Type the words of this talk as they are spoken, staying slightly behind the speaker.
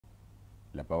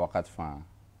la pa wakat fa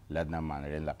la na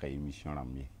manre la ka émission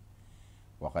ramye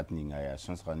wakat ni nga ya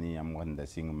sonsra ni am wanda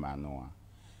sing manoa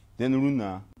den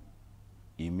runa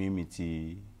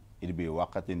imimiti irbe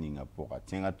wakati ni nga poka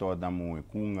tenga to damu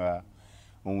kunga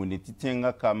nguni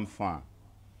titenga kamfa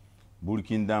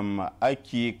burkindam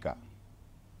akika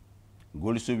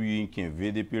golso bi ken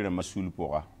VDP la masul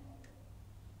poka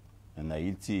na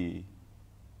iti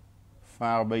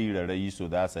farba ila raiso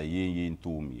da sa yen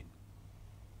tumi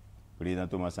Président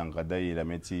Thomas Sankara il a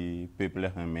metti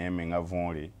peuple même nga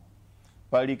vonre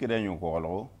pali que dañu ko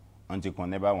lo anti ko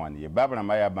ne ba wani babra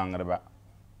ma ya bangraba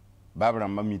babra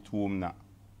ma mitumna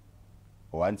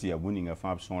o anti ya buni nga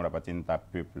fa son rapatin ta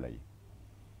peuple yi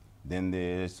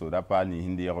dende so da pa ni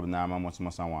hindi robna ma mos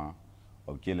mosawa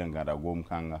o kelenga da gom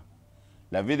kanga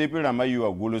la VDP la mayu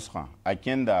a golosra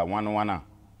akenda wana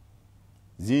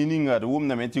zininga da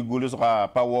wumna metti golosra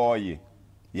pa woye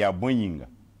ya bonyinga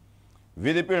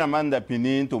VDP la manda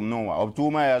pinin tum noa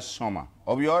obtuma ya soma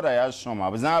obiora ya soma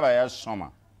obzaba ya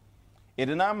soma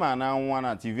edna mana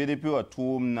wana ti VDP wa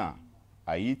tumna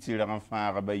ayiti la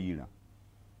fa bayila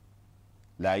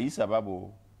la isa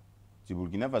babo ti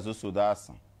Burkina Faso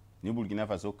sodasa ni Burkina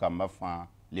Faso kamba fa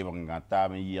lebangata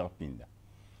me yer pinda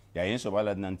ya yen so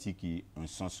bala nantiki un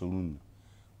sansolun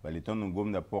baliton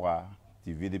ngom da pora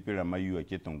ti VDP la mayu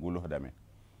aketon golo dame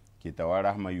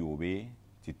kitawara mayu be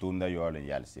ti tunda yolen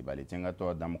yalse bale tenga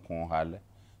to dam kon hal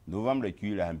novembre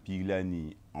kuila hampigla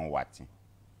ni en wati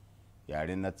ya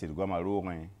rena tirgo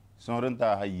marogen son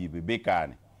renta hayibe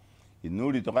bekane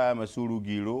inuri to ka Massourou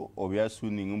GUIRO obia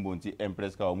suni ngombonti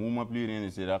MPRSCA au moment plus rien ne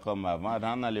sera comme avant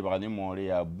dans les bras de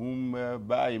Montréal boum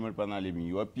ba yimel pendant les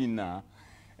mi wapina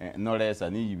noresa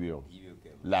ni yibeo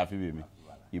la fibe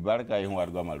ibaraka yin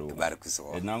wargo marogen ibaraka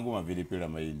so nangu ma VDP la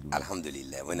mayildu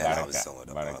alhamdulillah wana la so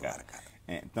do baraka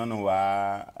ton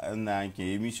wa na ke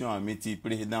émission a métier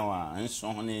président wa un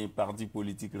sonné parti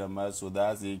politique la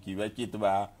masoda c'est qui va quitter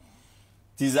ba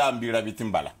tizambi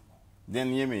rabitimbala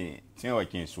den yeme tiens wa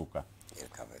kin suka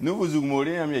Noufou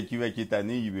ZOUGMORE am ya qui va quitter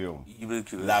ni yibeo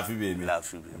la fibe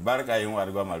barka yin wa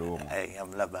go malo ay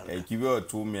am la barka qui veut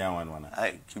tout me an wana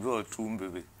ay qui veut tout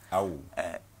bébé awu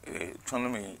ton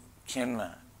me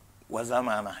kenna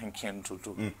wazama na hanken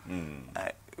toto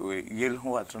ay yel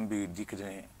ho waton be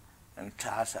dikre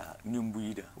tasa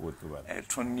nimbuida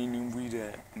tonni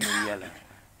nimbuida no yala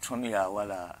tonni ya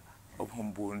wala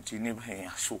obhombonti ne bhe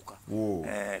suka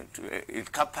il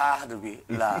capable de be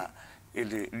la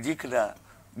il dikra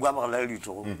gwabra la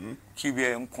lito qui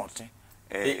bien compte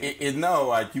et now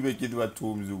wa qui be kidwa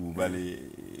tumzu bale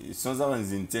sans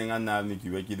avanzin tenga na ni qui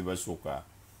be kidwa suka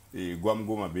e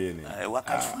gwamgoma bene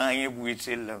wakati fanye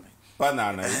buitela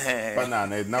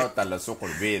panana na tala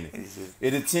sokol bene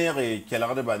et de tirer quelle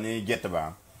heure de bane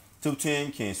getba tout tien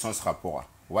qui son rapport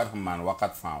wat man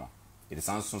wakat fa et de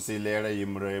sens son l'air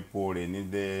yimre pour ni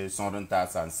de son renta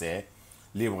sanse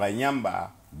libre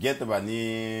nyamba getba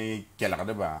ni quelle heure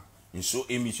de ba une show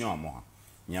émission à moi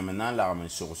nyamena la men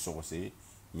sur c'est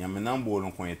nyamena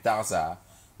bolon ko tarsa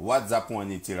WhatsApp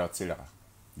on tira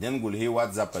den gol he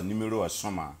WhatsApp numéro à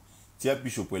soma tia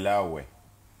pichopela ouais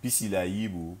pisila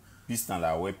yibu pistan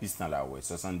la ouais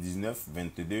 79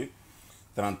 22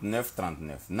 39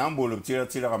 39 nambolo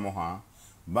tira moha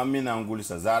bamina ngul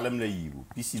sa zalim la yibu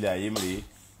pisila yemre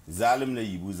zalim la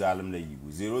yibu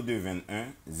 02 21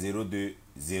 02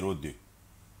 02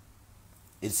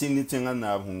 et singi tenga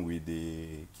na hu we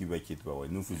de kibakit ba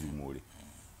Noufou ZOUGMORE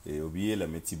et oublier la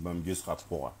meti bam bios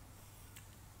rapport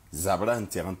zabra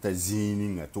interanta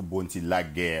zininga to bonti la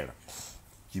guerre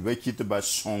qui va quitter ba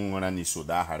songra ni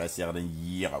soda hara serdan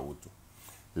yira auto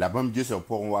la bam je se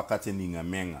pour wakati ninga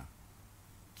menga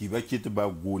qui va quitter ba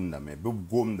gonda me be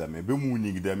gomda me be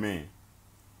munig da me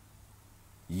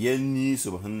yenni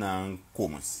subhanan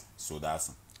komas soda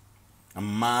sa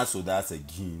amma soda sa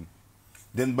gin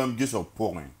den bam je se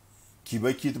pour qui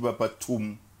va quitter ba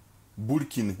patum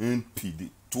burkin hen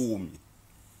pidi tomi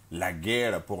la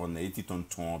guerre pour na iti ton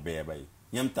bébé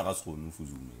yam tarasro Noufou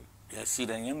ZOUGMORE ya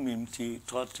sida nyam mimti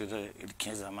totre il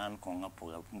 15 zaman ko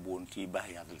ngapura bonti ba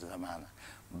ya zamana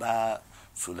ba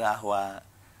sudahwa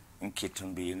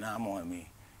inketan be na mo me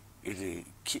ile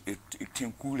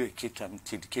tinkule ketan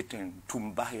ketan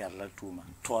tumba ya la tuma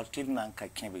totin nan ka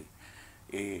kebe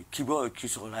kibo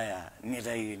kisola ya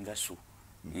nidai ndasu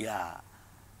ya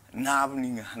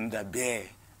nabni handa be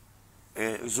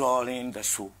zolin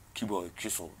ndasu kibo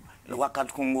kiso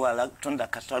wakat kungu ala tonda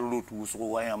katalu tu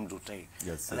so wayam dotai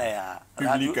la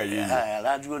ya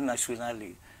radio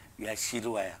nationale ya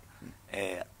Sidwaya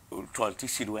tolti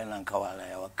Sidwaya nan kawala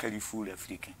ya wakalifu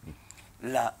africain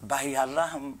la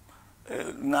bayalaham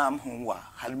naam hon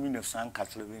hal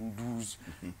 1992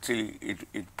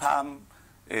 et pam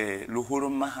le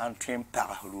horom ma han tren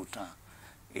par l'autant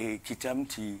et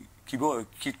kitamti kibo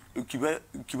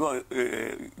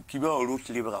route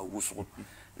libre à Oussou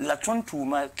la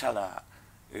tontuma tala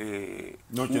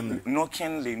no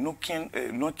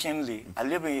kenle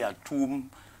alebe ya tum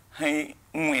hay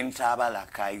mwen tabala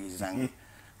kai zang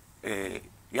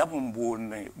yabumbo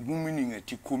ne bumini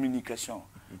ti communication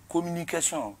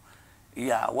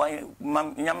ya wa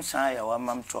mam nyam sa ya wa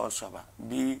mam to soba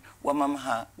bi wa mam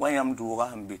ha wa yam duwa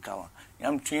hambi kawa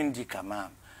yam twendi kama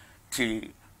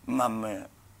ti mam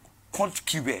compte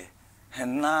kibe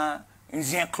hena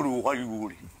nzien kru wa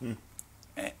yuri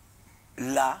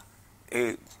là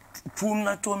pour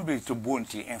na tomber to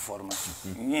bonti information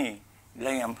ni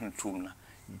la yam tumna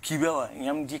kibe wa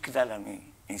yam dikdala mi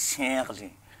inserle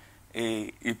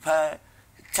et pas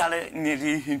tale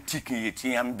neri hintiki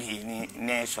yeti ambi ni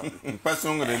neso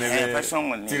pasong de neve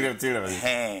pasong tire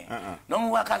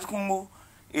donc wakat kungo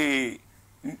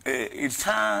il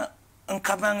sa un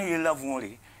kaban yela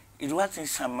vori il doit se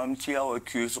samamti au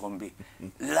kursombe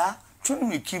là tout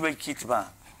mi kiba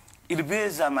kitba il be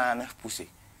zamana poussé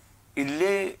il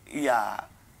est il y a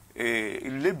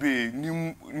le be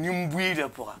nimbuida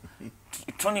pour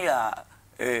ton il y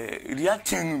a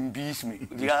bisme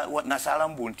il y a what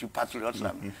nasalam bonti patriot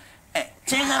lam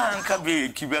tinga an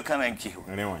kabe kibe kananki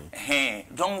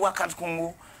donc wakat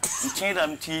kongo tinga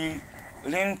mti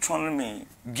len ton me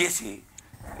gese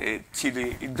ti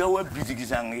de dawa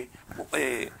bidigizange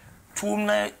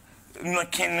tumna no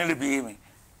kenle be me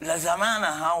la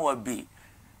zamana hawa be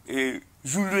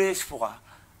Julius pour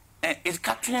et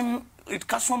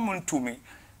kason mon tume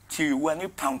ti wani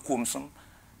pankomsum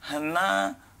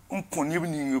hana ponible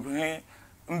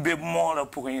be mort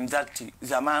pour une date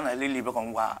zamana les libres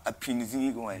on va à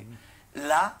pinzi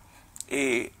là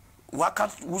et wakat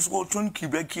usgo ton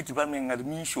kibe kit ba men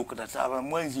ngadmi shokata saba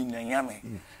mwanzi na nyame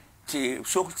ti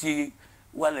sorti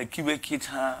wala kibe kit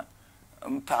ha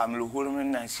pam le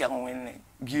hormen na siawen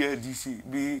guerre d'ici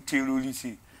bi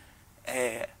terroriste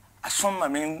a son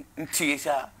mamen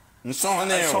tiesa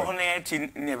sonne ti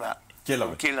neba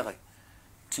kelare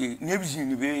ti nebzi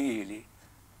ni be yele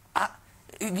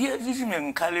guerre d'ici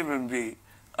men kaleben be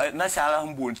na sala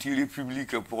mbonti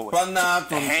république pour pana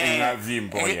ton na vim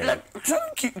pour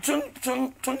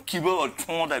ton kibo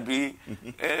ton da be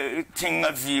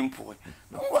tinga vim pour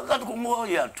donc wakat ko mo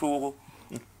ya to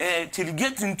til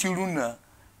getin tiluna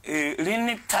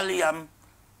ren taliam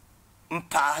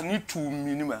mpa ni tu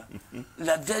minima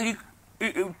la dali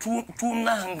tu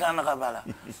na hangana kabala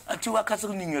ati wakat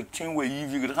ni ngatin wa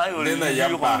yivi ga yo le na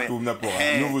yamba tu na pour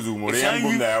nous ZOUGMORE yan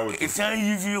bunda ya et ça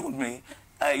yivi mais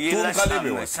et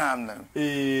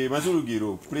Massourou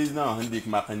GUIRO président Handik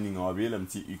Makani ngabel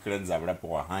amti Ukraine zabra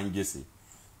pour hangese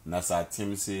na sa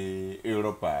team c'est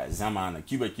Europe zamana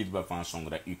kiba kitba fan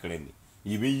songra Ukraine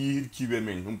yibe yir kibe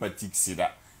men hum patik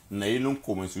sida na yelon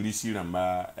comme celui ci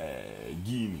ramba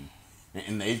Guinée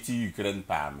na eti Ukraine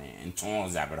pa mais ton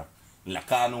zabra la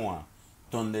kanoa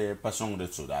tonde passion de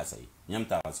soda sai nyam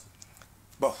taras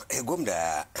bon e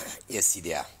gomda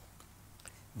yesidia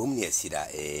bomni yesida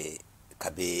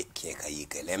kabe kiekayi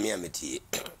ke lemia meti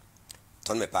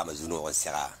ton me pas mazuno on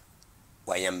sera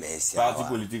wayam me sera parti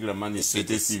politique la mani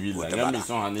société civile la ils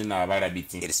sont en na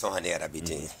barabiti ils sont en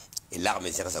arabiti et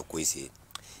l'arme sera ça koisi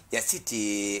ya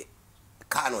city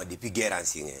kano depuis guerre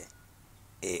ancienne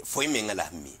et foi mengala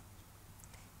mi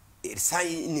et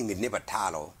sai ningi ne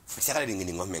batalo sera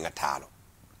ningi ngo menga talo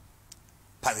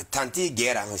pas tanti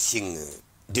guerre ancienne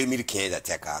 2015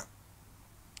 ataka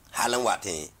halan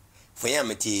watin foi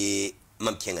ameti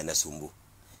mam kenga na sumbu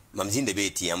mam zinde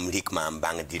beti am lik mam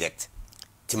bang direct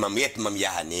ti mam yet mam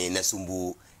ya ne na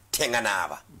sumbu kenga na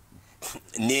ba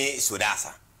ne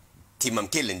sudasa ti mam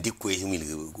kelen dikko e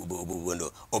wil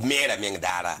bondo o mera meng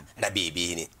dara da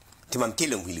bebe ni ti mam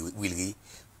kelen wilgi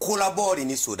collabore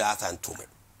ni sudasa antume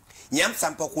nyam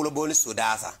sampa collabore ni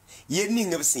sudasa ye ni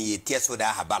ngabsin ye tie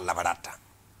sudaha balla barata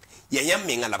ye nyam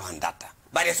menga la bandata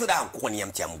bare sudaha ko ni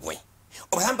yam ti am boy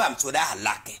o hamba am soda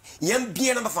halake yam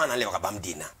bien na bafana le bam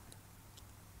dina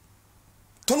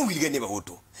ton wilga ne ba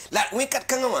hoto la wen kat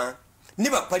kangama ne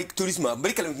ba pari tourisme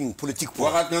barikala ngi politique pour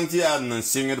waka kanti an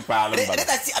singer parle ba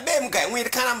da si abem kay wen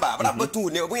kanamba bra batu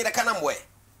ne wen da kanamwe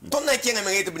ton na kenga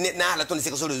me ngete na la ton se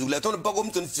ko so zugla ton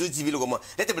bagom ton civil ko ma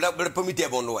lete bra permité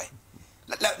bon loy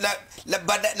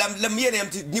la mienne am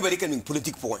ti ni barikala ngi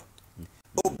politique pour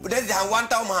peut-être en 1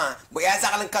 temps ma ya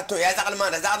zakal kato ya zakal ma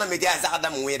da zakal media zakal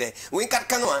dam wede wen kat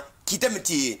kanwa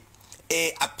kitamiti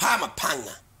apama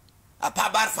panga apa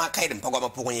bar fa kaidem pagoma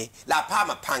ponye la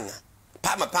apama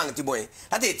panga ti boy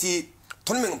ate ti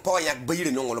ton men po yak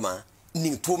bayire nongolma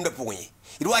ning tum de poye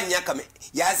il wa nya kam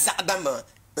ya zadam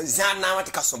zana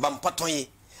wat ka so bam patonye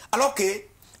alors que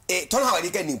ton ha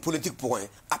wadi ka ning politique point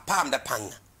a pam da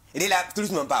panga il la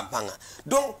tourisme pam panga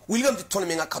donc william de ton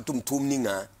men ka tum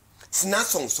ninga sina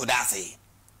song soda se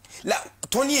la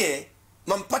tonye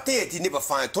mam paté ti ne ba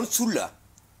fa ton soula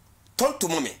ton tout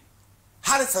moment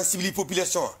har sensibiliser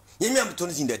population yemi am ton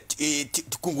zinda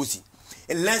kongosi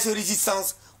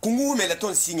l'insurrésistance Kungu mais la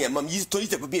ton signe mam yi ton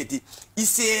ite propriété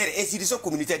ICR institution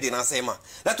communautaire de renseignement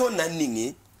la ton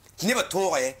naningi qui ne va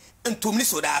ton un tumli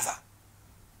sodaza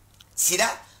sida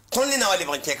ton ni na wale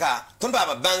bancheka ton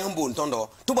baba bang bon ton do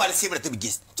to ba le sebra to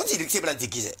bigis ton ti sebra ti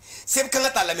gise seb kanga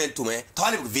ta la men tume to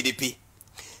ale VDP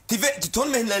ti ton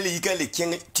men na le yika le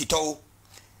ken ti to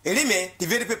elime ti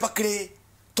VDP pas créé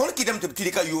ton ki dem te ti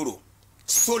ka euro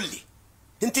solli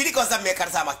ntiri ko sa me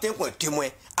karsa ma ten ko témoin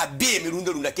a be mi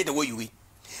runda runda ke de woyui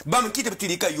bam ki te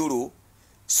ti ka euro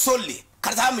solli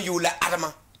karsa mi yula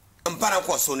adama ampara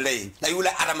ko sonle la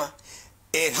yula adama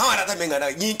hawara ta menga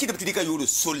yin ki te ti ka euro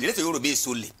solli le euro be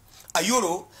solli a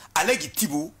euro alagi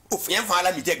tibu o fian fa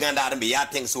la mi te ganda adama ya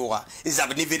ten sowa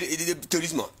izab ni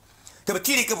tourisme te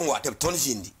ti ka bon te ton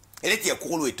jindi ele ti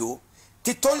ko lo eto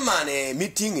ti ton mane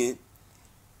meeting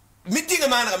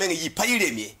mana menga yi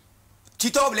payire mi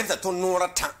ti to blem ta ton nora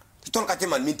ta ti ton ka te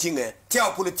man meeting ti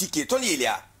a politique ton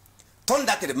yelia ton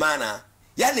date de mana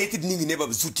ya le ti ningi ne ba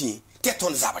zuti ti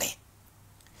ton zabre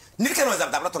ni ka no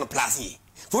zabra ton place yi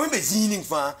fo me zining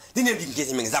fa di ne bi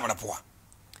ke menga zabra po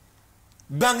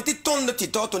bang ti ton de ti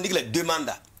to ton digla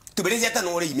demanda to be zeta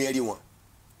no re yimeri wa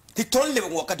ti ton le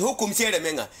ko ka to commissaire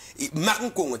menga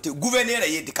mak ko te gouverneur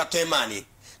ye ti ka to mani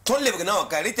ton le ko na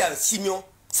ka rita Simon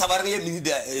sabar ye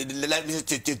ministre de la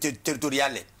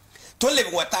territoriale ton le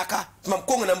ko taka mam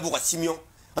ko ngana mbuka Simon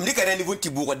am di ka na niveau ti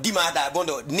buko dimada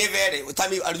bondo nevere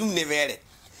tami alzum nevere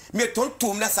mais ton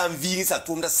tum na sam viri sa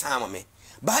tum da sama me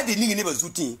ba de ningi ne ba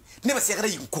zuti ne ba sekara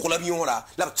yi ko la biora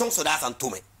la chong so da san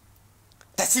tume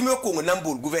ta Simon ko ngana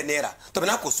mbul gouverneur to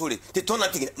na ko sore te ton na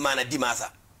ti mana dimasa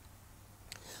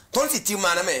ton si ti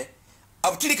mana me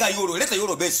ab ti ka yoro le ta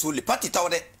yoro be sole pati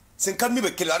tawde sen kam mi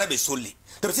be kelo ara be sole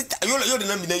to si yoro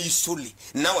na mi na yi sole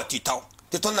na wa ti taw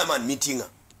te ton na man meeting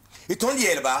e ton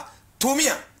yelba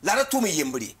tumia lara tumi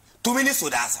yembri tumi ni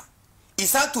sodasa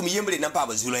isa tumi yembri na pa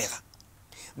ba zuloya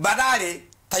badare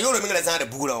tayoro mi ngala zare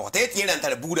bugula o te tiena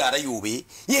ntare bugula ara yobe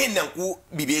yen nan ku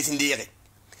bibe sindere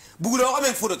bugula o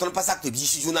men fodo ton pasak te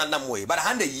bishi journal na moy bara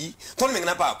hande yi ton men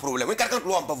na pa problème kar kan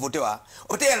lo am pa voter wa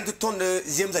o te yaran ton de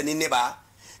zemza ni neba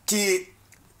ti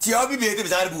obi be te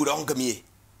zare bugula on kamie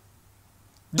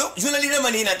donc journaliste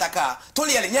mani na taka ton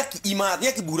yale nyaki image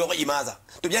nyaki bugula o imaza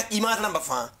to nyaki image na ba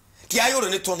fa ti ayoro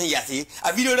ne ton yasi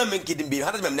a video na men kidin be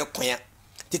hada mem ne koya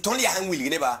ti ton ya han wili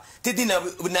ne ba ti dina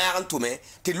na ran to me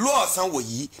ti lo san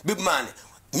woyi be man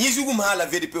ni jugu ma la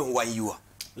VDP ho wa yiwa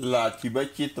la kiba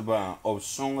kitba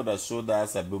option da soda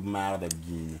sa be mar da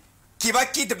gini kiba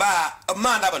kitba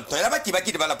ma da ban to la ba kiba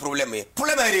kitba la problème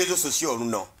réseaux sociaux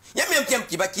non ya même tiam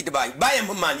kiba kitba ba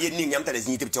yam man ye ni ngam ta da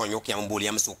zini ti ton yok yam boli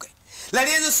yam sukai la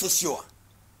réseaux sociaux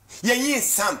ya yin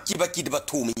sam kiba kitba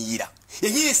to mi yira ya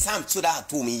yin sam tsuda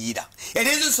to mi yira et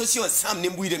réseaux sociaux sam ne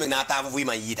mbuyi de na ta fu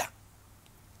ma yira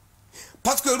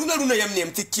parce que runa yam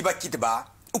nem ti kiba kitba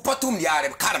ou patum yare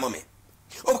karma me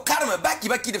o karma ba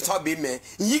kiba kitba so be me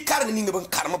yi karma ni ngam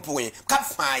karma point ka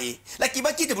faaye la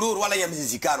kiba kitba ro wala yam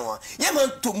zikano yam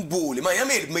tum bole ma yam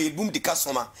me bum di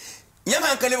kasoma yam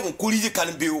an kale ko corriger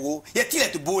kan bewo ya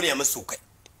tilet bole yam sukai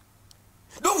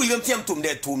donc William tiam tum de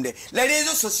les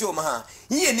réseaux sociaux ma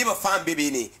yi ne ba fam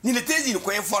bébé ni le tezi ni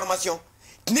ko information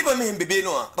ni ba me bébé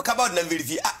no ba ka ba na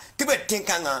vérifier ah te ba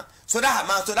tinkanga so da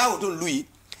ma so da ho don lui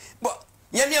bon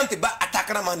yam te ba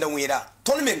attaquer ma nda wira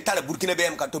ton men tala Burkina be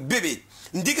am ka to bébé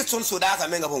ndike son so da sa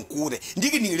menga bon cour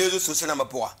ndike ni réseaux sociaux na ma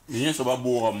poa yin so ba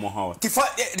bo mo hawa ti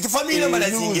famille ma la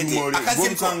zingeti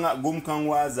akasim gum kan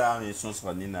waza ni son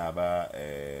so ni na ba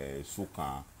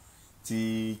sukan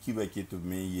ti kiba keto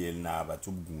me yel na ba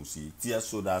to gunsi ti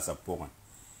asoda sa point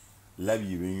la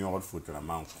bi be nyor fotra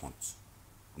man compte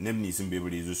nem ni simbe be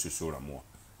réseaux sociaux la mo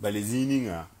ba les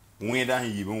zininga weda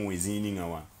yi bon we zininga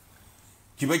wa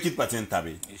kiba kit paten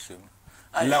tabe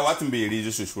la watumbe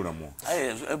réseaux sociaux la mo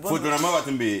fotra ma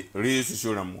watumbe réseaux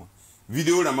sociaux la mo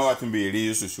vidéo la ma watumbe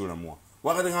réseaux sociaux la mo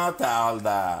wa ga nga ta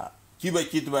alda kiba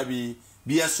kit ba bi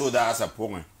asoda sa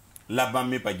point la ba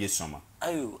me pa gesoma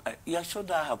ayo ya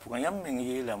shoda hapu yam men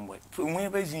yela mwe mwe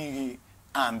beji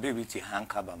am baby ti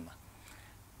hankabama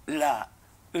la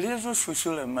réseaux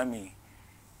sociaux mami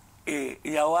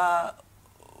yawa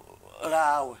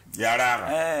rawe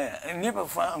yara ne ba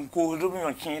fa ko do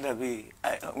mi kin da be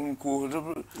ko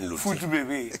do foot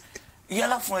bebe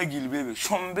yala fo gil bebe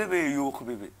som bebe yok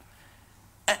bebe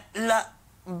la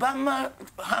bama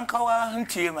hankawa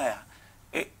hantiema ya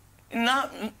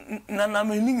na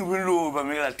meningi belo ba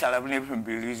me la talabne be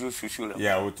réseaux sociaux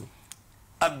ya auto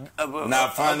na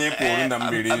fane pour na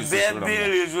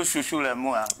réseaux sociaux la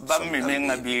moi ba me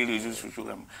menga be réseaux sociaux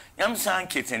la yam san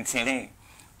ketentere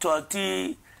to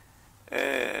ti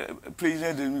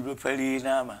président de mi parler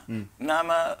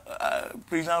nama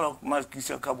président lo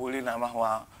marquis kabole nama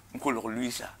wa ko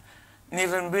lui ça ne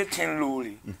rembe ten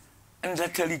lori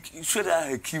ndatali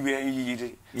soda kibe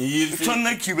yire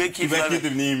tonna kibe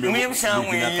même ça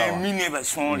on y mine ba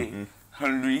sonle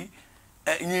lui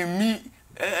y mi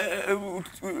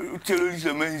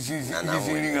terrorisme zizi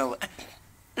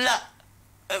la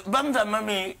bamda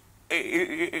mami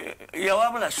ya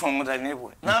wabla sonda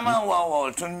nebo nama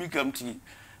wa ton mi kamti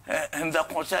nda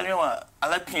concernant à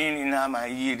la pienne nama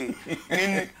yire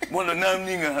ni bono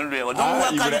namni nga hanre wa donc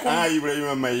wa kan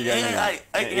Ibrahima Maïga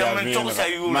ya man to sa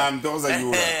yu mam to sa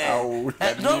yu au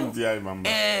donc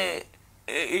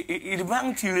il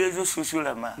banque sur les réseaux sociaux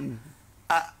là ma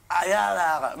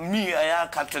ayala mi aya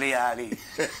katriali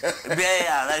be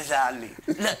ya la jali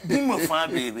la dimo fa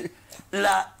bébé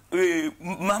la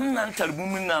mam nan talbu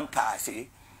min nan passé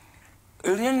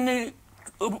rien ne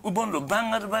bondo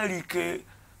bangar bali que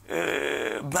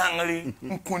bangli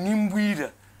konimbuira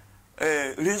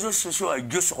réseaux sociaux a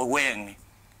juste weng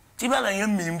ti bala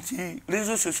yam mimti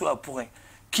réseaux sociaux a point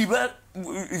qui va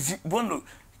bon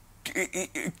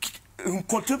un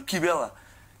compte qui va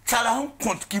tala un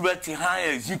compte qui va ti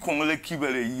ha ji konle qui va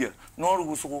le ya no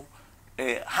ru so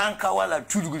hanka wala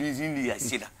tudugri ni ya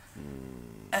sida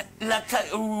la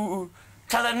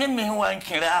tala ne me wan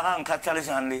kira ran ka tala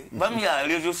janle bam ya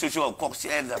réseaux sociaux a corser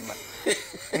zamba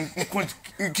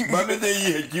ba me de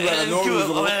yi ki ba no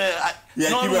ru ya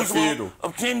ki ba fedo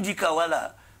obtendika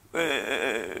wala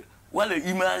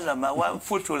image la ma wa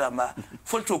photo la ma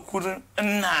photo kurun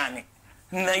nani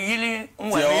na yili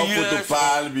wala photo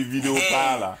pal bi video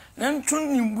pala nan tun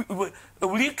ni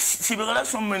wuli sibira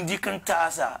son man dikan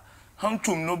tasa han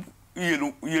tum no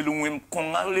yelu wem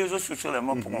kon réseaux sociaux la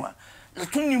ma pour moi la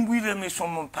tun ni buire me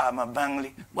son pa ma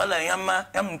bangli wala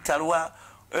yam talwa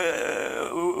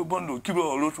bondo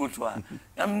kibo l'autre toi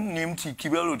yam nimti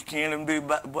kibo l'autre ken be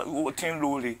ten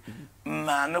lori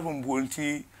ma na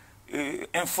bombolti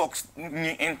infox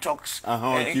ni intox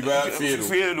kiba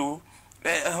felo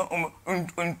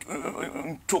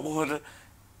togor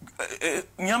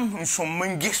nyam son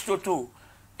mangesto to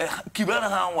kiba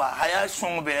ha wa haya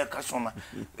son be ka soma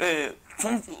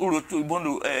son l'autre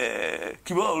bondo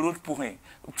kibo l'autre pour rien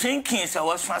thinking ça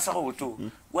was fasa auto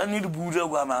wani buda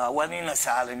gwa ma wani na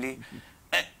salende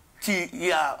ti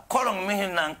ya kolon me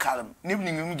nan kalm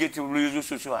nibni ngum gete réseaux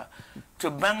sociaux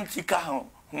to bank ti ka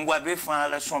ngwa be fa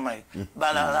la somai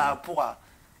bala la pour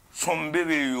son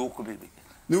bébé yo ko bébé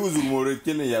nous ZOUGMORE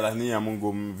kene yala ni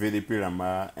amungo VDP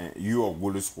rama yo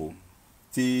golosko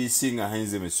ti singa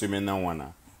hanze me semena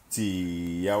wana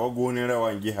ti ya wagonera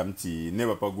wangi hamti ne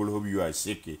ba pa golo hobi yo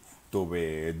asheke to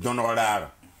be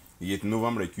donorara yet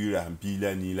novembre kura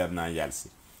hampila ni labna yalse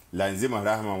lanzema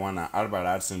rahma wana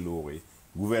arbala arsen lore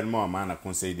gouvernement mana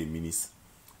conseil des ministres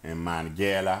en man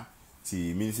gela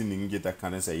ti ministre ni ngeta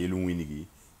kanesa yelu winigi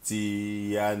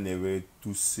ti ya newe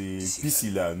tous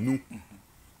pisila nous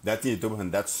dati to ban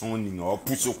dat son ni o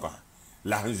pusoka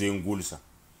la hanze ngulsa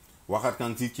wakat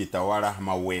kanti ki tawara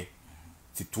ma we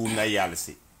ti tuna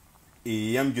yalse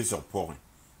e yam je sur point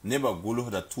ne ba golo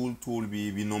da tool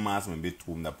bi no mas me be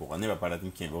tum da pour ne ba para tin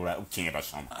ken ba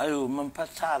chama ayo man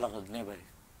patala ne ba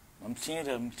mam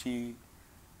tinra mti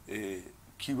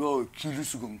kibo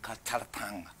kilusugum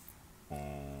katarpanga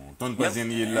ton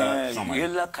bazen yella chama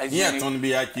ya ton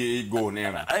bi aki go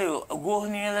nera ayo go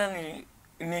nera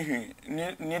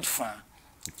ni fa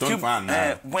ton fa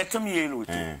na boitam yelo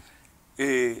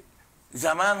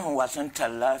zaman ho wasan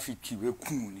talla fi kibe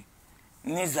kuni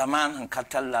ni zaman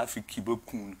katalla fi kibe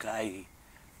kun kai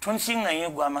ton singa ye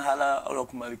gwa mahala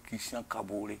rokmal kishan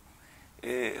kabore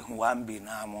wambi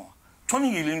namo ton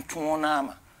yilin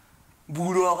tona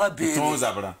buro ga be ton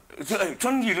zabra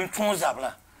ton yilin ton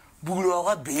zabra buro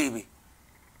ga bebe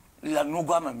la no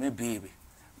gwa ma me bebe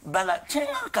bala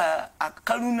tinga ka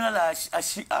akaluna la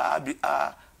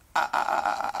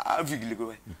a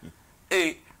vigligo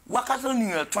wakato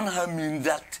ni ton ha min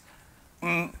that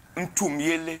ntum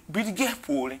yele bidige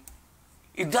pole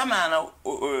idamana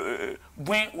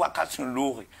bwen wakatin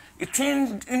lori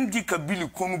itin indika bili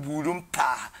komu budum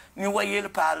pa ni wayel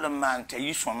parliament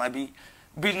yi soma bi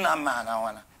bilna mana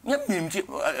wana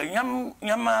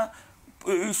nyama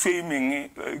swimming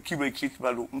kiba kit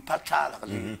balu mpatala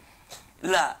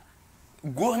la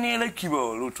gohne la kiba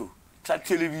loto ta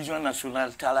télévision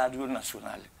nationale ta radio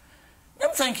nationale même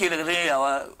sans qu'il y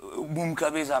a boum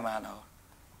kabe zamana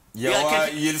il y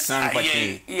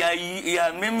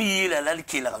a même il a la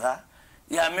kilada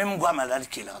il y a même guama la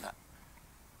kilada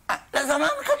la zaman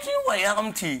ka ti wa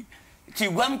yaram ti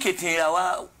guam kete ya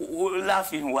wa la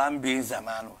fi wa mbe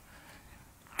zamano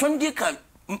ton dika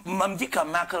mam dika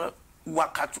makar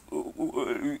wakat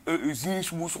zin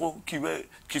musro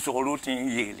qui se relotin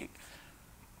yeli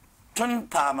ton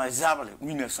par exemple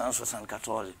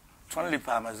 1974 ton le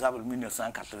par exemple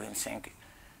 1985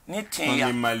 ni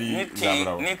tinya ni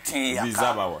tinya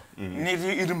ni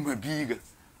irma biga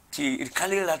ti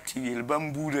kalila ti il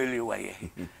bambu de le waye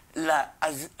la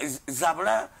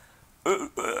zabla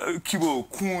kibo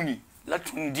kuni la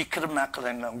tun dikr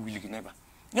makala na wilgi neba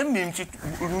ngam mim ti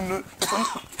runu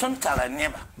ton tala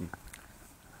neba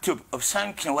tu of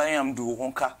sank wayam du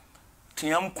ronka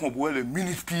tiam ko le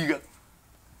minute piga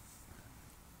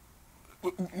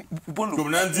bon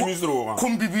comme nan 10 minutes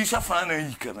comme bibi sa fa na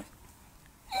yikana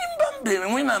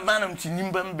nimbambe wena manam ti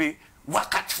nimbambe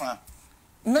wakat fa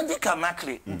nandika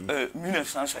makle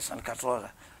 1974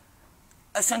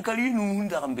 a sankali nu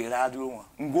ndambe radio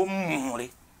ngomore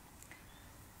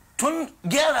ton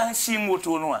gera si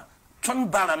moto no ton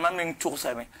bara mamen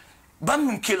torsame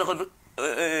bam kilo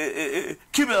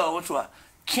kibe otwa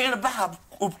kel ba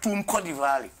optum Côte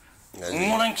d'Ivoire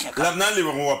moran keka la nan le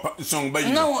wa song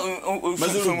bayi non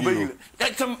song bayi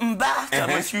ta mba ta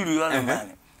Massourou la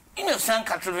mane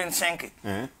 1985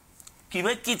 qui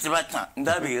va quitter maintenant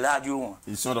ndabe radio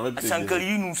ils sont répétés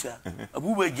sankali nu sa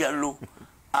Abouba Diallo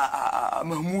à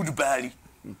Mahmoud Bali.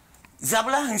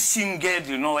 Zabla un singer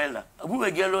de Noël.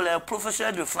 Abouba Diallo, le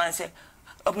professeur de français,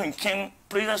 après un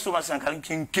président Soumaila Sankali,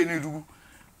 qui est Kenedou,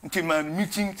 qui m'a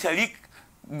meeting, talik,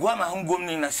 Guama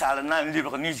Hongomni na sala, na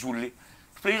libre ni joulé.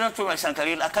 Président Soumaila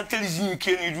Sankali, la catalysine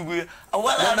Kenedou, a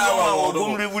voilà la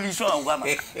Gom révolution en Guama.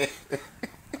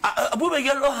 Abouba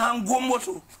Diallo a un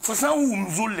gomoto, façon où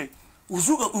m'zoulé,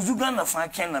 Ouzugan na fin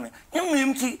Kename. Y'a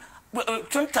qui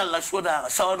tu la soda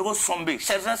sawadro sombe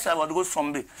sergent sawadro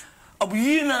sombe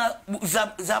abuyina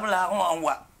zabla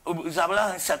wa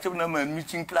zabla satibna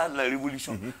meeting place la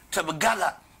révolution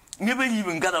tabgala ngebe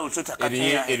yibe ngala otota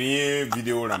katya rien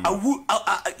vidéo là awu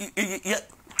ya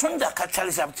tunda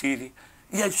katal zabtiri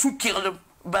ya sukir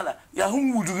bala ya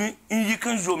humudu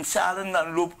yikan jom sala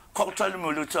nan lob cocktail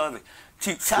molotov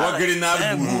ti sala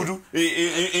gudu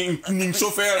et un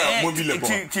chauffeur mobile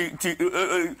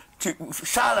ti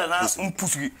sala na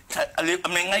mpusi ale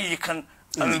amenga yikan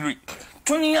alui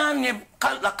tunya ne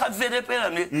la ka VDP la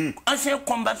ne ancien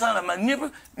combattant la ne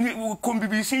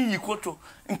kombibisi yikoto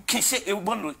nkese e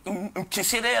bondo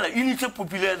nkese la unité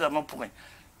populaire da mapoin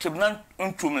tebnan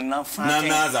ntume na fa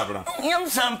na zabra yam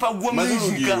sampa goma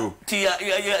yika ti ya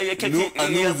keke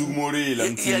anu ZOUGMORE la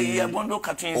nti ya bondo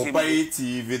katinzi o paye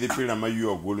ti VDP la mayu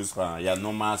ogolosra ya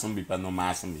no masombi pa no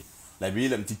masombi la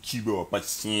ville un petit kibo pas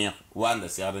chien wanda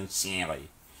c'est un chien ray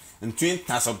un twin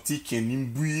tasopti qui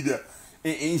nimbuida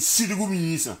et sidugo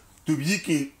minisa to bi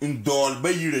ki ndol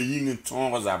bayira yin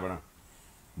ton zabra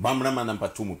bambra manam pa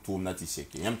tumu tum na ti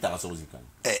seke yam ta so zikan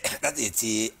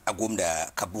rati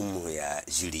agomda kabumu ya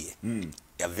julie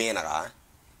ya venara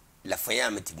la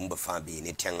faya meti bumba fambi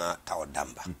ne tenga taw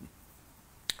damba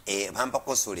bamba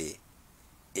ko sole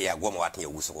agoma watin ya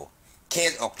wuso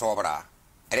 15 octobre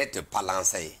arrête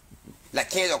palancer la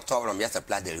 15 octobre, on y a sa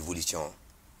place de révolution.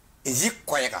 Et j'y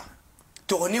crois que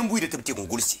tourner un bout de petit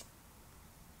gulsi.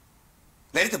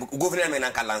 La le gouvernement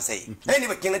n'a lancé. Elle n'est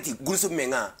pas qu'un petit gulsi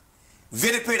menga.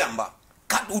 VDP d'amba.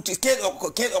 15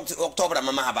 octobre,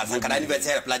 maman a passé un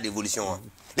anniversaire à la place de révolution.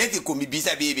 L'être comme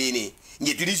bisa bébé né.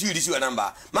 N'y est-il ici à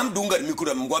Namba. Mam Dunga,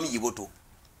 Mikura, Mwami Yiboto.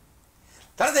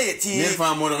 T'as dit, n'est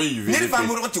pas mort, n'est pas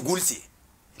mort, tu gulsi.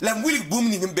 La mouille boum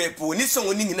ni mbepo, ni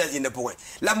son ni n'a point.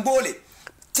 La mbole.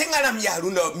 Tengalam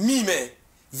yaruna mime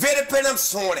vere penam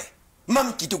sonre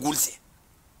mam kitu gulse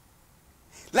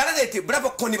la la te bravo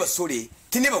koni ba sore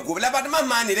tineba go la ba ma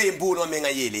mani re mbuno menga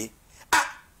yele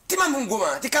tima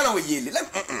mungoma tikana we yele la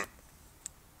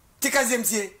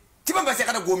tikazemsie tima ba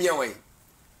sekada gomia we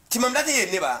tima mdate ye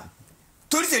neba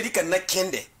tolise dika na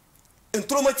kende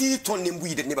entromati ton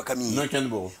nembuyi de neba kami no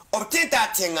kenbo obtenta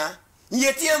tenga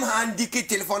yetiam handiki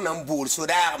telephone nambul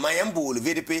soda mayambul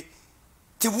VDP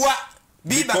tu vois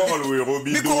Biba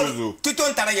Biko tu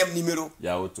ton tara yam numéro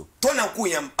ya auto ton an ku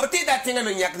yam ote da tinga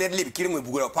no nyak ne lib kirim we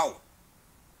bugura paw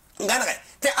ngana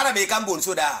te arabe kambon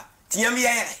soda tiyam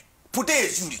yaye pute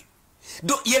juri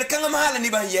do yer kanga mahala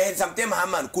ni ban yaye samte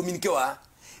mahaman communique wa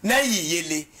na yi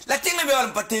yele la tinga be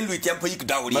wal paten lui tiam payik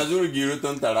dawri Massourou GUIRO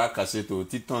ton tara kaseto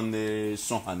ti ton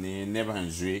son hané ne ban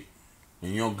jouer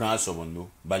yon gan sobondo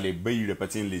bale bayire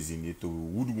patin les ini to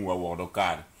wudu wa wordo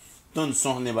kar ton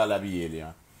sonne bala biele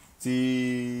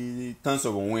ti tan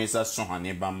sobon wensa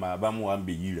sonne bamba ba mo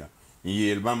ambiyira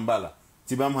yel bambala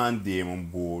ti bam hande mon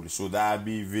bol so da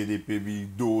bi VDP bi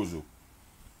dozo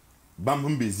bam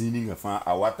mbezini nga fa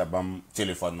awata bam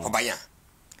telephone no baya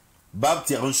bab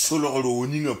ti ran solo ro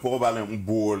ni nga pour bala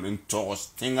bol en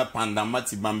tos tinga pandama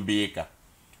ti bambeka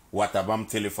wata bam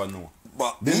telephone no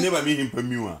de ne ba mi himpa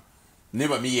miwa ne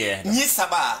ba mi ye ni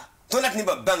saba to nat ni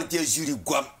ba bang te juri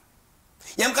gwam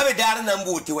yam ka be dar na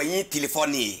mbuti wa yi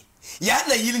telephone ya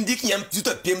na yilin dik yam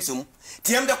tuta pemsum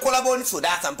ti yam da kolaboni so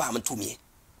da san pa mutumi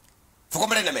fo ko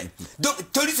mena me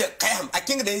donc to li se kayam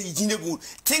akinga de jinde bu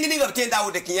tingi ni ga tenda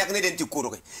wo de kin yak ne den ti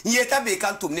kuro ye ta be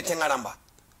kan tum ni tengaramba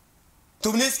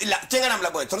tum ni la tengaramba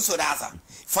la bo to so da sa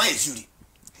fa e juri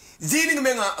zini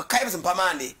menga kayam sam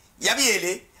pamande yabi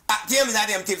ele ti yam za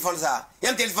de yam telephone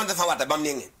sa fa wata bam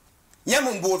nenge yam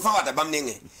mbol fa wata bam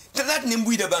nenge tatat ni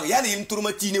mbuida bang yana yin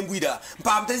turma ti ni mbuida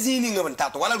pam ta zini ngam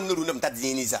tato wala nuru ndam tat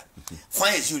zini sa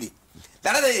fa e juri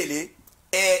dara da ele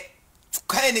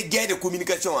kay ne guerre de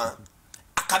communication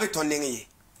akabe ton nenge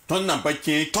ton nan pa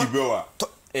ke kibewa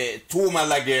tuma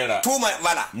la guerre tuma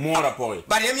voilà mon rapport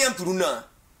bari yam turuna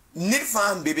nit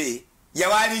fa bébé ya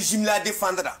wali jimla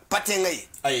défendre patenga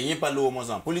ay yin pa lo mo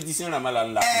san politicien la mala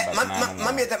la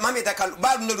mameta kal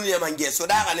ba no dunya mangi so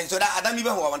da kan so da adami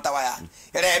ba wa wanta waya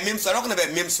re même so rok na be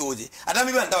même soji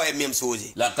adami ba ntawa même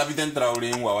soji la capitaine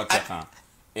Traoré wa wataka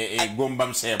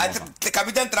gombam sebo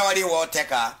capitaine Traoré wa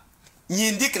wataka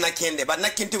nyindik na kende ba na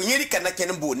kente nyiri kan na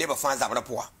kene bo ne ba fa zabra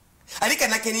poa ali kan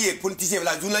na kene ye politicien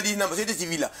la journaliste na société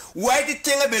civile wa di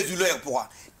tenga be zulo ya poa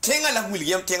tenga la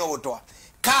William tenga woto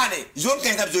kane zone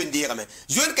kan sa zone dire mais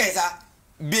zone kan sa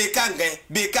be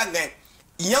kangen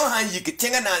yaw han yik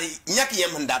tenga na nyak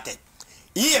yem ndate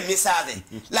yi message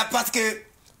la parce que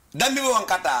dambi won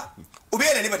kata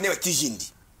ubele ne bat ne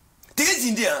tijindi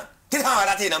tijindi ti ha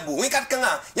rate na mbu wi kat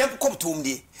kanga yam ko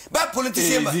tumdi ba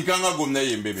politicien ba zikanga gomna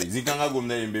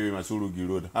yembebe Massourou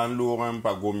GUIRO han lo ran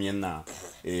pa gomyena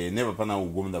ne ba pana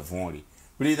gomna vonri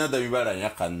président da bibara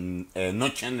yakan no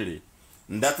chenri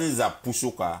ndatin za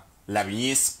pusuka la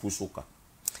bies pusuka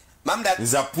mamda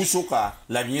za pusuka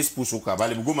la bies pusuka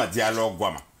bale bugoma dialogue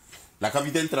gwama la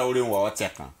capitaine Traoré wa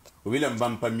wateka obile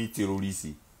mbampa mi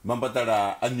terroriste mbampa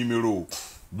tara a numéro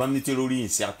bam ni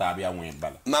terroriste certa bia wen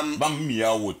bala bam mi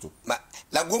ya woto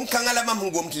la gom kanga la mam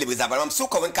gom tile bizaba mam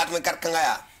suka wen kat kanga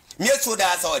ya mi soda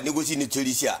sa négocier ni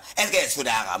terroriste est-ce que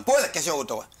soda ram pose la question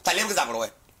auto ta lem bizaba we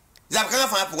zaba kanga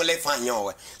fa pour les fanyon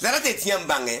we la rate tiam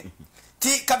bange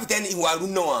ti capitaine iwaru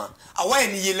no awa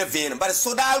ni yele ven ba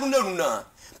soda runa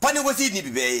pa négocier ni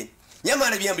bibe nyama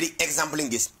na biam bi exemple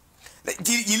ngis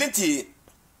ti yilenti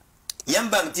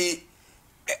yambang ti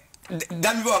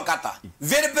dami bo ankata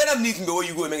vere pena mnik mbe wo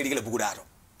yugo mengi digla bugudaro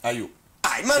ayo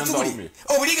ay man tuguri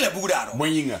o bu digla bugudaro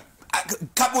moyinga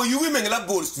kabo yugo mengi la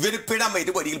bols vere pena mai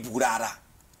de bo digla bugudara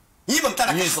yibam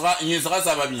tara yesra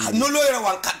sababi no loyra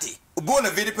wankati bo na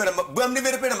vere pena bam ne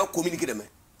vere pena ma communiquer de me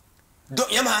do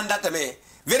yam handa tame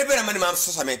vere pena mani mam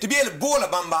so same to biel bola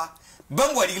bamba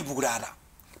bangwa digla bugudara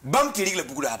bam ti digla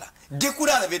bugudara de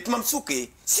kurada vet mam suke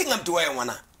singam to wayan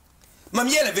wana mam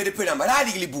yela vere pena ma ra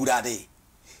digla bugudara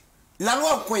la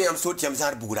loi ko yam so tiam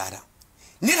zar bugurara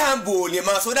ni han boli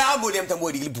ma so da boli am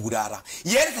tambo digil bugurara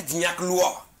yer ta tinyak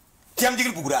loi tiam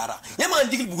digil bugurara yam an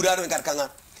digil bugurara ngar kanga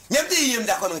yam ti yam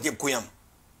da ko ngem ko yam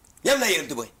na yer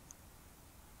to boy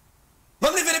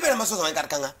mam ne vere ma so ngar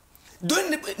kanga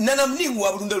don nanam ni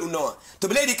wa bunda runo to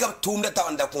bele di kap tum da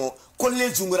tawanda ko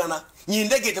kolle zungurana ni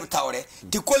ndege te tawre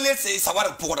ti kolle se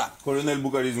sawar poda colonel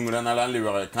Bukari zungurana lan le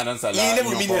wara kanan sala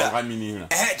ni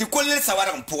ti kolle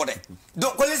sawar poda do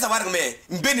kolle sawar me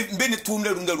mbeni tum da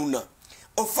runda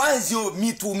o fanzio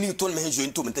mi tum ni ton me jo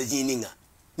tum ta jininga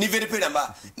ni vere pe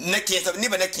namba na kesa ni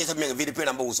ba na kesa me vere pe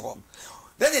namba uso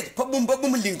dade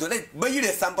pabum lingto dade ba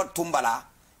yire samba tumbala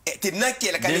ti na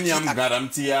kela ka ni am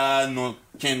garantia no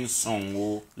ken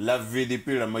songo la VDP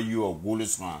la mayo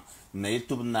golusma na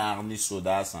youtube na ni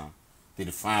soda san te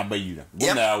fa bayira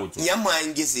bunda auto yamma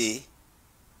ngese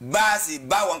basi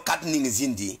ba wan kat ni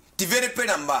zindi ti VDP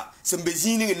namba sembe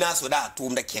zini na soda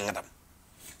tum da kengadam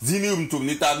zini tum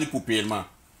ni ta ni poupelma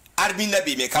arbinda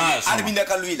be me kan arbinda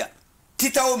kan luila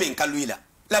titawo men kan luila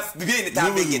la bibe ni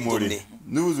ta be gendone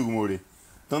ZOUGMORE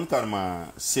ton karma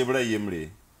sebra yemre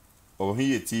o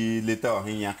hieti l'état o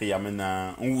hinya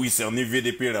kiyamena ni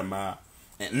VDP rama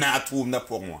na atum na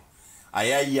pour moi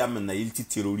aya yamena il ti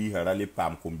terrori harale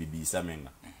pam kombibi samenga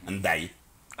ndai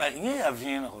ni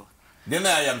avien ko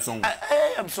dena ayam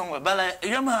songo bala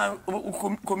yama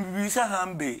kombibi sa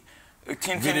hambe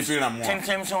VDP rama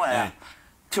ten son aya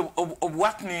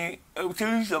Watney,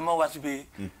 Tilly, was be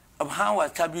of how I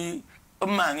tabi a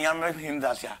man, young him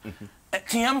that ya.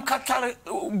 Tiam Catar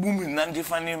woman and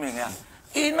defining me.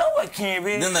 You know what can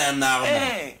be? Then I am now.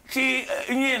 Eh, see,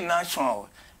 in national.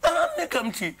 And I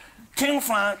come to Ting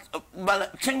Fan,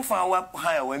 but Ting Fan what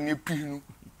higher when you pin.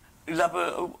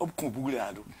 Laba of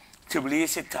Kubulado, Tibli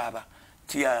Setaba,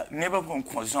 Tia never from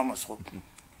Quazomas.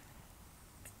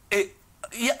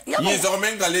 Yes, or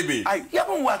men Galibi. I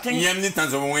am watching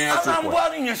Yamnitans of way. I'm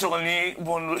watching you so only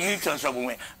one little of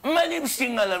way. Many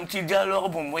single empty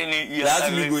dialogue when you are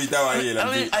going to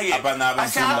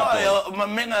my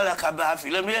men like a baffy,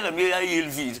 let me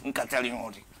ILV in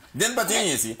Catalan. Then, but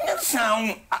you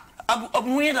sound of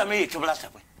when I made to blast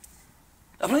away.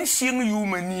 I've been seeing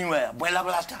you anywhere, well,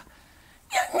 blasta.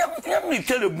 Let me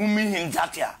tell a booming in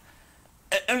that.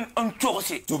 And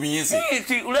Torsy to be easy.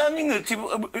 Learning a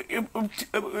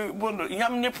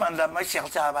young Nepanda,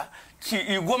 myself, a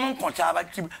woman contaba,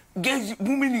 get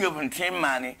booming of 10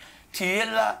 money,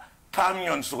 Tiella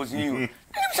Pamions was new.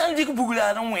 Sandy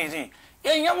Bugula don't wait.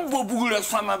 A young Bugula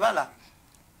from Mavala.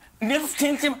 Never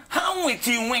think him how much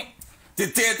he went. The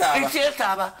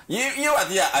theatre, you are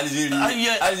the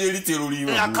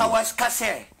Algeria, La Kawas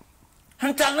Casse.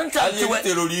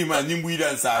 Terrorima, Nimbuida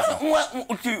and Sasa.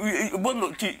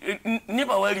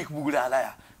 Never worry,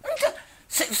 Bugala.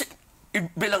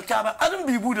 Belacaba, I don't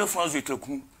be Buddha from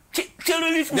Zitoku.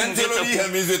 Terrorism, then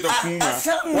terrorism is it a Kuma.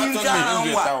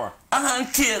 I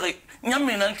tear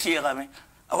Yamin and Tierame.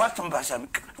 I want some Bassam.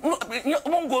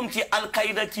 Won't go to Al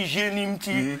Qaeda, Tijanim,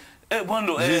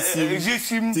 Bondo,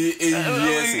 Jessim,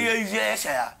 yes, I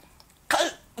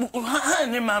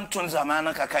am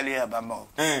Tonzamana Cacalia Bamo.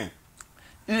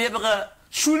 Lebra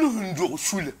Shulu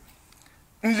Shule.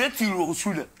 Let you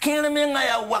Shule. Can men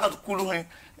I want Kuluhin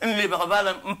and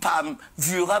Lebra Pam,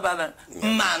 Vurabala,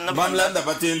 Man, Bamlanda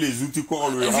Batin, les outils qu'on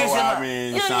lui a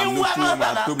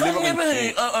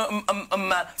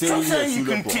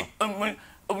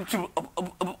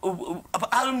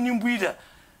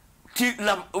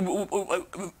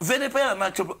very fair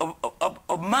match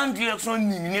of man direction,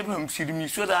 never see me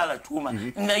so that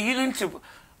woman. And I didn't.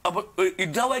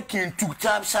 Dawa kin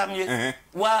tuktab samye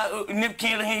wa nip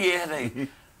kin here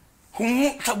who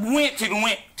went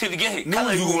to the gate. No,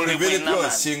 you will reveal to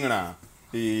a singer.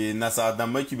 Nasa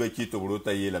Damaki Bakito Rota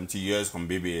Yelam 2 years from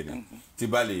baby.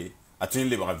 Tibali, a twin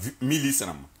liver,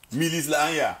 Milisam, Milis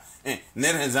Laya,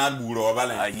 Nerhazad Buro,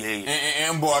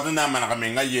 and Bordana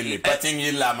Manamenga Yelly, Patting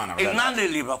Yelaman, and not the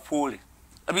Liverpool.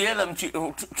 I be them to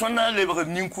Tona liver,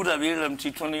 New Kuda, Villam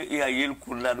Titoni, Yel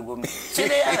Kula woman. Say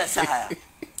they are a sire.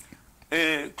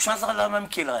 Transalam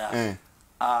killer,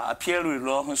 a Pierre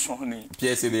Law, Sonny,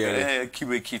 Pierre,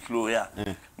 Kibekit Loya,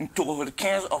 to the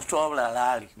 15 October,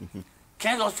 Lali.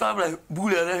 15 October,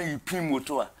 Bula,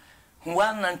 Primotoa,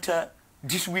 one enter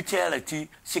diswitalité,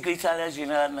 Secrétaire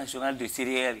Général National de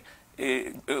Syrie,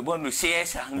 bon, le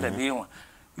CS, and the Léon.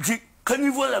 Quand il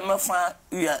voit la mafia,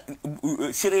 il y a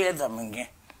Syrie d'Amengue.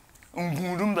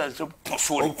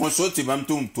 Console, c'est même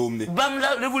tout. Bam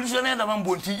la révolutionnaire dans mon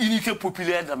bonti, unité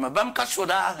populaire dans ma bam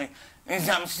cachoda, un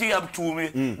jamsi à tout mais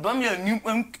bam ya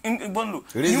bon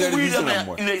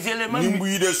les éléments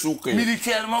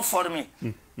militairement formés.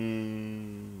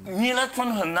 Ni la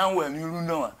ton na wa ni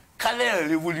luno kala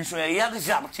révolutionnaire ya des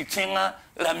jamsi tinga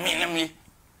la minami.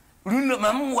 Luno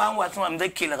mam wa ton am de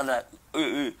killer la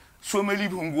Somali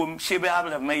bungum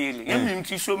sebable mayele. Yam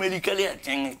ti somali kala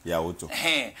tinga. Ya auto.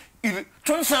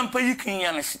 Ton sans pays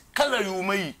Kenyanas, Kala you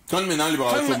may. Ton menant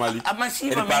libéral Somali. Amasi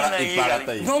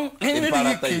Parataï. Donc,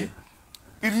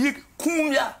 il y a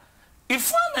Kumya. Il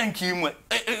faut un kim.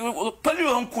 Pas lui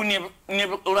en connaît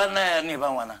Rana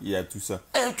Nevawana. Il y a tout ça.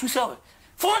 Tout ça.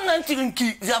 Faut un tigre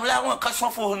qui, Zabla, un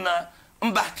cachon pour un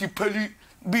bâti pelu,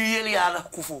 billet à la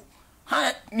Koufou.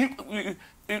 Ha,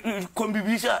 comme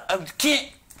Bibisa,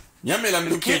 qui. Yamela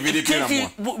mluke vede pena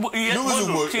moi.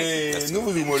 Nous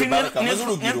vous baraka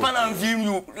Massourou GUIRO. N'est pas en vie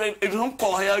you don't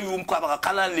correr you kwa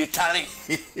kala letare.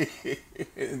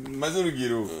 Massourou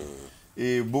GUIRO.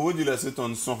 Et bobo de la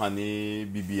seton son hané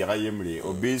bibira yemle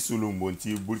obe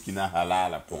sulumbonti Burkina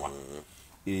halala pour.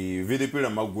 Et vede pena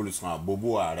magolo sera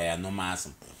bobo a réanomas.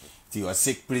 Tu es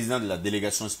sec président de la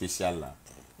délégation spéciale là.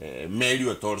 Meli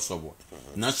au torso.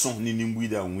 Nation ni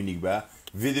nimbuida winigba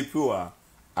vede pena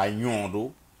a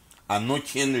nyondo. A no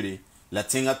kenre la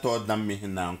tinga to damme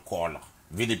na nkola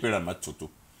vide pera matoto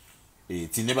e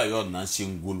tineba yo na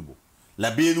singulbo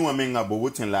la benu amenga bobo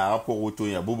tin la rapport auto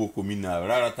ya bobo komina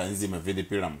rara tanzima vide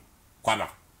pera kwala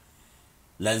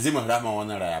la nzima rama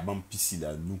wana ra bam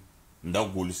pisila nu nda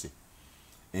golse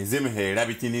nzema he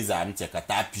rabitini za amche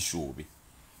kata pishobe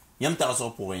Yam ta so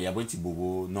pour ya boti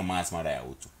bobo no mas mara ya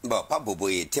auto. Bon, pas bobo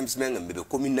et temps men be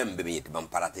commune be be ban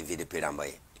parate VDP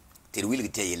rambaye. Te wil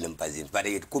gite yelem pazin,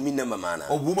 pare commune mana.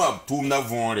 O buma tum na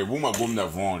vonre, buma gom na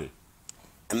vonre.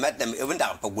 Madame even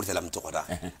da pa gursa lam tokota.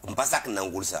 On pasak na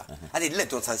gursa. Ade le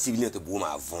ton sensibilité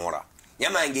buma vonra.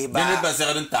 Yamangi ba. Bene ba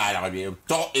sera den taala be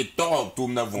to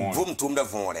tum na vonre. Vum tum da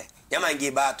vonre.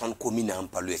 Yamangi ba ton commune en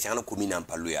palu, c'est un commune en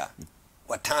palu ya.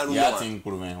 Wa tanu ya ting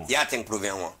province. Ya ting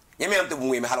province. Yami am to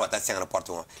bumwe me halwa ta sengana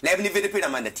porto. La ibni VDP na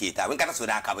man tieta, wen kata so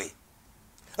da kabe.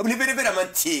 Ibni VDP na man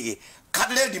tiege,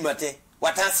 4h du matin,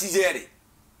 watan 6h.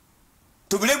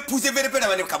 To bele pousser VDP na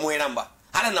man kamwe namba.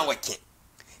 Hala na wake.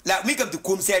 La mi kam to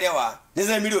commissaire wa, les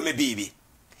amis do me bibi.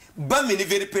 Bam me ni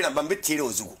VDP na bambe tire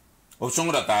ozugo. O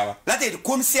songra tala. La te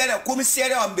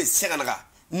commissaire wa mbe sengana.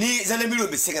 Ni zanami do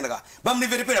mbe sengana. Bam ni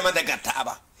VDP na man da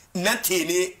gataba.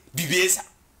 Nantene bibesa.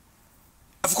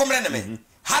 Vous comprenez mais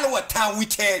halwa ta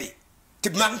witeri te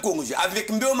man ko ngi avec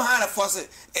mbé ma hala force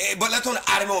e bolaton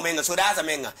armée o menga so da za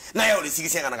menga na yaw le sigi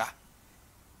senga naga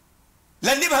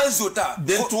la ni ba zota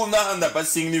de tourna anda pas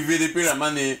signi VDP la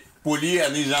mané poli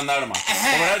ani gendarme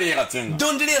on va dire atenga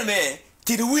don dire mais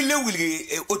te de wille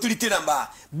autorité namba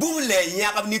boum le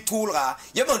nyakam ni toulra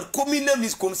yaban commune nam ni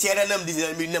commissaire nam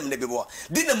di nam ne bebo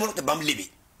dina mo te bam libi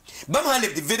bam ha le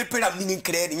de VDP ram ni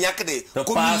créer nyak de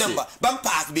commune namba bam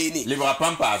pass be ni le bra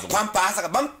pam pass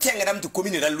bam tenga dam to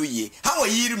commune ran luye ha wa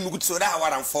yiri nugut so da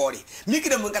waran fori mi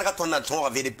kida mun garga tonna ton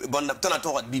VDP bon tonna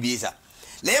ton bibisa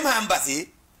le ma ambasi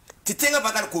ti tenga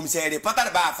patar commissaire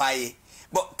patar ba faye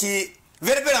bon ti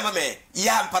VDP ram me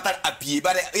ya patar appui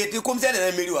bare e ti commissaire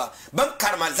na meriwa bam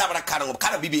karma zabra karango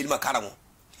kara bibi ma karango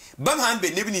bam hambe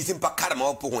nebni sim pa karma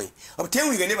o point o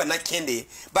tenwi ga neba na kende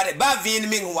bare ba vin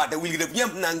min wada wilgre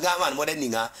nyam na ngama mo da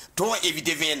ninga to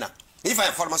éviter vena ifa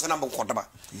information na bon konta ba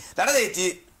dara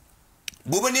ti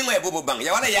bobo ni ma bobo bang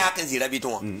ya wala ya kan zira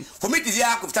biton fo mi ti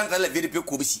ya ko tanta la VDP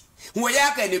ko bisi wo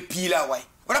ya ka ne pila wai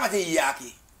wala ba te ya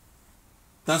ki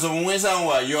tan so mo wesa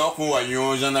wa yo ko wa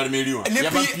yo gendarmerie ya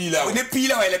ba pila ne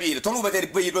pila wai la bi to lo ba te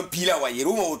pe ban pila wai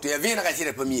ro mo to ya vena ka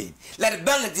sire premier la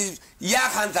bang ti ya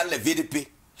kan tan la VDP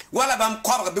wala bam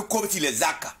kwabra be ko ti le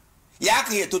zaka ya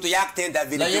ka ye toto ya ka ten da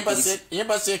VDP la ye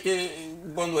passé que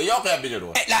bon yo ka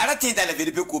bilero la ra ten da la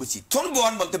VDP ko bisi ton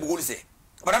bon bam te bugul se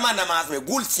vraiment na mas me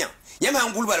gul sien ya ma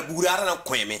ngul bar bugurara na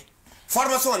kweme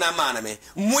formation na mana me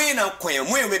moy na kweme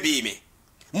moy me be me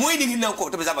moy ni na ko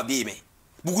to be zaba be me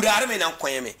bugurara me na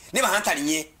kweme ne ba hantar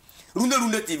nye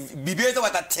runda ti bibe to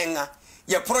wata tenga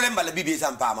ya problem bala bibe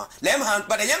san pama le ma han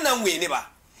ba da yam na we ne ba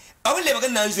awon le ba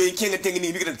kan nan zo yin kenga tengi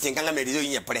ni mi kan tenga nga me zo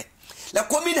yin pre la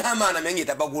commune ha mana me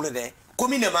ngita ba gulu de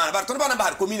commune mana bar ton ba na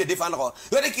ba commune défendre ko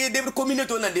yo de ke de commune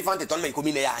to na défendre ton me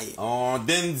commune ya yi oh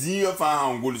denzi fa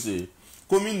ngul se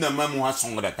commune na mamu ha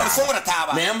songra ta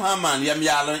ba même ha man yam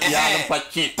yalan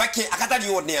paquet akata di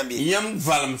wot ne yambi yam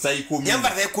valam say commune yam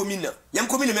bar commune yam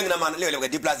commune me ngna man le ga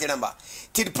déplacer namba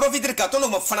ti profiter ka ton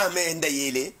mo fana me nda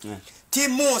yele ti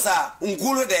Moussa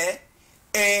ngulu de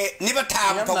ni ba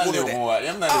ta pa ngulu de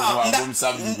yam na le wa bom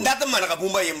sam ndata man ka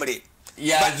bumba yemre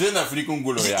ya jeune afrique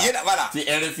ngulu ya ti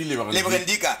RFI le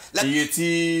ndika la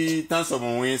ti tan so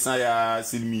mo wesa ya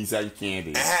silmi sa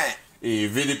kende et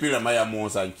VDP la maya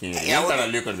Moussa kende ya ta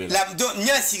le ko la do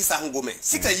nya siksa ngome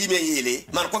siksa yime yele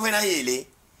man ko fena yele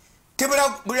te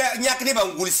bra nyak ne ba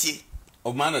ngulsi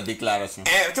o mana déclaration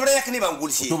te bra nyak ne ba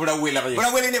ngulsi to bra wela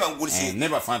ne ba ngulsi ne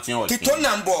ba fantion ti ton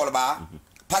nan bol ba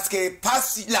parce que pas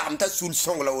la amta sul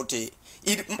song la wote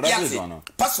il yasi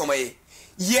pas somaye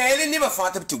yele ne ba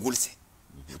fanta ti ngulsi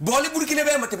boli burkina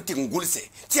be mata ti ngulsi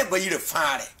ti ba yire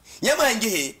faare nyama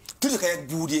nge tout ka yak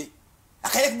boudie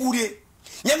akayak boudie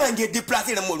nyama nge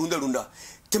déplacer na mo runda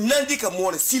temnan dika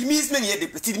mo silmisme nge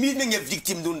déplacer silmisme nge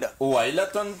victime dunda o wa ila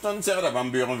ton serra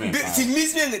bambiron ven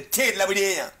silmisme nge te la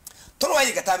bidenya ton wa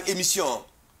yika tab émission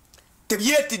te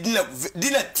yeti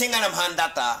dina tinganam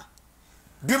handata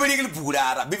biberigil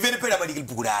bugurara biverpe la badigil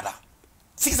bugurara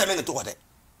sikisa menga to kote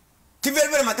ti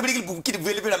verpe ma tabrigil bugki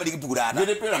verpe la badigil bugurara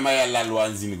verpe la ma ya la loi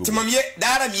nzini ti mamye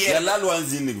dara miye ya la loi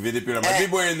nzini verpe la ma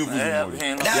bibo en nuku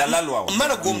ya la loi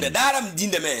mana gomde dara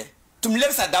mdinde me tum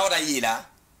lebsa dawra yila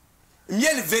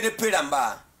miel verpe la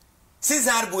mba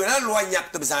cesar bugurara loi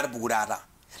nyak to zar bugurara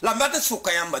la mbata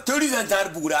suka yamba to rizan zar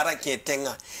bugurara ke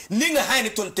tenga ninga hayni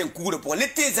ton ten kugura po ne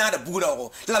te zar bugurara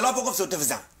la loi ko so te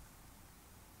fazan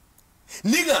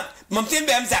niga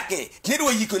mamtembe am zaké ne do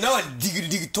yiko na wa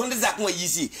dig ton de zak mo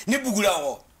yisi ne bugura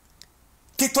o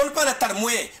ti ton pa na tar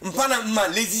moyen mpana ma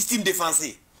légitime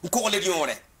défense ko le dion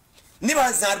re ne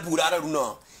ba zar bugura ra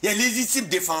no ya légitime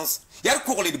défense ya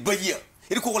ko le bayiya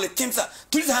il ko le timsa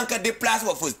tous les hanka déplace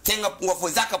wa fo tenga wa fo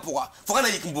zaka pourquoi faut kana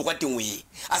yikin boko tinwe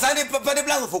asande pas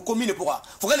déplace fo commune pourquoi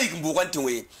faut kana yikin boko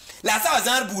tinwe la sa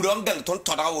zan boudon gang ton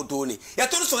toda o toni ya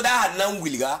ton soda nan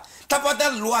wilga tapata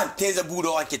loi teza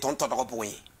boudon ki ton toda ko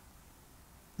point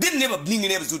din ne ba bling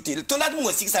ne ba zuti ton lat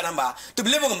mo siksa namba to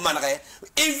bele mo manare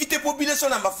invité population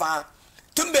namba fa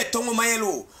tumbe tongo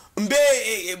mayelo mbe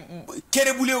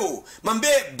kerebuleo mambe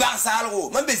barsalo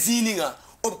mambe zininga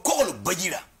obkolo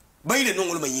bajira bayile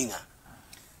nongolo mayinga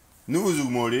nous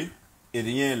ZOUGMORE et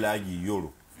rien là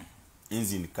yoro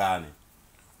inzin kane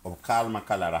ob kalma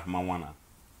kala rahman wana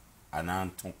anan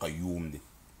ton kayumde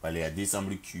pale ya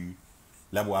décembre Q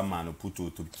la bo amano puto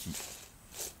to ki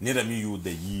ne da mi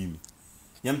yuda yimi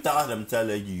yam taga dam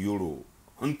tala yoro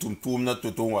antum tum na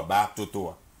toto wa ba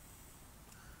toto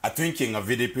atwenke nga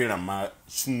VDP rama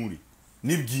sumuri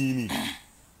nibgini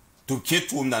to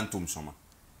ketum dan tum soma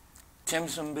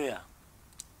Temsumbe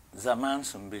zaman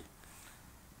sumbe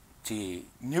ti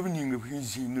nibni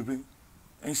ngabhi nibin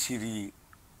en siri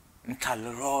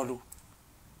ntalrodo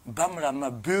bamra ma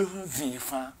be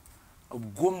vifa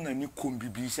gomna ni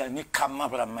kombibisa ni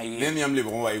kamabra maye nen yam le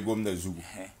bon wa gomda zugu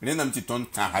nen nam ti ton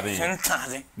tahare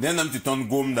nen nam ti ton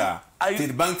gomda ti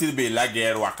bank ti be la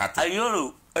guerre wakati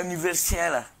ayoro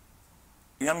anniversaire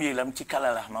yam yelam ti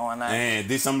kala la ma wana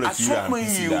décembre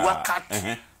ki la wakati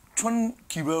ton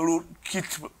kibaro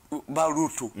kit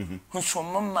baroto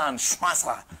on man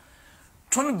swasa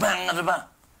ton bangadba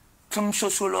ton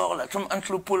sociologue la ton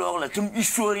anthropologue la ton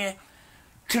historien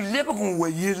tu lebe kon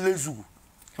waye le zugu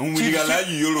on oui gala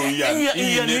yoro ya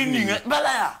ni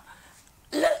bala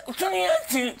ya ton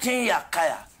ya tin ya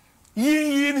kaya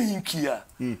yin hinkiya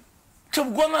tu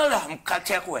goma la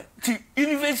katekwe ti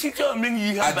university o men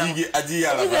yi ha ba adi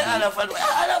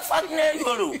ala fa ne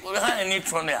yoro ha ni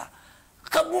tonya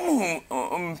kabumu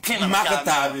pina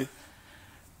makatabe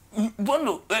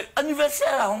bondo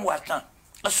anniversaire on watan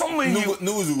asomo yi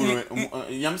nous ZOUGMORE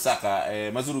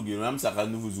yamsaka Massourou yamsaka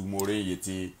nous ZOUGMORE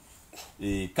yeti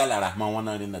kala rahman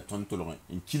wana na tontolo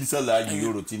in kilsa la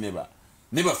yoro tineba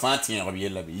neba fatien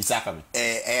robiel be isaka me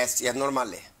ya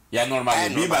normal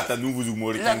bi bata nous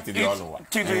ZOUGMORE tanti de olo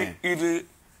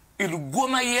il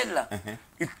goma yella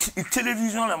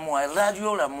télévision la moi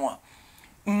radio la moi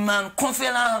man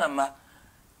conférence la ma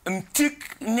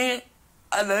tik ne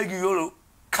ala yoro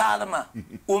kalma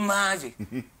hommage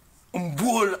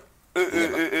mbol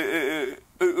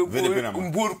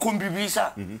mbol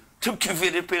kombibisa tu qui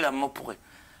VDP la mo pour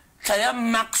ça ya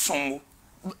maxon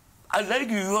ala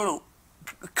yoro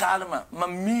kalma ma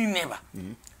mineba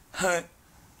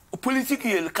politique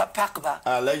il kapakba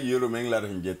ala yoro mengla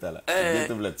ngeta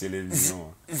la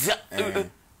télévision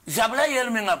zabla yel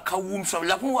menga kawum so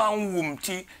la ko wa wum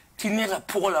ti ne la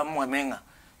pour la moi menga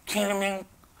kemen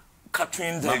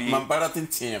katwin dali mamparatin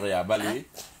tiere ya bale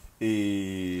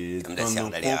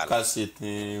ton ko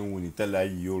c'était unita la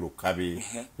yoro kabe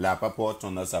la papa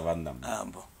ton na savandam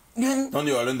bon ton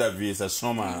yoro nda vie sa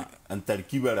soma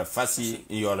antarkiba la fasi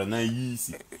yoro na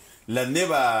yisi la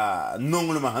neba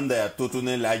nonglo mahanda ya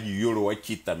totone la yoro wa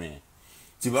kitame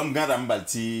ti bam gada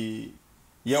mbalti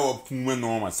yawa puma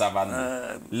no ma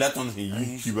savana la ton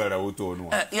yi kibara auto no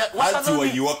ati wa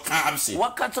yiwa kabse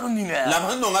wakatro ni la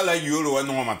hando ngala yoro wa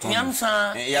no ma ton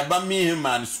yamsa ya ba mi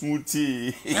man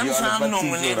smuti yamsa no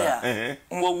ngela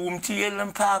wa wumti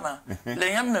yelan pama la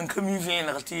yam nan kami vin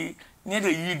rati ne da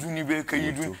yiduni be ka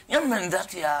yiduni yam man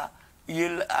dat ya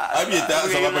yel abita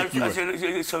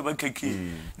sababa kiki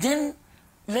den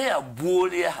le ya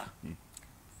bolia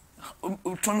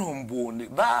ton hombonde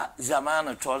ba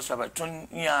zamana tol saba ton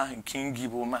ya kingi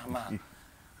bo mama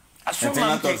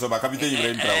asoma tol saba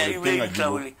capitaine Ibrahim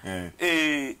Traoré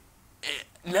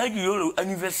la yoro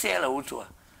anniversaire la auto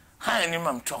ha ni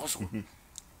mam toso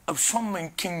asoma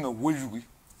kinga woyugi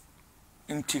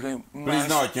intiga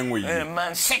président kenwoyi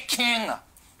man sekinga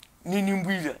ni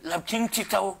nimbuida la king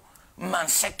titaw man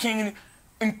sekinga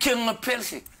kinga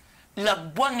perse la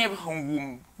bonne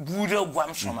hongum buda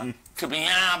gwam soma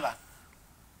tibyaba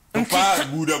pa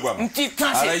buda gwam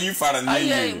ala yi fara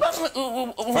ne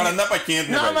fara na pa kent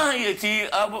ne na ma yeti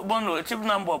bono tib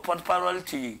number porte parole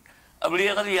ti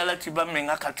abriya yala ti ba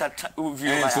menga kata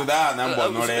view so da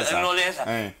number no lesa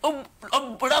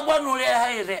bragwa no le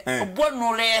haire bon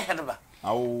no le herba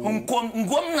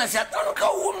ngom na sa ton ka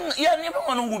ya ne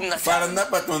ba ngom na sa fara na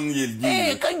pa ton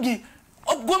yelgi kangi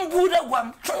gom buda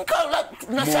gwam ton ka la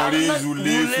na sa na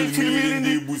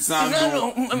zule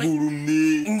busando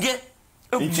burumni nge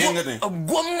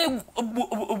gomne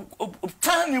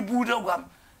tani buda gwam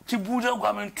ti buda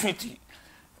gwam 20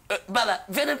 bala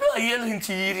vede be yel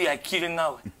hinti yiri ya kilinga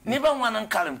ne ba wanan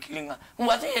kalam kilinga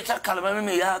wata ya ta kalma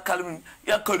me ya kalm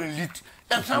ya kalun lit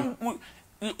sam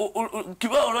ki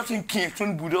ba olo tin kin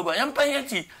tun budo ba yam pa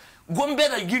yati gombe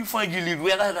da gil fa gili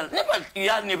wera da ne ba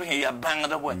ya ne ba ya banga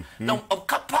da boy donc op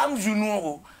kapam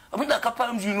junoro abinda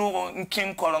kapam junoro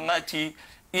kin kolongati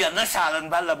ya na salan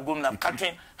balla gomna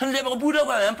katrin han le ba budo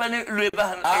ba yam pa ne le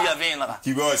ba ya venra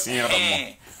ki ba sin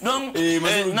rammo donc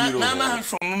na ma han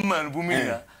so man bu mi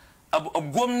ya ab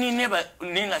gomni ne ba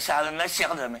ni na salan na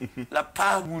sherda me la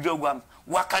pa budo gwam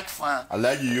wakat fa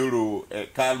alaji yoro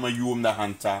kalma yum na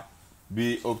hanta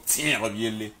bi obtien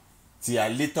robiele ti a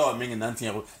leta menga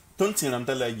nantin ton tin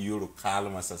ramta la yoro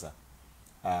kalma sasa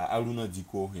aruna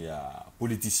diko ya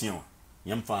politicien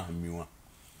yam fa miwa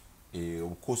e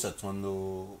o kosa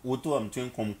tondo auto am tin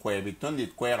comme quoi be ton de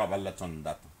quoi raballa ton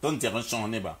date ton terrain son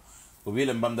ne ba o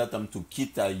bele mbamda tam to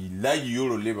kita la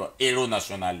yoro leba héros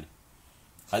national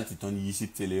halti ton yisi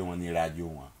télé on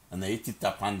radio on a été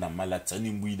tapanda malatani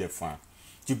mbui de fin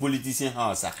ti politicien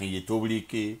ha sa khiye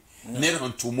tobrike ne ran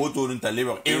tumoto nun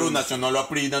taleba héros national le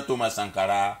président Thomas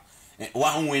Sankara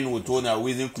wa wen woto na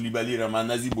wezen Koulibaly rama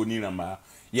nazi boni rama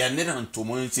ya ne ran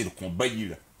tumo sir combat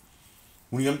yira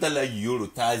unigam tala yoro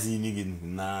tazi ni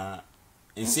na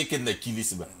en sekenda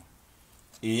kilisba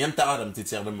e yam taram ti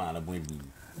tierde mala bon bi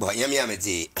bon yam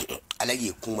di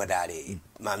alagi kuma dare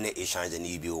mamne échange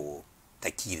ni bio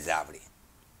takir zabre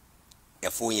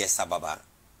ya fo ye sababa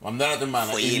mamdara de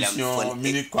mana émission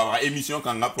minute quoi émission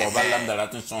kan nga pour balam dara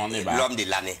ton son ne ba l'homme de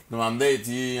l'année no mamde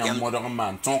ti am modon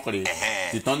man tonkre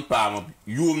ti ton pa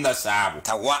yum na sabu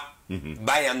tawa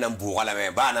bayam nan buwala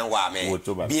me ba nan wa me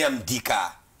biam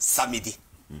dika samedi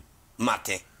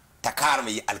matin takar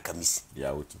me alkamis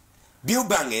ya wutu biu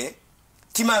bange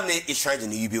timam ne échange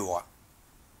ni yubiwa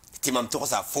timam to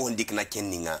sa fo ndik na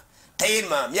kenninga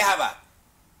tayelma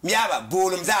miaba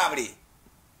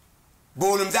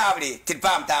bolum zabre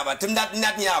tilpam taba timdat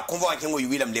nat nya konvo kengo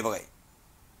yuwilam lebre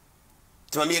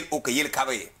timam yel o yel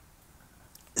kabe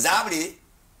zabre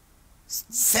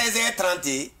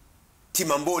 16h30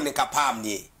 timambo ne kapam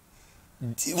ni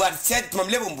wat set mam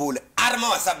lebon bol arma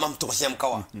wasab mam to shem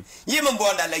kawa yimam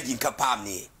bonda la gin kapam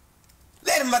ni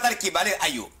ler matar ki bale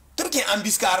ayo turki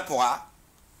ambiscar poa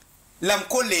lam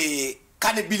ko le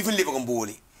kane bilvin lebon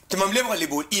boli timam lebon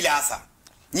lebon ilasa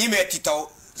ni me titaw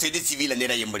c'est des civils ne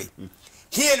da yembre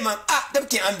hielman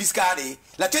turki ambiscare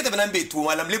la tete banan be tu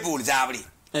lam lebon zabri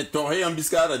to hay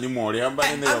ambiscare ni mori amba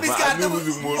ne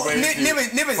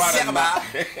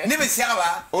ne be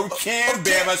serba okay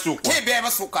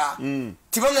beba suka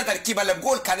tibam na tarki bala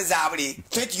gol kan zabri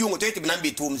tete yungo tete banan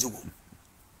be tu mzugo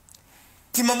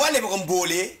timam wale be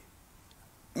bole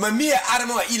mamia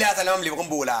arma wa ila salam le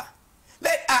bola le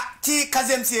ti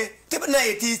kazemse te na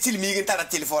ti silmi gin tara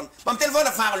telephone mam telephone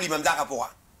na fa lui mam zaka poa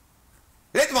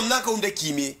le mam na ko umde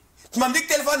kimi mam dik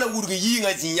telephone na wurgu yi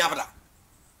nga jinyabla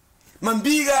mam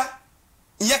biga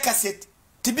ya cassette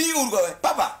ti bi urgo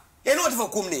papa e no te fo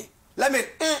kumni la me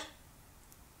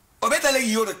o beta le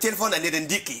yoro telephone na ne den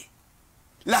diki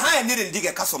la ha ne den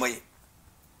diki kaso mai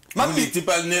mam bi ti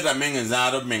pal ne da menga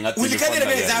zaro menga telephone uli ka ne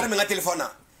be zaro menga telephone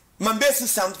mam be su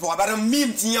sound pour abara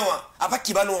mim tinyawa apa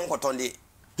kibano on ko tonde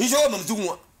hijo mam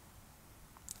zugwa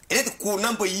ele te ko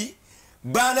nan payi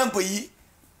ba nan payi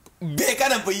be ka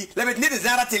nan payi la bet ne de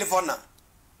zara telephone na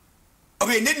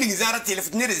obe ne ni zara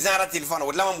telephone ne de zara telephone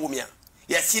wala mam bumia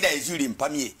ya sida e juri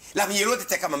mpamie la mi yero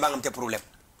te kama mbanga mte problème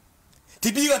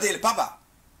ti biga te papa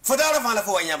fodara fa la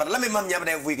fo wanya la me mam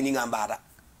nyabra fu ni ngambara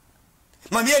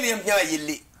mam yeli yam nyawa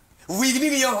yilli wi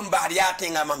ni yo mbara ya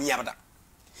tenga mam nyabra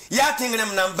ya tenga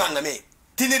nam banga me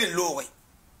tinere lowe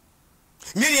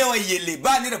mi ya wa yelle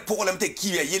ba ni de problème te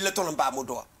kiya yelle to ba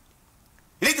modo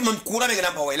leti mam kura me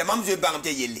ngam pa la mam je banga te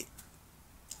yelle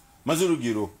Massourou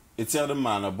GUIRO etiare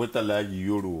mana bota la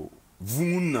yoro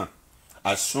vuna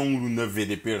a songlu na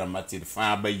VDP la matière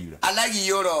fa bayira ala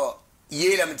yoro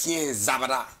yela mtien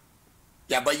zabara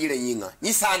ya bayira yinga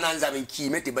ni sana nzabe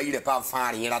kimete bayira pa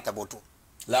fa ri rata boto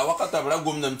la wakata bra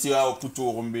gomna mtia o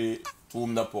puto rombe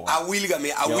tumda po a wilga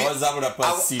me a wil zabra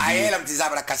pa sidi a yela mti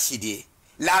zabra kasidi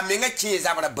la menga chi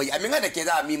zabra bay a menga da ke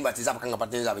da mimba ti zabra kanga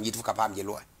patin zabra yitu ka pam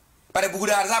jelo pare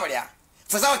bugudar zabra ya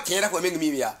fa za kera ko menga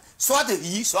mimia soit de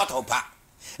vie soit pas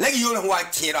la yoro wa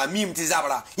kera mim ti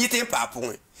zabra yite pa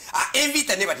pon a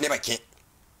invite ne ba ke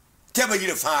te ba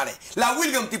yire faare la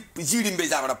wilga mti jiri mbe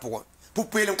zabra po pour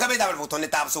pelum ka be zabra po ton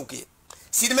tab soke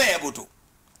sidme ya boto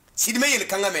sidme yel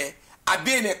kanga me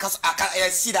abene kas aka ya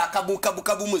sida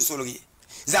kabu musologi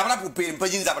zabra pour pelum pa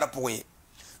jin zabra po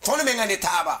ton me ngane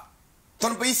taba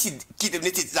ton pa sid kite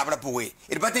ne ti zabra po e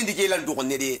ba ten dike lan do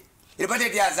ne de e ba te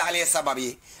ya zale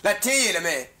sababi la te yele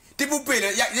me Tipu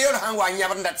pele ya yoro hangwa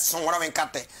nyaba ndat songora men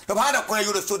katte. Lo bana ko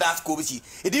yoro sodas ko bisi.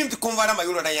 Edim to konvara ma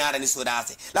yoro da yara ni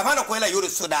sodase. La bana ko la yoro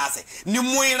sodase. Ni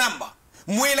moy ramba.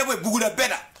 Moy la bugula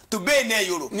beda. To be ne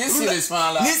yoro. Ni siri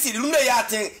swala. Ni siri lunda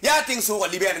ya ting so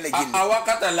libere le gilli.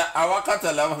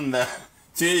 Awakata la wanda.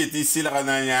 Ti ti silra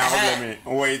na nya problème.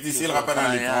 Ouais, ti silra pa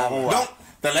na li. Donc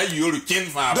tala yoro ken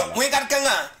fa. Donc moy kat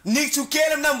kanga ni su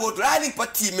kelem na moto ani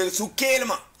pati men su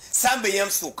kelma. Sambe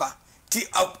yam suka. Ti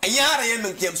ayara yam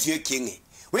men kem su kingi.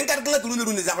 Wen kat kanga tulu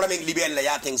runde zabra men libere la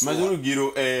ya ting so. Massourou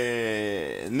GUIRO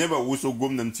neba wuso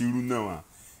gomnan ti runa wa.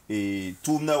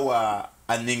 Tumna wa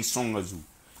aning songazu.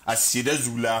 Asida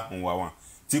zula wa.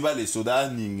 Ti ba les sodas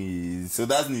ni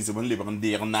se bon le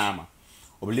prendre nama.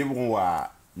 Oblebron wa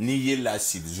ni yela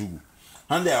sid zugu.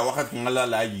 Hande a wakat ngala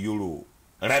la yoro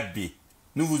rabbi.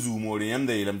 Nous vous ZOUGMORE yam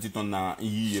da yelam ti ton na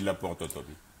yi la porte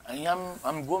tobi. Yam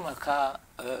am goma ka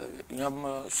yam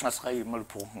sansray mal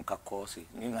pour ka kosi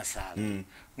ni na sal.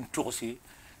 Ntosi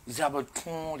zaba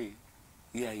tonli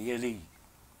ya yeli.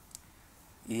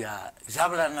 Ya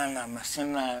zabla na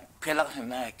masina pela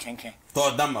na kenken.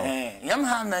 To damba. Yam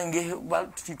ha na nge ba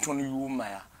ti ton yuma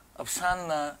ya.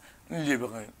 Absana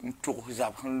libre ntok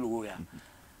zabhan lo ya.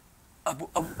 Abu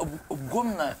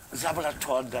gomna zabla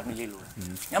to dam yelo.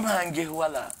 Yam ha nge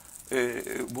wala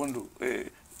bondo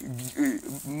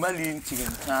Mali tigen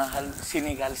hal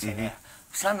Senegal Sénégal.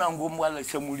 Sana ngom wala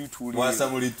samuli touri. Wa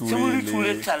samuli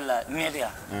touri talla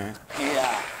nedia.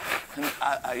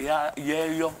 Ya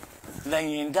yo la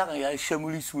yinda ya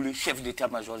samuli touri chef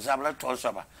d'état-major zabla to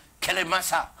saba. Kele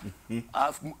masa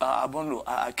a bondo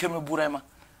a keme burema.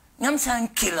 Nyam san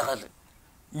kilade.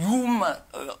 Yuma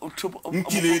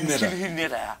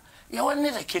nera. Ya wa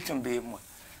nera ketem be mo.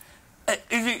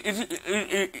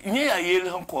 Ni a yel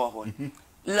hanko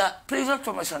la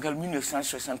présentation en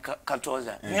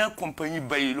 1974 ni a compagnie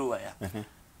Baylo ya.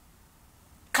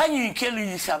 Quand il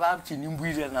y sabab ti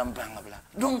nimbuire na mbangabla.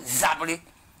 Donc zabre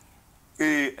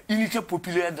unité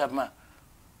populaire d'ama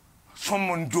son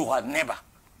mondora neba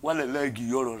wala la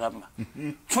giyoro ramba.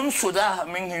 Son soda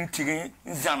men tigin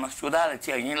zama soda la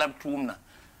ti yin lab tumna.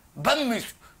 Ban mi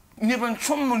ne ban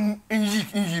son mon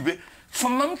yibe son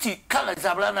mamti kala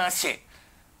zabla na se.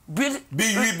 Bi of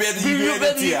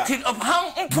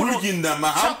ham Burginda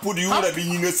ma ham put you la bi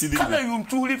yinga sidi. Kala yum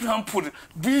tuli ham put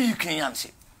bi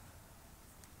kenyanse.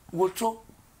 Woto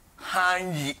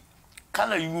hanyi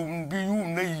kala yum bi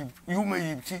yum na yum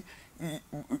yibti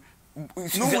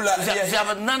nous la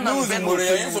nous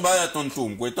ZOUGMORE so ba ton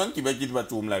tum ko ton ki ba kit ba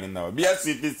tum la rinda bi a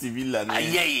cité civil la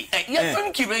ni ya ton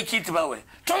ki ba kit ba we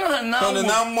ton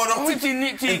na mo ro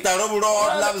ti tarobu ro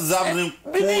la zabrin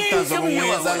ko ta zo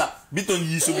mo zala biton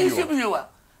yisu biyo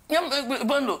nyam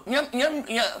bondo nyam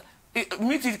ya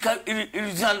miti ka il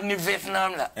ni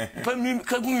Vietnam la pa mi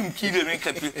ka gum ki de me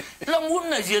kapi la mo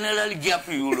na général gap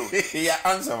yulo ya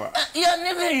ansa ba ya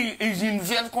ne be in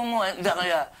vel kono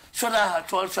derrière soda ha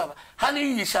tol saba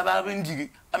hali yi sababin digi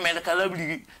America la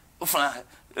bligi enfin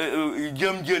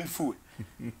jam fou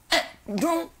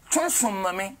donc ton son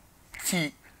maman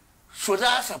si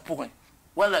soda sa pour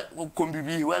wala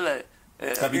kombibi wala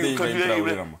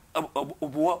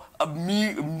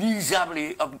mi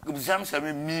zabre zam sa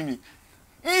mimi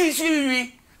ici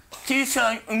lui qui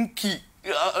ça un qui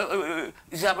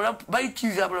zabra bay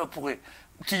qui zabra pour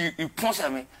qui pense à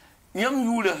mais yam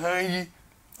yu le hanyi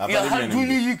ya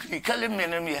haduni yiki kale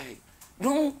menem ya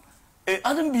donc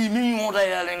adam bi mi monda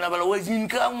ya le na bala wajin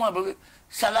ka mo ba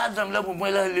salade dam la bo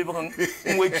la le bran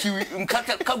mo ki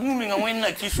ka gumi nga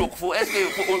wenna ki sokfo est-ce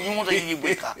que on monda yi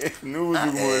beka nous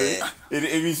ZOUGMORE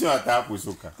émission à ta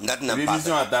pusuka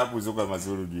émission à ta pusuka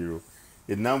Massourou GUIRO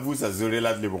et nan vous ça zore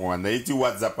la le bran na iti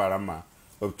WhatsApp parama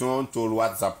obton to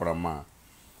WhatsApp parama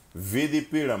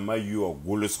VDP rama yo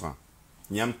golosran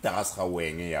nyam tarasra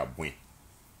wenge ya bwen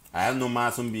aya no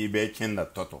ma sun bi be kenda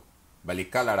toto bali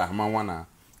kala rahman wana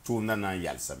tuna na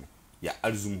yalsame ya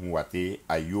alzum huwate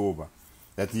ayoba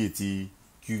dati yeti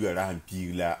kugara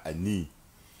hampigla ani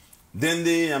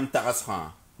dende yam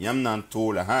tarasra yam nan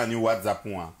to la ha ni WhatsApp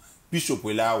wa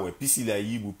pisopela we pisila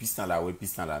yibu pistan la we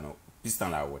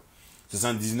 79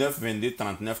 22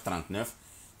 39 39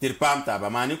 tirpam taba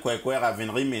mani ko ra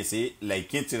venri mesi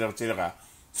like tira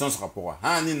sans rapport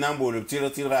ha ni nambo le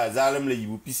tira zalim le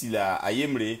yibu pisila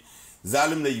ayemre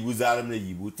zalim le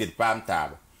yibu tirpam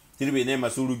taba tirbe ne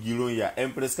Massourou GUIRO ya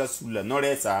MPRSCA sula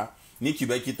noresa ni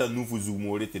kiba kita Noufou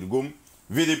ZOUGMORE tirgom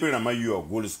VDP na mayo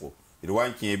golsro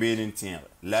irwan kiebe nin tier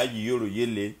la yoro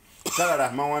yelle kala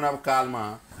rahman wana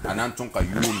kalma anan ton ka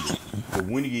yumbe ko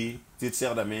wunigi tit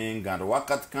ser da men gand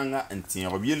wakat kanga en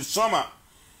tier biel soma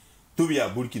tubia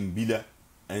burkin bila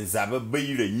en zaba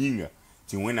bayira yinga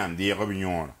ti wenam de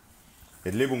robinyon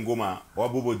et lebon goma wa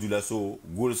bobo dulaso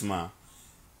gulsma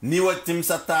ni watim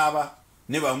sataba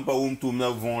ne ba mpa tum na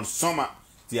von soma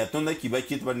ti atonda ki ba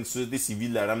kit ba ni société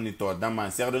civile la ram ni to dama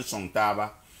ser de son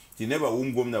taba ti ne ba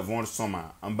gom na von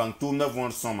soma en bank tum na von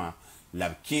soma la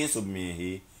 15 ob me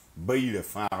he bayre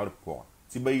faar po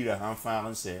ti bayre han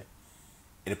faar se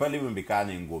et pas lebon be kan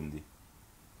ngomdi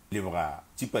lebra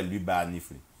ti pa lui ba ni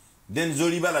fri den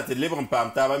zoli ba la te lebron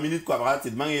pam taba minute ko bra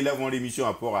ti mangi la von l'émission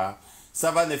à pora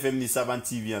Savane FM ni Savane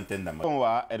TV antenne d'ama. On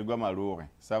va ergo malore.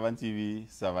 Savane TV,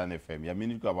 Savane FM. Ya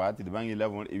minute ko ba ti bangi la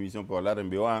von émission pour la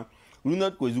rembe wa.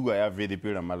 Lunot ko zuga ya VDP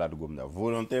na malade gomda.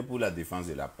 Volontaire pour la défense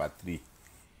de la patrie.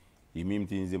 Et même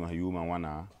tinze ma yuma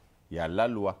wana ya la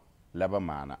loi la ba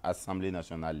mana Assemblée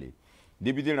nationale.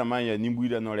 Député na man ya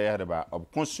nimbuida no le ba ob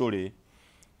consolé.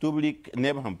 Public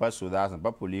ne ba pas soda,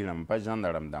 pas police, pas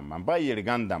gendarme damba, pas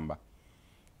yergan damba.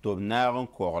 To na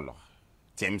encore là.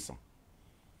 Temson.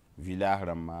 Village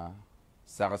Rama,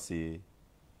 Sarse,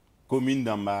 commune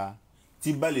d'Amba,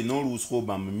 Tiba les non-rousseaux,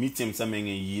 mitem sa menga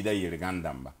yida yergan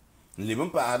d'Amba. Les bons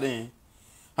pardon.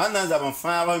 En avant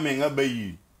faire menga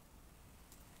bayi.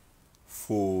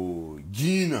 Fo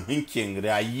gina, hinkeng,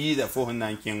 yida, fo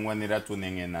nan ken wanera to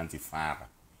nenge nantifara.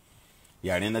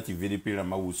 Yarena ti VDP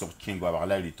Rama ou sort kengo avoir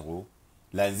la litro.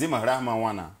 La zima rahma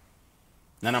wana.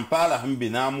 Nanam pala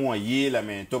hambina mo ye la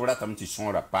men tobra tam ti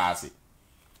son ra passé.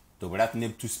 Tobrat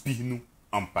neb tout spihnu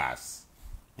en passe.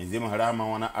 En zema harama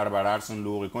wana arbarar son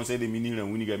lori conseil des ministres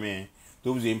uniga men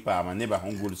to vous impa ma neba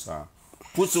hongul sa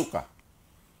pusuka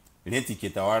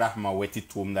l'etiqueta warahma weti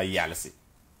tumda yalse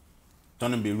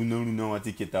ton be luna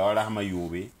wati keta warahma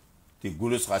yobe te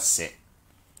golos rasse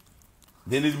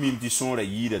denel mim ti son ra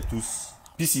yida tous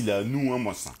pisila nous en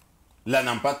mossa la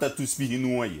nampata tous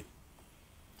spihnu waye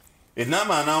et na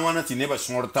mana wana ti neba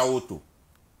son taoto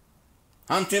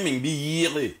anteming bi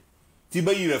yire ti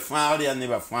ba yire faare ya ne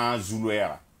ba fa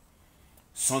zuluera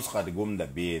sans sera de gomme da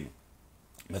bene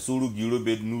Massourou GUIRO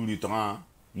bed nous litran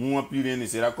mu apire ne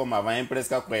sera comme avant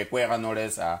MPRSCA kwera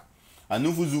noresa a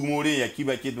Noufou ZOUGMORE ya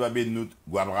kiba ket ba bed nous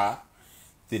guabra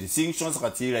te 5 chances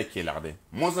ratira kelarde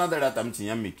mon sa da tam ti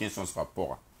yam 15 chances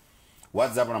rapport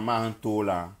WhatsApp na ma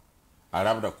antola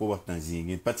arab da ko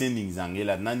tanzingi patending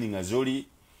zangela naninga zoli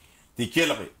ti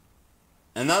kelre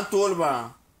en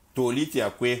antolba Toliti a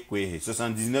kwe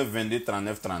 79 22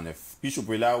 39 39. Puis je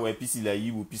peux là ouais puis si la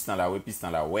yibou puis dans la ouais puis dans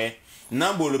la ouais.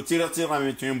 Nan bolo tira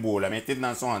mettre un bol la mettre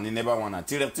dans son ne ba wana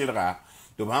tira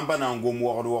to bamba na ngom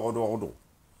wordo.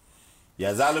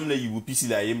 Ya zalem la yibou puis si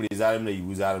la yem les zalem la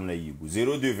yibou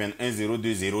 02 21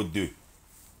 02 02.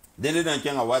 Dele dans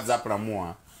ken a WhatsApp ra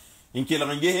moi. Inkel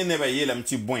range ne ba yela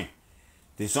mti boin.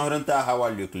 Te son renta hawa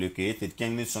le te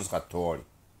ken ne son sera tori.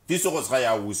 Ti so ko sera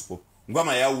ya wusko.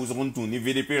 Ngwama ya uzuntu ni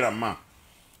VDP Rama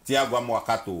ti agwa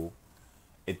mwakato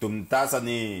etum tasa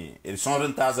ni el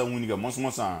son tasa uniga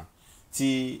monsa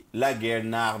ti la guerre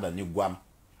narda ni gwam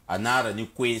anara ni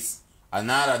kwes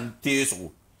anara ni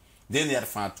teso den yer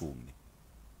fatum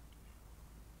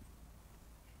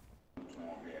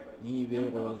ni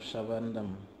bero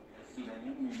savandam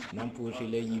nam pousse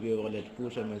le yibero let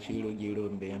pousse ma siro GUIRO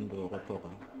mbendo rapora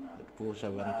pour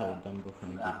savanta dam bo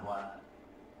fandi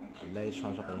là ils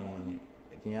sont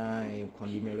bien et quand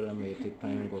numéro là mais c'est pas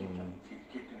un bon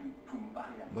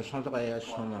bon change à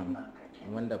son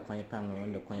wanda point pang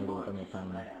wanda point ro tam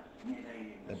pang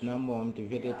maintenant mom te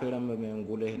vete pe ram me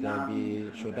ngule da bi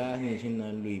soda ni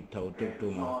sinna lui taw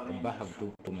tuma ba hab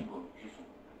tuma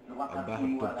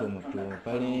to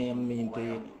pare min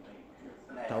te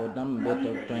taw dam be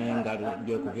to point ngar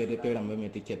jo ko vete pe ram me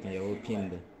te chet ya o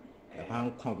pinde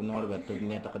han ko no ba to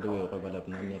ne ta do ko ba la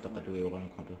ne ta do ran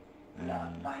ko to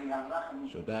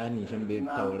so da ni sembe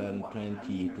tawran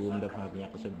 20 tum da fa nya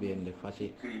ko se ben de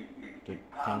fasi to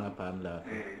tanga pam la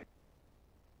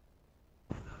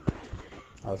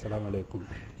assalamu alaikum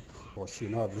wa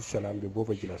sina abdul salam be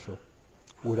bofa jila so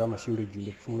wura ma siwre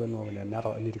julde fu la no le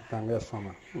nara ni tanga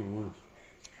soma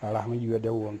rahma yiwe de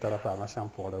won tara fa ma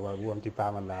champo da wa won ti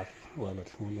pa ma la wala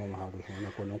fu no ma ha do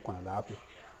ko no ko la fi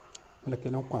na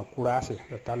kenan kwa kurase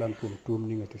da talan tum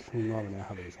ni ngati suno ne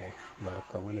ha be so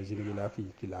baraka wala jini la fi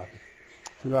kilafi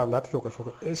suno la to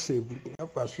ko ese bu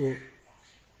pa so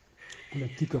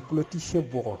politique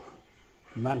bo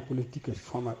man politique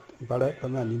fama bara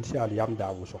kama initial yam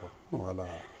da bu so wala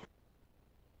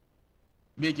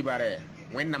be ki bare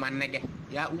wenna man nege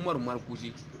ya umar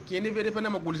kusi kene be defa na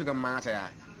magulisa ga masa ya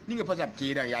ni nga pasap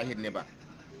kidan ya hidne ba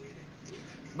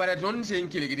bare don sen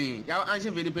kiligini ya an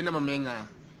se be defa na mamenga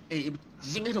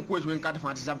jinga to ko wen ka ta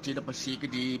fanta zabti da pashi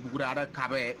kidi bugura da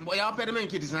kabe bo ya pere men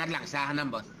kidi sanad lang sa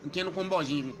hanamba ken ko mbo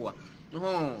jin ko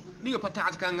ni ga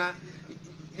pata kanga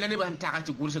la ne ban ta ka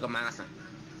ci gursu ga masa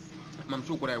mam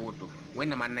su kurai woto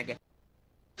wenna man nage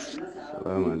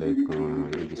Assalamu alaikum.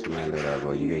 Bismillah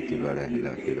RABO invité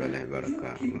la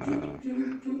baraka.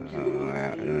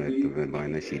 Tu vas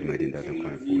na sid medinda to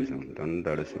kon fuso. Don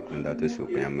dara su kon data su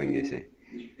kan mangese.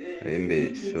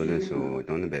 Embe solution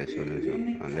don be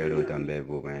solution. Andelo tambe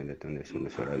bo ben de ton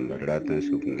solution. Ratan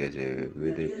su ngese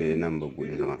VDP number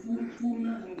bulisa.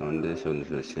 Ton de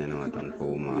solution seno ton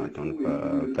foma ton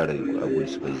pa tare agul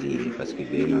spazi parce que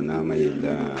beno na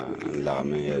la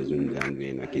me ya zun dan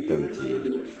bena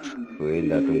kitamti.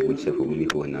 Wenda ton gulse ko mi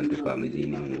ko nan to pam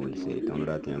dini gulse ton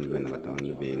ratem ben raton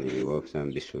beni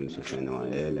wofsam bisun so feno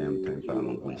elem ton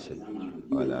pam gulse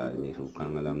wala ni su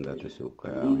kangalam da to su ka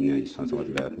ni sans wat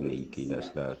la ni ki da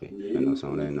slafi no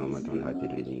son le no maton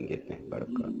hatir dingepe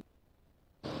baraka.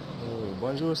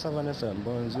 Bonjour Savane Médias,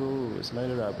 bonjour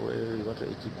Soumaila RABO et votre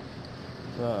équipe.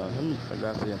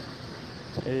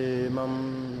 Et mam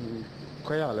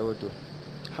koya la woto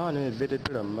ha ne VDP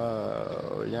ma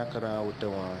yakara woto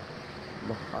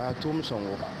bon a tum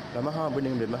songo la ma ha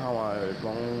buning be ma ha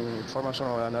bon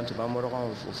formation la nan te ba mo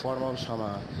ron formation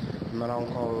sama maran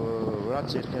ko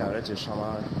rati ke arrêté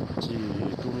sama ti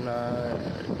tumna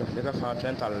de ka fa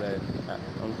tental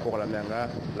on ko la menga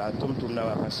la tumna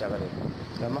wa kasagare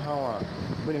la ma ha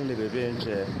buning le be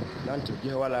nje nan te bi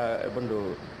wala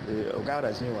bondo o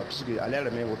gara sin wa psiki alera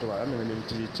me woto ba me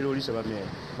ti terroriste ba me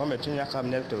ma me tin yakam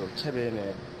ne to chebe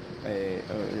ne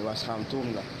wa sam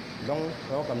tumna donc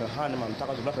comme han man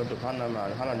taka to to hanna ma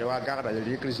hanna de wa gara de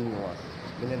recruiting wa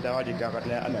ne da wa di gara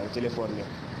ne ana téléphone ne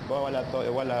bo wala to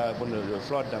wala bon le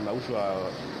flotte da ma uswa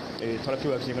e tarafi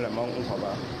wa kinga ma un fa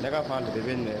ba daga fa de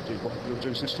ben ne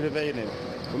to surveiller ne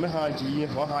ko me ha ji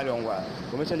ho ha yon wa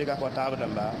ko me tele ga ko ta ba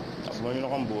ba mo ñu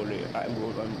ko mbole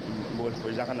mbole fo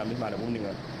jaka na mi ma da bu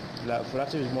ninga la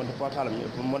frate mo de portal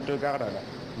mo de gara da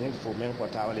ne fo men ko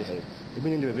ta wala he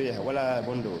ibini de be wala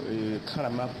bondo kana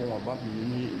ma ko ba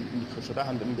ni so da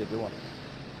hande be wa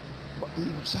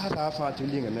sa fa to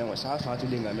linga men wa sa fa to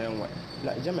linga men wa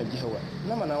la jama ji hawa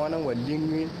na mana wana wa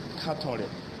lingi ka tore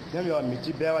nyam yo mi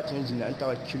ti be wa tenji na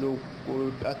ta kilo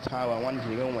ko atawa wan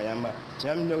hinga wa yamba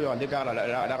nyam no yo de gara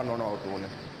la no no to ne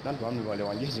dan to am ni wale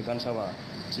wan ji kan sa ba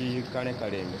ti kane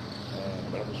kare mi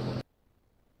barakusu.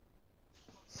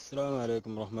 Assalamu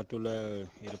alaikum rahmatullah.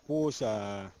 Il pousse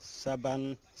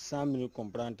Saban 100 minutes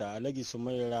comprendre alagi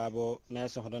Soumaila RABO na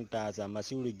so hodon taza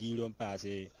Massourou GUIRO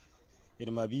passé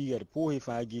il ma bigar pour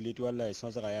fa gili to wallahi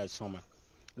son saka ya soma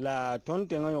la ton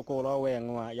tenga yo ko ro we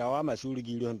ngwa ya wa Massourou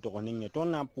GUIRO to ninge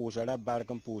ton na pousse la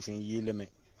barkan pousse yileme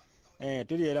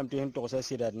to yelam to to sa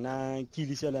sidat na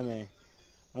kili salame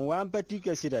on wa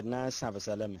patika sidat na sa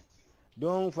salame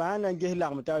donc fa na ge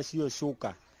larmta siyo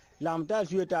soka lamta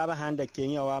suye ta ba handa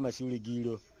kenya wa Massourou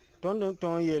GUIRO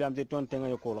ton yelam te ton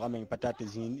tenga ko la men patata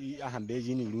zin a hambe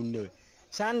zin lunde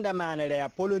sanda manere ya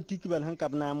politique ban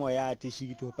hankap na mo ya ti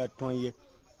sigito pat ton ye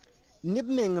nib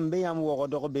men mbe yam wo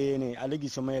do be ne alagi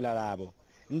Soumaila RABO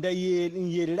nda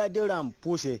ye la de ram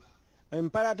pousse en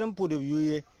paraton pour de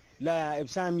vieux la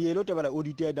sam ye lo te bala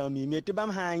auditeur dans mi mais te bam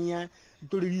hanya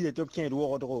to ri te kien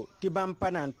wo do te bam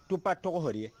panan to pat to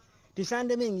hore ti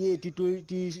sanda men ye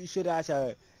ti sera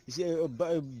sa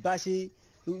basi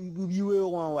biwe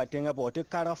wa tenga po te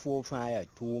kara fo fa ya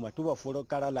tuma to ba fo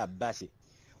kara la basi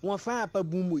wa fa pa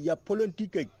bumbu ya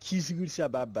politique kisigir sa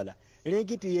babala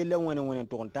renkiti yele wona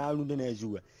to ta lu de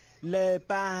zuwa le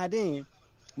pa den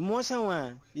mo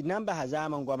sawa inamba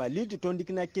hazama ngoma liti to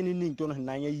ndikina kenini to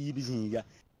na ya yibizinga.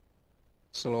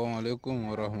 Assalamu alaikum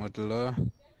wa rahmatullah.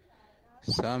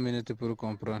 100 minutes pour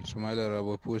comprendre Soumaila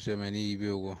RABO pour semeni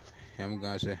ibego yam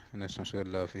gase na sanser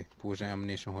lafi pour am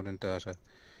ni son hodenta sa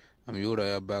am yura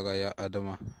ya baga ya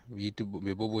adama yitu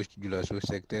be bobo jula so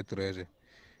secteur 13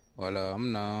 wala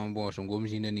am na bon so ngom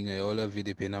jine ni nga wala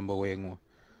VDP number wengo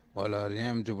wala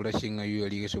nyam to brashinga yu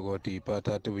ali so goti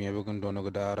pata to nyabe kon dono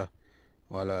dara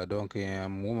wala donc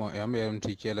am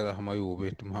ti kela rahma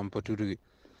yube tum ham paturu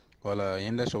wala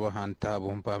yenda so han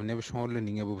tabo pam ne so le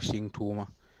ni nga bo sing tuma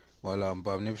wala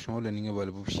pam ne so le ni nga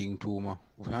bo sing tuma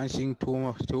han sing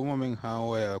tuma men ha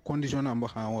wa condition am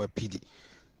ha wa pidi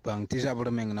bang ti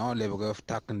zabra men na le ba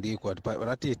tak ndi ko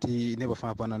rati ti ne ba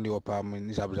fa panan yo pam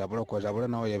ni zabra ko zabra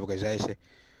na ya ba jaise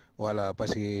wala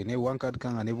parce que ne wankad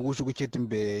kan ne bu su ko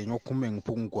cetimbe nyokumen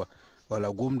pung ko wala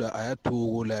gumda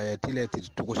ayatu wala ya tileti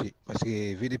tukosi parce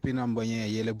que VDP namba nye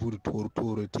yele buru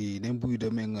tour ti ne bu de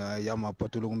men yama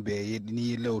patulum be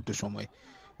ni lewto somay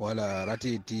wala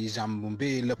rati ti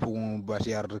zambumbe la pung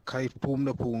basiar kai pum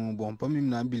na pung bon pamim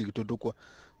na bilgi to ko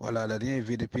wala la ne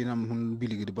VDP nam hun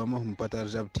bilgi de bama hum patar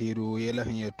zabtiru yela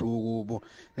hanya togo bon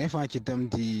ne fa ci tam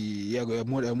ti ya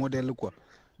model quoi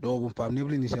do bu pam ne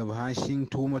blini sa ba sing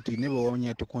tuma ti ne ba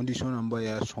wonya to condition amba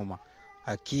ya soma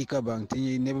hakika bang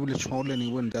ti ne bli chorle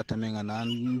ni won data menga na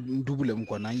double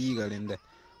ko na yiga lende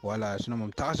wala sino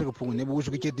mom taasa ko pungu ne bu su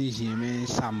ke di jime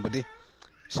sambde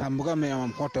sambuga me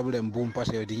am portable mbum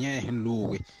passe di nye hen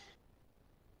luwe.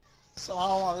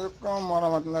 Assalamu alaikum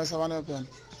warahmatullahi wabarakatuh.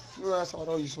 Yo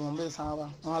soro yusum be saba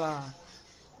wala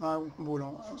na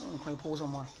bulon ko poso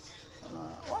mo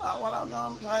wala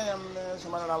na yam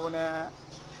sumala rabone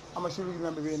amashuru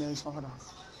na be ne so hada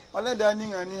wala da ni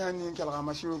ngani hani kala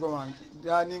amashuru go man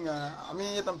da ni nga ami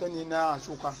yetam tani na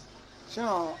suka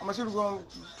sino amashuru go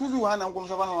tudu hana ko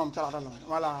so bana am chala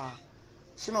wala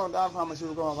sino da fa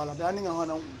amashuru go wala da ni nga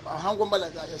hana hango bala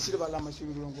da ya sirba la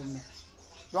amashuru go ngomne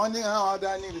don ni nga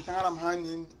da ni di tangaram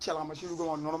hani chala amashuru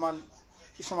go normal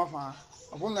isoma fa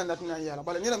abun nan da tuna yala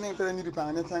bala ni la men tere ni di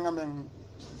pa ne tanga men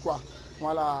quoi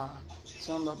wala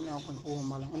sino da tuna ko ko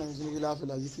mala ona ni la fa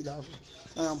la yisi la fa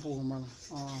un pour mal.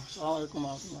 Assalamu alaikum.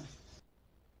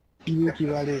 Il qui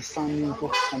va les 100 000 pour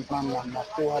comprendre la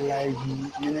foi la vie,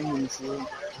 il y a une chose,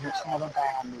 je ne sais pas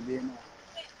à me dire,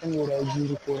 on aurait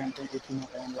dû pour un temps que tu n'as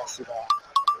pas université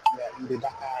de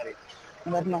Dakar.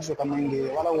 Maintenant, c'est comme un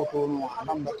gars, voilà, au tournoi,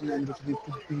 avant de battre un peu de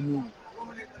tout nous.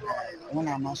 On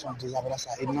a mentionné des abrasses,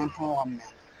 et maintenant, on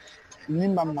a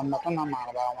nimbam na matona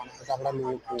marba, on a des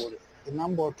abrasses au cours. Et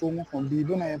n'importe où, on dit,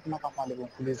 on a pas parlé de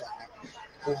tous les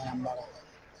années.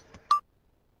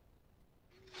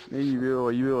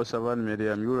 Yibe Savane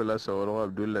Médias yura la sawro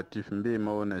Abdul Latif mbe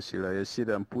mawana sira ya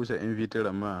sida mpusa invité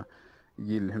rama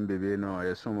yil hembe be no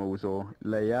ya soma wuso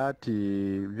la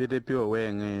yati VDP o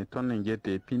wenge ton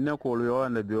ngete pinna ko lo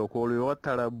yona be ko lo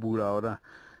yotara bura ora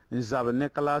nzaba ne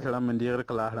kala tara mandir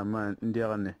kala rama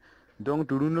ndirane donc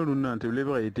turuna te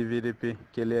lebre ite VDP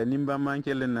kele nimba man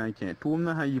kele na ke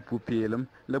tumna ha yipu pelum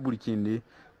la burkindi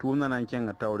tuna nan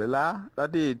kenga tawde la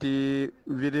de ti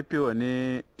VDP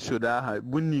one soda ha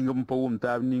bunni ngam pawum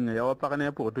ta ninga ya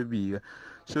pakane pour to biga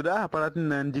soda ha parat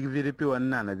nan dig VDP wan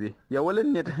nana be ya wala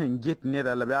net get net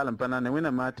ala be alam panane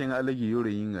wena ma tenga alagi yoro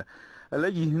yinga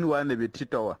alagi hin wane be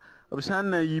titawa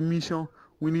absan na yi mission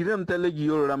wini ram talagi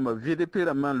yoro ramba VDP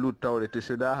raman lu tawde to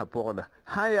soda ha porda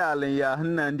ha ya alen ya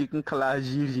hanna ndik kala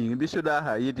jiri be soda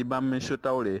ha yeti bamme so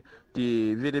tawde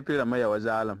ti VDP ramaya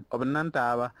wazalam obnan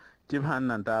taba tib han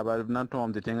nan ta ba nan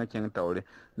tom de tenga keng tawre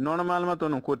normalement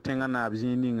ton ko tenga na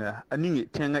bzininga aningi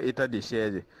tenga eta de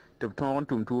siège te ton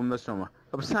tum na soma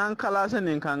ab san kala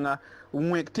sanin kanga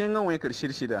wek tenga wek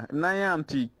shirshida na yam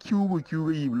ti kubu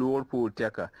yiblo po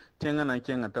teka tenga na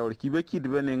kenga tawre kibe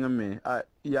kidbe ne ngame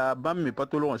ya bamme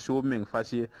patolo so men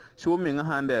fasi so men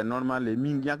hande normal le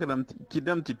min yakdam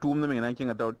kidam ti tum na men na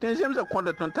kenga tawre ten jem sa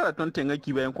konta ton tara ton tenga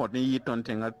kibe en konta yi ton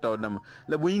tenga tawdam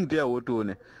la bu ying de woto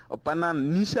ne panan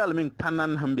nisal min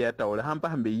panan hambe tawre hampa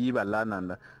hambe yiba la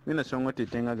nanda mina songo ti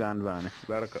tenga gandwane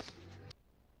baraka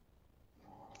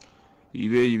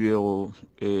Ibe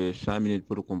 5 minutes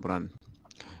pour comprendre.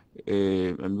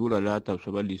 Amboula la tab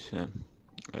sabalis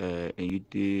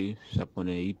invité sapone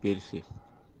IPRC.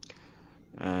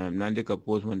 Nande ka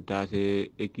pose montage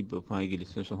équipe fangili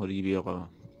sont ribiera.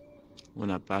 On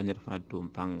a pas net fatum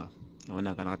panga. On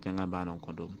a kana tenga banon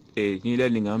kondo. Ni la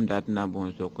lingam dat na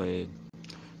bon so ko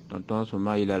tonton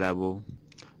Soumaila RABO.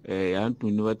 Antu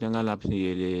ni watenga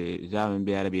lapsi le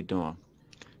zambe arabiton.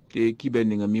 Te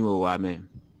kibeninga mimo wame.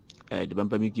 De bam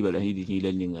pami ki bala hidi ni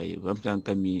len ngay bam tan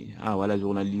kami wala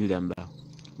journaliste damba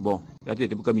bon la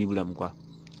tete bu kami bulam quoi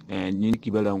ni ki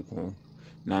bala ko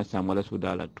na sam wala so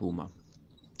dala tuma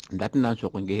dat na so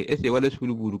ko nge ese wala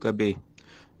sulu buru ka be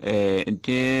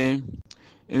ente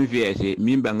MPRSCA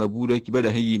min banga buru ki bala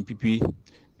hi pipi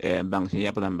bang se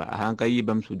yaplamba han kay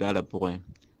bam su dala point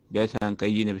be san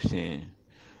kay ne se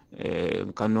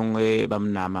kanon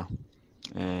bam nama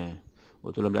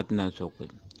otolam dat na so ko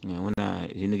wana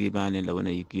jinigi bane la wana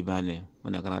yiki bane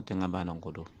wana kana tenga bana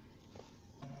ngodo.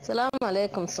 Salamu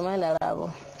alaikum Soumaila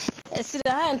RABO. Sida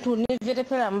ha tourné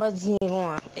VDP ramba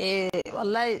jinwa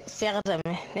wallahi serda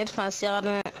me net fan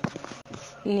serda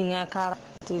ninga kara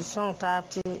ti son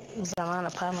tapti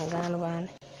zamana pa mangana bane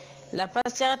la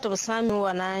passer to sami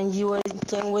wana njiwa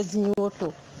ken wazi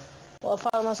woto wa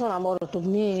formation na moro to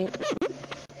mi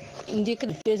ndik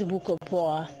Facebook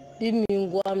ko bimi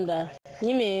ngwamda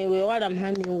nyime we waram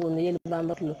hami ngono yel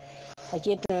bambatlo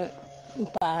aketa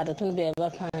mpa da tun be ba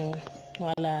fan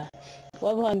wala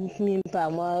wa mi mpa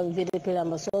mo VDP la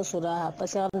maso sura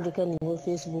passer de kan ni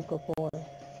Facebook ko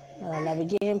la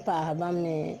be mpa ba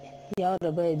me ya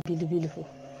da ba bilbilfo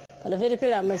la VDP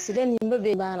la masida ni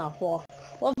mbe ba na ko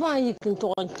wa fan yikin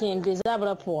to ken de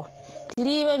zabra po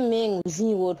liba men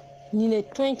ziwo ni ne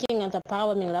twenking anta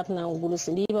pawa min ratna ngulu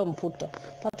liba mputa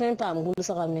paten pa ngulu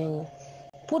saka men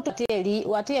puto teli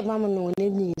wate bam no ne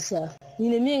misa ni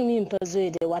ne mi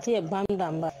mpazoide wate bam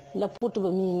damba la puto ba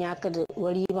mi nyaka de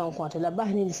wari ban kwata la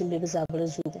bahni simbe be zabra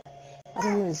zugo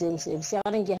amun zemse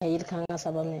siaran ge hayir kan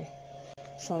asaba me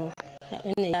so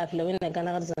inna ya fila winna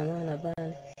ganar zamana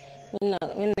bani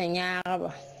winna nyaara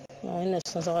ba winna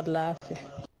sosot lafi.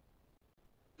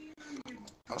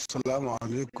 Assalamu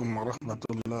alaikum wa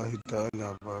rahmatullahi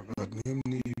ta'ala wa barakatuh.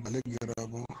 Nimni Malik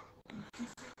Garabo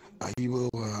ayibo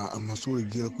wa Massourou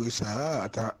gira ko sa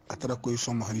atara ko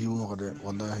so mahriwo de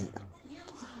wallahi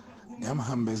yam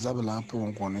hambe zabla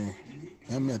pon kone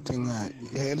yam ya tinga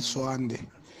el so ande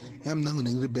yam nangu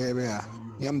ngi bebe ya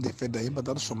yam de feda yam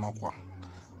badar so makwa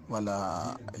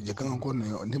wala jekan ko ne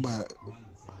ni ba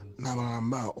na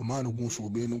ba o manu gun so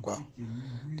be nu kwa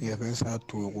ti ya pensa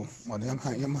to wala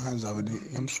yam ha zabde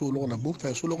yam so lo la bu fa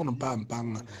so lo no pam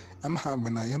yam ha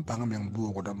bana yam panga men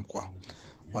bu ko dam kwa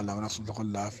wala wana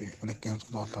sallallahu alaihi ولكن صلى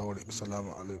الله عليه السلام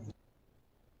عليكم.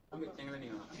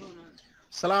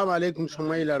 السلام عليكم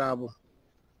سومايلا رابو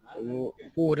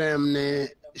ورمنا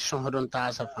شهرون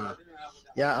تاسفا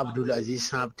يا عبد العزيز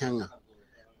صاحب تنga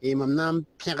imam nam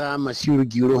pira Massourou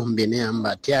GUIRO mbene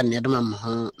amba tia nedma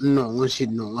ma no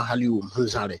ngosid no halium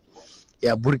hansare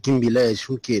ya burkimbila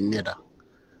sunke neda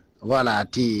voilà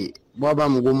ti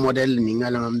bobam go model ni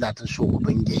ngala mam data so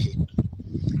bangehe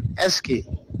est-ce que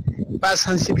pas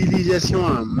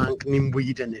sensibilisation manque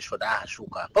nimbuide ne soda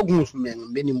suka pas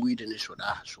gusmen be nimbuide ne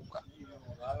soda suka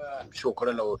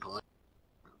shukran la auto.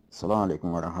 Assalamu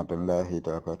alaikum wa rahmatullahi wa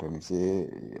barakatuh. Monsieur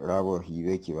Rabo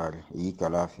hiwe kiwari yi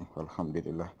kalafi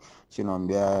alhamdulillah sino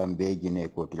mbe gine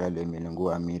ko tulale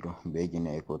melengo amido mbe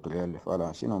gine ko tulale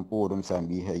fala sino podum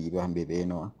sambi ha yiba mbe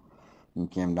beno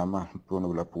nkiem dama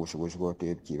pono la pusu go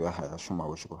te kiwa ha suma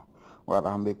go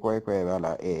wala mbe koy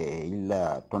wala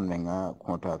illa tonenga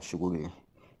konta shuguli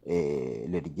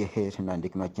le digehe na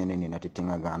ndikna chene ni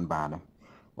natitinga gan bana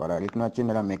wala likna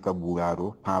chene la meka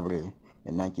bugaro pabre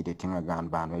nanki de tinga gan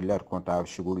bana illa konta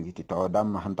shuguli ti to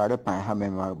dam hantare pa ha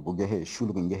mema bugehe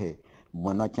shulgu ngehe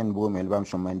bona ken bo mel bam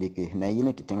somandike na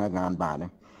yine ti tinga gan bana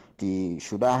ti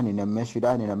shudani na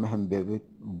mehembe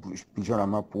pijora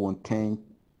ma ponten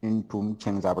intum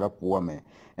chengzabra puame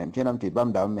mchenam ti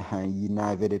bam da me han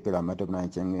yina VDP la mato na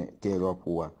chenge tero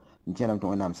puwa mchenam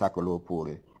to nam sakolo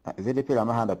pore VDP la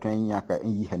ma handa twen nyaka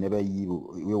yi hane ba yi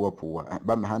we wo puwa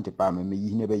bam han ti pa me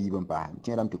yi ne ba yi bam pa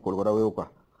mchenam ti kolgora we kwa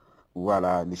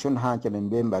wala ni shon han chelen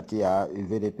bemba ti ya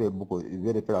VDP buko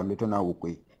VDP la meto na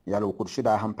wukui yalo wukur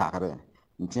shida han pakare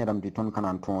mchenam ti ton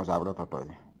kanan ton zabra to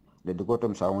le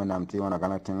digotom sa wonam ti wana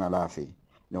kana tenga lafi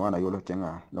ne wana yolo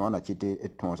tenga ne wana chiti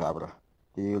ton zabra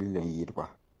ti le yitwa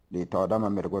le to dama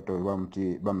mergo to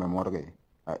bamti bamme morge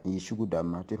yi shugu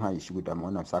dama ti ha yi shugu dama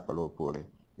wana sakalo pore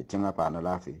tinga pa na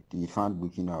lafi ti fan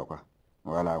bukina kwa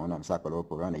wala wana sakalo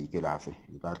pore na yike lafi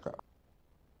barka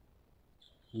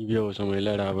Ibyo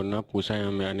Soumaila rabo na pusa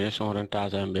ya me ane sonran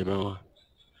taza mbebe wa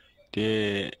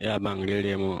te ya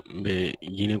bangrele mo be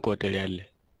gine ko telele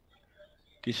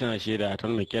ti san shira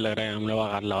ton me kela ra am la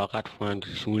wakat fan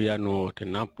suriya no te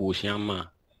na pusa ma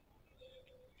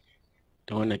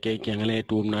to na ke kengale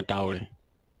tum na tawre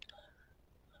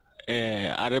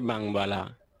are bang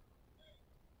bala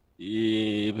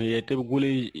yete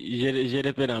gule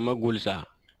jere pe na ma gulsa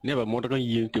ne ba moto kan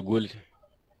yin te gulsa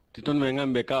ti ton me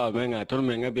ngambe ka me nga ton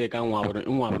me ngabe ka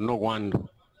nwa no gwando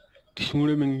ti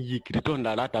sure men yikri ton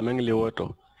da ta men le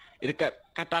woto ka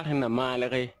kata na male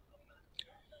re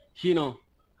sino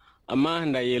amma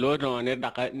nda yelo to ne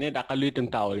daka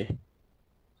lutin tawle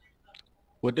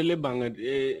wotele bang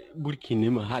burkini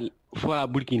ma hal fo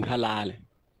burkin halale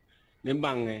ne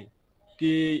bang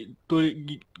ti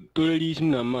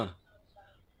tourisme na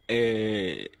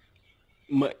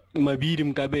ma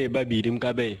birim kabe ba birim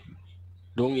kabe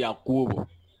donc yakubu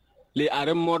le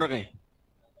are morge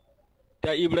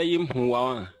ta Ibrahim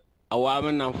huwa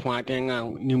awama na fatenga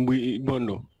nimbu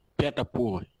bondo peta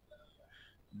pour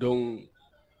donc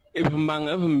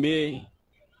ifmbanga fmbe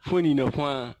foni na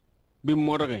fa bi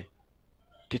morge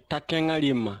ti tatenga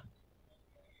lima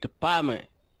ti pama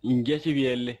ingesi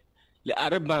bielle le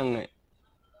are banga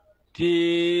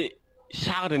ti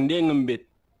sagre ndengam bet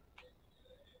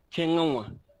chengawa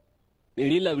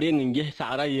ni la brenga nge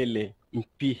sagra yelle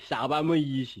pi saba ma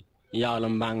yisi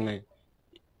yalam banga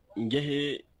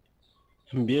ngehe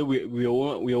mbe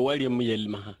we wali mu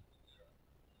yelma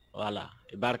wala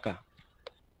barka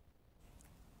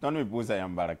ton mi pusa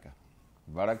yam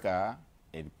baraka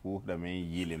el pour da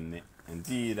men yilemne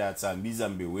anti da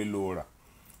Zambie welora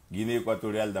Guinée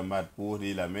équatoriale da mat pour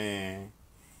la men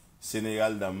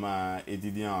Sénégal da ma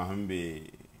étudiant hambe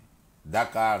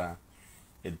Dakar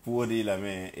et pour la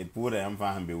men et pour yam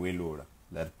fa hambe welora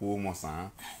la pour mon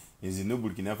sang ils no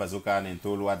Burkina Faso ka ne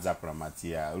to WhatsApp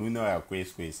ramatia runo ya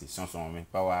kwesi chanson mais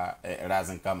pas wa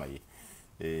razan kamaye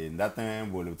ndatan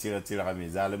bolo tira me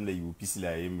zalum le yu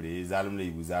pisila emre zalum le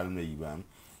yu bam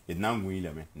et nangui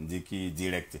la me ndiki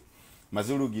direct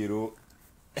Massourou GUIRO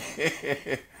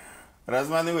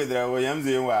Rasmane wedra wo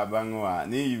yamze wa bangwa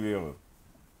ni yibero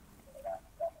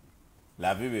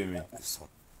la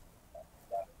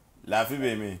fi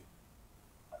beme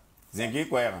zengi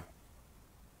kwera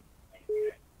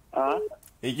ah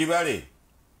ekibare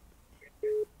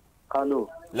allo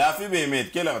la fi beme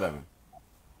quelle heure dame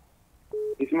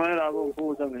Ismail RABO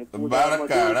ko zame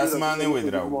baraka Rasmane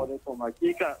wedra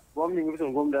kika bom ni ngi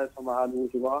gom da sama halu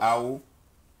ci ba aw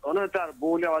ona tar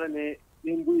bole wala ne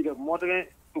ngui da modre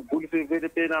tu gul se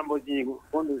VDP na mo jigo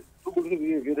on tu gul se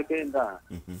VDP nda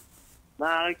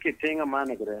na ke tenga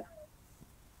mane gre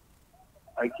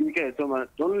akika to ma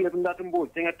don le nda tumbo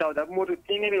tenga taw da mo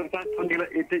tenga le ta tondila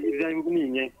ete izai bu ni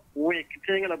nge we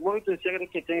tenga la mo to segre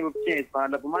ke tenga bu ke pa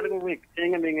la ma ko we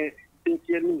tenga nge te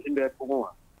kiel ni simbe ko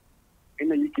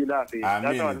ina yiki la fe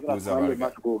amin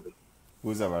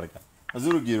kuza baraka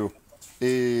Massourou GUIRO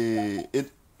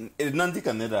nandi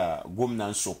kaneda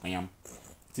gomnan sopyam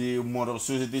ti moro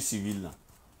société civile na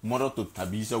moro to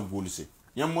tabisa golse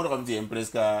yam moro kam ti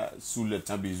MPRSCA sous le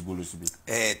tabis golse bi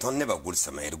ton ne ba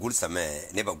golsa me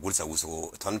ne ba golsa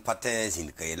wuso ton patin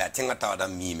zin kay la tinga ta da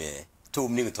mi me to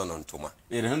mni ton on tuma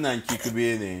hanan ki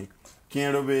kebe ne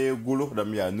kin robe golo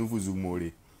dam ya Noufou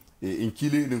ZOUGMORE in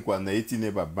kile ni kwa na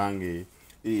etine ba bange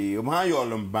ma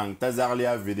yolum bang ta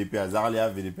zarlia VDP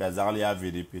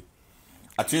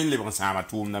atun le bran sama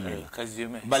tum na me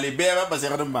bale beba ba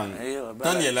zera bang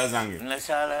tan ye la zange na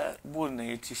sala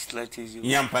bonne eti stratégie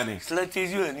yampane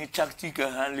stratégie ni tactique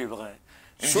han le bran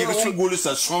so ngulu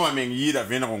sa soma men yira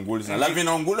vena ngulu sa la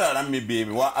vena ngulu ara me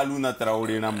bebe wa aluna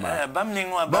traore namba bam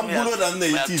ningwa bam bulo dan ne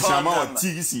eti sama wa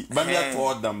tigisi bam ya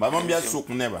to damba bam ya sok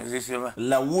neba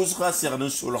la wuzra serno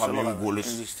solo ga men ngulu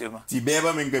ti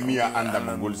beba men gamia anda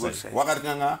ngulu sa wakat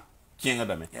kanga kinga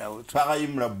dame para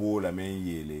imra bola men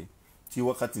yele ti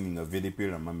wakati ninga VDP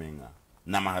la mamenga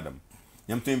na mahadam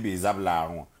yam tembe zabla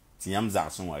ron ti yam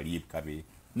zarson wa rip kabe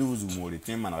Noufou ZOUGMORE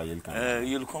tem manara yel kan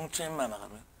yel kon tem manara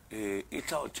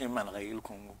eta o tem manara yel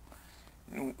kongo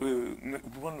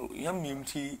bon yam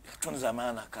mimti ton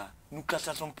zamana ka nu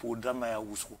kasa ton podama ya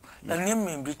wusko la nem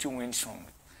membre ti wen song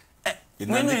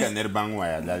nandi ka ner bangwa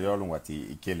ya la yolon wati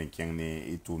ikelen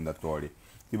kenne itunda tore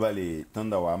tibale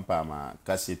tanda wa mpama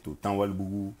kaseto tan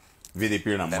walbugu VDP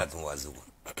na ma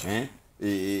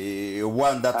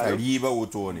wanda tariba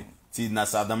wotone ti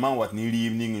nasadama wat ni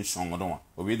evening shongodon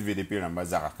obed VDP ramba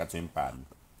zaka katin pan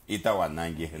ita wa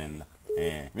nangi helenda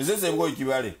mise se go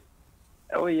kibare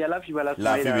oui ya la fi bala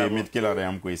la fi be mit kila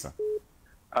ram ko isa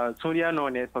soria no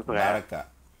ne so baraka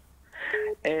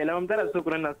la mamtara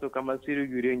sokura na so kama Massourou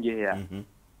GUIRO nge ya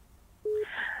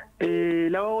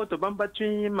la wo to bamba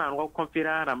tun man ko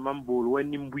conférence ramam bol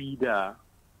wani mbuida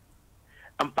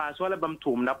am pas wala bam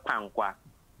tum na pankwa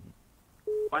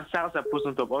wa sa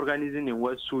poson to organiser ni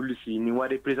wa solusi ni wa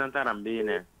representant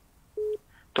rambene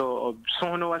to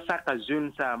sono wa saka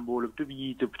jeune sa mbolo to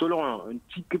bi to to un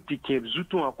petit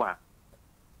zoutou quoi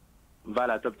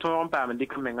voilà to to pa me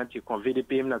dik menga ti kon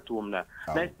VDP na tumna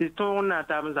na to na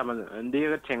ta ma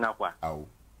ndere tenga quoi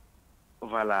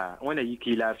voilà on a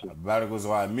yiki la fi bargo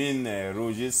zo min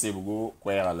Roger Sebgo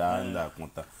kwera la nda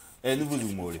konta Noufou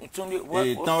ZOUGMORE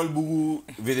tan bugu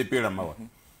VDP ramawa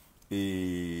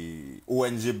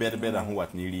ONG berber en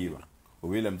wat ni riba o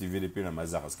welam ti VDP na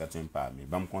mazar ska tin pa mi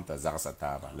bam konta zar sa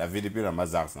taba la VDP na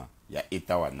mazar sa ya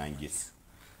etawa nangis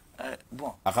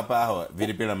bon akapa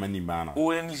VDP na mani mana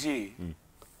ONG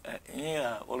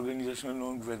ya organisation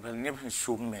non gouvernementale ne pas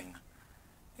chômeng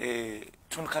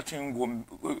ton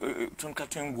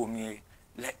katin gom ye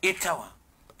la etawa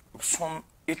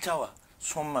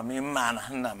som ma me mana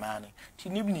hanna mane ti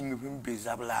nibni ngum be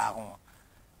zabla ron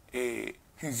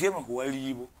nzema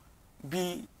walibo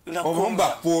bi la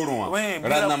comba poro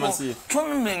rana masi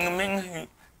ton men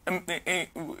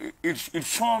il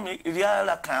chome il y a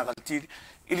la caractère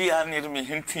il y a nerme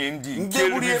hentendi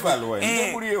ndeburiye balwa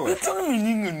ndeburiye ton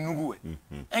men nugu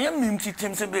ayam mimti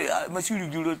temse be Massourou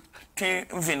GUIRO te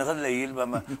venra la yelba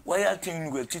ma waya te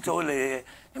nugu ti to le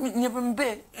ne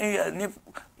bembe ne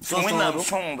fona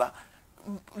somba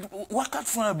wakat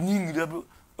fa bning da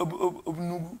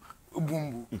nugu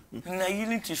bumbu na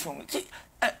yili ti song ti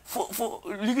fo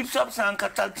ligi sab san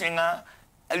katal tinga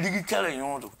ligi tala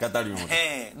yondo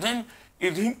then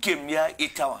it him kemia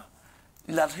itawa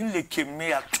la hin le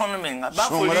kemia tournament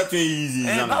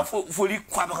ba fo li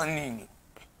kwabra nini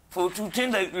fo tu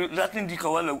tenda latin di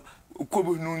kawala ko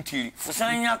bo nunti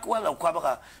fusanya ko wala ko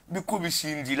baka bi ko bi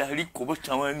sindi la ri ko bo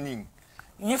tawani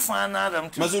ni fana dam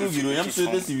tu Massourou GUIRO yam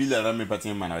société civile la me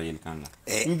patien manariel kanga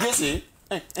ngese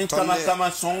en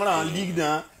kama songra en ligue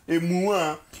dans et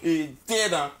moua et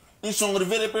teda in songre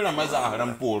vele pe na maza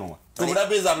ram poro to bra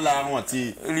be zabla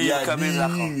ngoti ya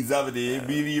ni zabde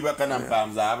biri ba kana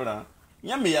pam zabra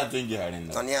yam ya tengi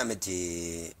harenda ton ya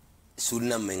meti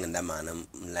sulna menganda manam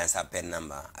lansa pen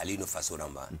namba alino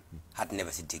fasoramba hat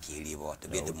never sit take ribo to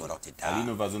be de morotita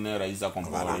alino fazonera isa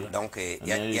compare donc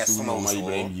ya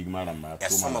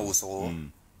soma uso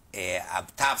ab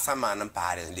tap sama nan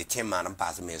pare le tema nan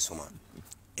passe me soma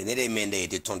ene de mende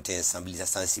de tonten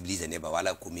sensibiliser ne ba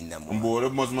wala commune na mo mbore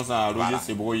mosmo sa roje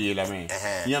se broyer la main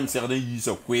yam serde yi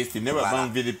so quest ne ba ban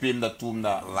VDP da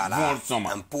tumda voilà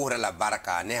pour la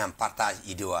baraka ne en partage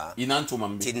idéa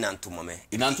inantumambe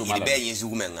inantumambe be yin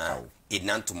zugmenga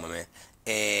inantumambe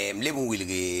mlebu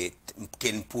wilge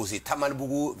ken poser tamal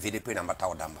bugu VDP na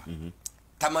mataw damba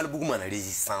tamal bugu mana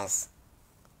résistance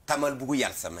tamal bugu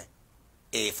yarsame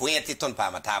faut y être ton pas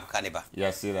ma table kaneba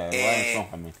ya sira wa son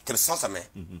kame te son same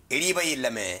riba yilla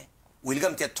me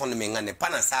wilgam te ton me ngane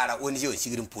pana sara on jo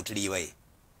sigirin putri way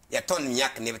ya ton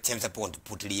nyak ne temsa pont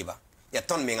putri ba ya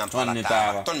ton me ngam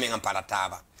pala ton me ngam pala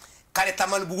taba kale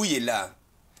tamal bugu yilla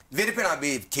veri pena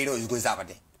be teno yugo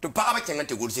zabade to paraba kenga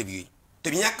te gol sebi to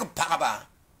nyak paraba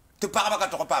to paraba ka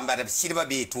to pa mbare silba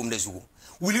be tum de zugo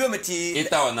wilgam ti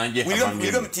eta wa nanje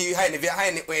wilgam ti hayne ve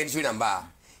hayne o en junamba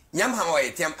nyam ha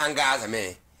waye tiam angaza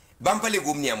me bam pale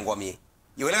gum nyam gomi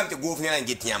yolam te gof nyala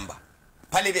ngit nyamba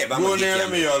pale be bam ngit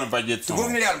me yolam pajet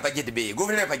gof nyala pajet be gof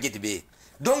nyala pajet be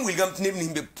donc wilgam tnim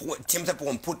nimbe tiamta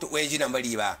pour put weji na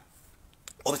mbaliba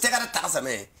obsekara takasa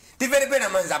me ti vere pe na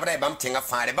man zabra bam tinga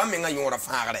faare bam nga yora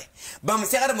faare bam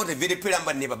sekara mo te vere pe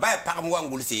lamba ne ba pa mo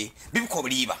ngulsi bib ko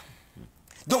liba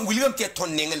donc wilgam te ton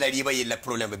nenga la riba yella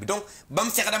problème bi donc bam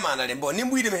sekara mana de bon ni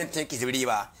mbuide me ten ki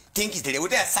riba tenki tere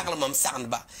wuta sakal mam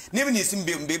saknba ne ni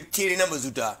simbe mbe tere na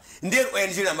mazuta nder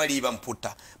ONG na mari bam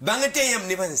puta banga te yam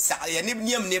ne ban sa ya ne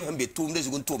yam ne ban be tumde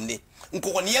zugun tumne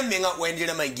nko ni yam menga ONG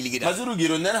na mangiligi Massourou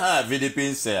GUIRO ner ha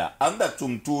VDP sa anda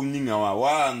tum ninga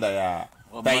wa anda ya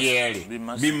tayeri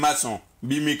bi maçon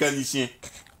bi mécanicien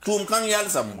tum kan yal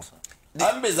sammo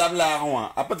ambe zabla ron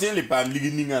apatien le pam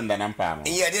ligi ninga ndana pam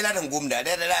ya de la ngumda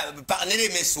de la pa ne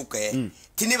me suke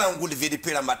tini ba ngul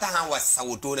VDP la mata han wa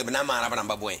sawoto ne bana mara bana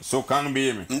baboy so kan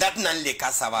be me ndat nan le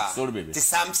kasaba ti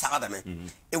sam sagada me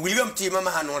e william ti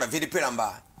mama han ora VDP la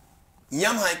mba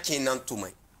nyam han kinan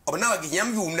tumai obna wa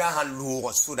nyam yumna han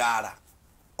lugo sudara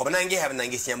obna nge have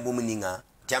nange siam bumuninga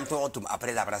jam to otum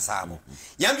après la brasabo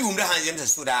yam yumna han yam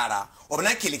sudara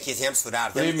obna kili ke siam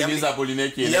sudara yam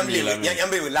zaboline ke yam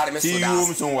be la me sudara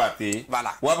yum son wate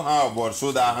wa ha bor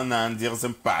sudara han nan dir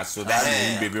sem pas sudara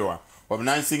ni bebe wa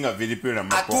obna singa VDP la ma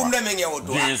ko atumna menye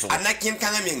odo anakin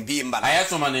kanga men bi mbala aya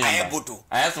soma ne aya butu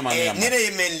ne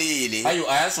ne men lele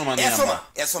ayo aya soma ne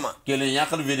ya soma kele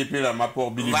yakal VDP la ma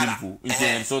por bilibilfu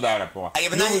isen soda rapport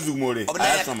no ZOUGMORE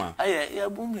aya soma ya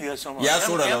bum ya soma ya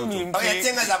soda la o ya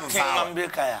tenga za fa mambe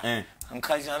kaya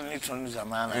nkajan ni tonu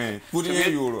zamana putinye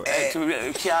euro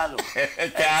kialo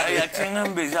ya tenga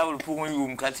mbe zabul pungo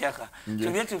yum katiaka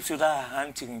to yetu soda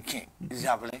hunting king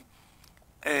zabule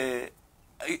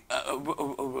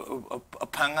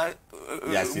panga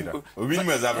yasira obin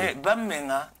mazabra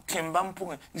bamenga kembam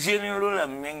punga general la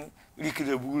men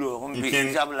likide bulo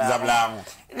rombe zabla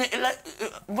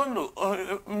bondo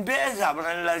mbe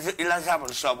zabla la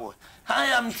zabla sabo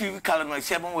hayam ti kalma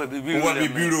sebon we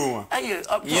bibiro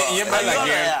ye bala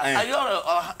ayo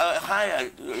haya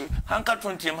hanka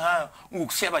tontim ha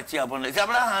uk seba ti abon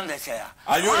zabla handa seya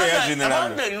ayo ya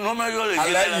general no ma yo le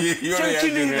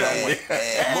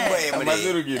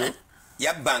Massourou GUIRO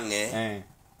ya bange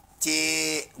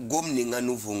ti gomni nga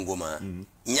Noufou ngoma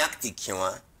nyakti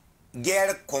kiwa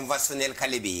guerre conventionnelle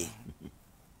kalebe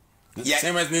ya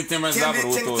tema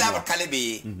zab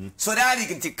kalebe so dali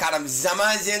kinti karam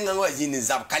zaman zenga wa jini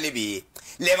zab kalebe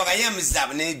le baga yam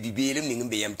zab ne bibele ni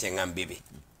ngbe yam tengam bebe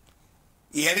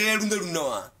yare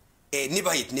runda ni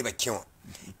ba yit ni ba kiwa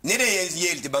ne de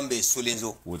yel ti bambe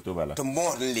solenzo woto bala to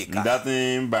mor le ka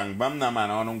ndatin bang bam na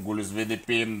mana on gulus VDP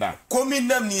nda komin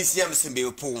nam ni siam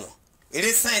sembe po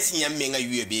ere science yam menga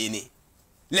UB ni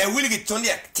le wilgi ton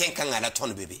ya tenka ngala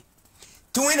ton bebe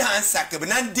tuwin han sak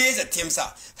banan deze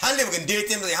temsa han le bagan de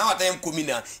temsa ha wata yam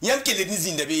komina yam kele ni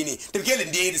zinda be ni to kele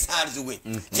de sar zuwe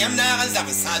yam na han zab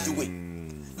sa zuwe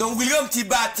donc william ti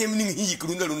ba tem ni hi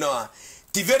krunda luna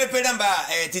ti VDP namba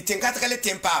ti tenka kale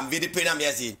tempa VDP namba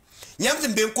yasi nyam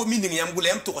tembe komina yam gule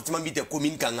yam to kotima mite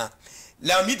komina kanga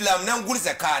la mit la nan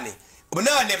gurza kane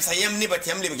obna le sa yam ne ba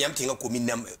yam le yam tinga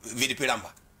komina VDP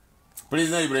namba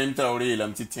Président Ibrahim Traoré la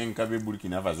petite tien kabe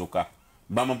Burkina Faso ka.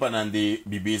 Ba mon panande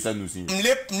bibe ça nous si.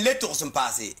 M'le tour sont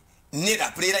passé. Né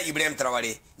da président Ibrahim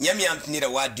Traoré. Nyami am ni da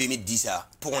wa 2010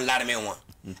 pour l'armée wa.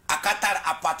 Akatar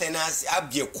appartenance à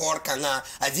bien corps kanga,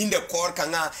 à vinde corps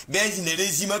kanga, ben ne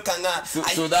régime kanga.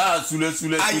 Soda sous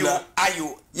le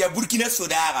ayo ya Burkina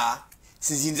Sodara.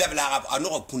 C'est zinzab l'arab à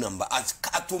Nord Punamba.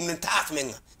 Atum ne tas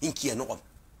menga. Inki à Nord.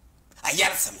 A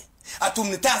yarsame. Atum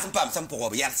ne tas pam sam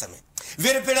pour yarsame.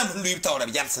 Verpela lui tawra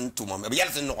yarsan tuma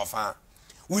yarsan no fa.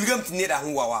 Wilgam tinera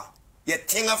huwa. Ya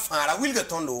tenga fara wilga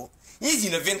tondo. Yizi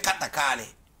ne 24 kane.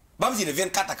 Bamzi ne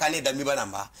 24 kane da mi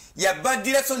banamba. Ya ba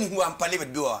direction ni huwa mpale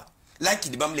bedoa. Like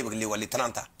di bam le wale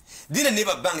 30. Dina ne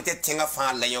ba bang te tenga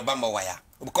fa la yo bamba waya.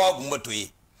 Ko bu moto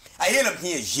yi. Ayelam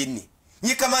ni jeni.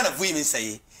 Ni kama na vuyi min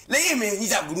saye. La yeme ni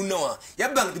za guru no ya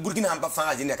bang di Burkina hamba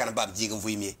fa jeni kana bab jiga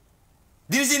vuyi mi.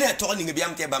 Dirigine to ni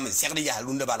ngebiam te bam serdi ya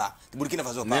lunda bala Burkina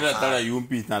Faso pa. Nera tara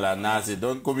yumpi na la nase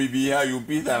donc comme biya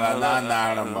yumpi na la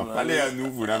na ma fale ya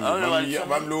Noufou na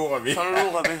bam lo rabe. Son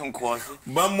lo rabe on croise.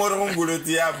 Bam moron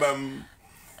golotia bam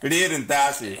ririn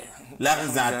tase la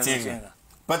zantinga.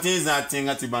 Pati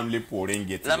zantinga ti bam le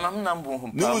porenget. La mam na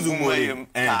bon. Nous ZOUGMORE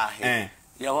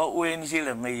ya wa ONG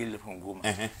la mail pongoma.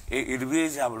 Et il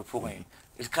vezable pour rien.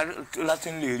 Il la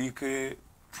ten le que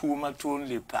pour ma tourne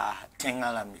les pas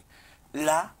tenga la mi.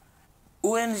 Là,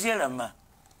 ONG la ma,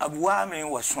 aboua me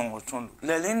wa son retourne.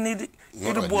 La laine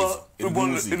il boit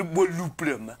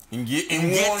louplema.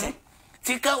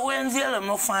 Tika ONG la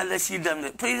ma fin la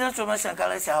sidam. Président Thomas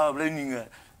Sankara sa blaninga.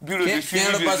 Bureau de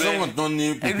suivi.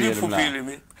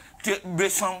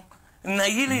 Besson.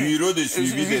 Bureau de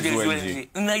suivi des ONG.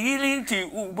 Na yili ti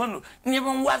bon ni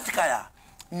bon wat kaya.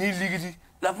 Ni ligidi.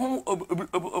 La bon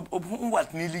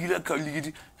wat ni ligida ka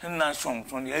ligidi na son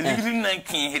son ya ligidi na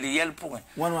kin hedi yel point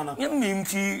yam mim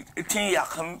ti tin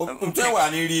yakam te wa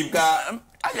ni ribka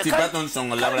ti baton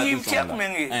son la bra ti son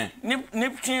ni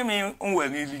tin me wa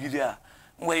ni ligida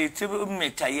wa ti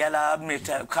meta yala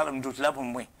meta kalam dut la bon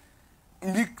moi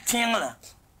mi tin la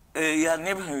ya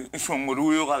ne son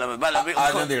mo yo kala bala be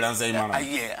agent de renseignement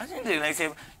agent de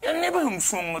renseignement ya ne ba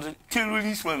son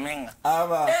terrorisme menga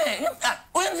aba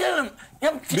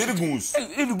Bergous.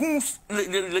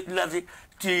 La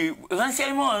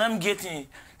renseignement, l'âme guetting.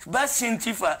 Bas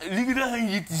scientifique, l'ignorant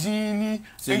yitini.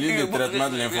 C'est le traitement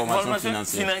de l'information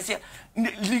financière.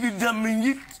 L'ignorant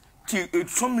yit, tu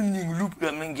sommes loup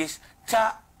la menges.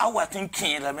 Ta awatin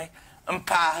kin la me. Un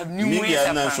pas ni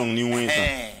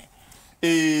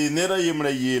et nera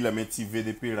yemra ye la meti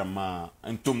VDP rama.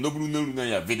 Un tom no bruna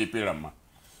ya VDP rama.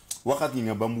 Wakati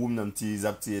nga bambum nam ti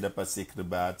zapti da pa sekre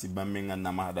ba ti bamenga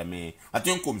na mahadame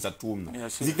atyon kom sa tum na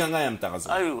zikanga yam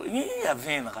tarazo ayo ni ya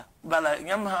venra bala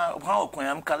nyam ha ko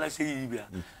yam kala se yibia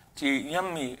ti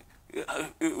nyam mi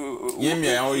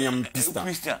yam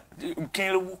pista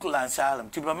ken le buk la salam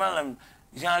ti ba malam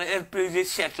genre RPG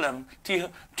 7 lam ti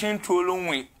tin tolo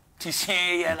wi ti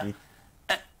sen yala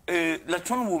la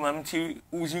ton wo mam ti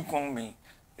uzi kon mi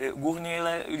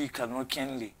gournela likano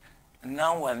kenli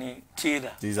nan wani tera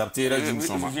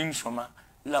jin soma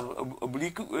la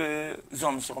oblique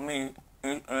zom sur me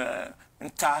un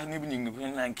ta ni bning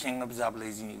nan ken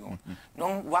abzable zini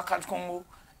donc wakat kongo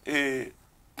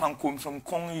pankom som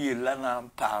kon yela na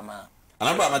pama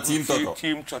ana ba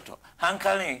team toto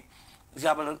hankale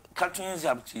zabal katun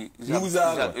zabti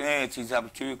ti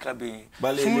zabti kabe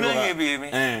sumula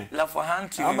yebe la fo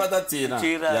hanti abada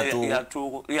tera ya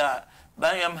to ya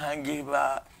bayam hangi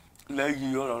ba la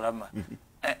yoro rama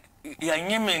ya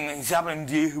nyemen zaben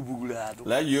die hubulado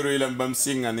la yoro ilam bam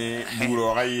singa ne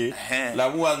buro gaye la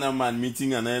wana man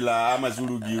meeting ane la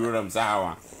Massourou GUIRO ram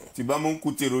sawa ti ba mon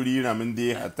kuteroli ram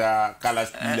ndi hata kala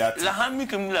spila la hami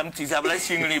kem lam ti zabla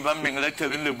singli bam men la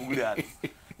tele le bugulado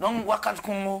non wakat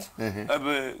kongo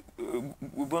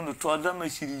bon de toi da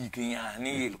masiri kinya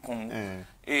ni el kongo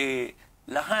et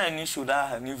la hani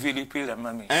suda ni VDP la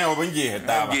mami on bangi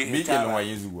heta ba bi ke no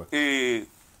wayezuwa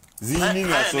zini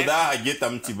nga soda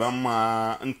agetam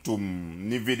tibama ntum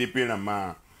ni VDP na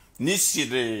ma ni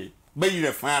sire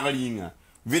bayire faringa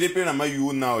VDP na ma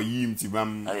yu na yim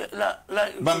tibam la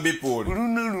bambe por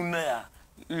luna ya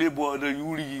le boda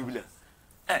yuri yibla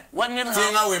wanne ha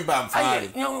tinga wemba mfari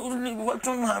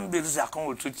waton hambe zakon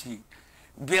otuti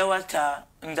bewata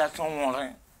ndaton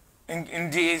wonre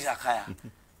ndi zakaya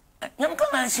nyam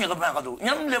kana sira bagado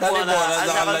nyam le bola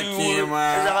azala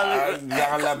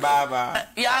baba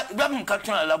ya bam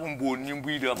katuna la bumbo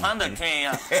nyimbuida panda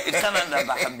twenya itana da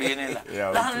bakabene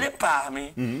la le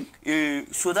parmi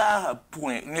soda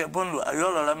point ne bonlo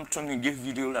ayola lam toni ge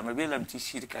video la mebe lam ti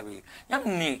shirka be nyam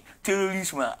ni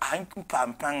terrorisme han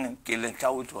pam pam ke le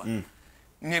tawto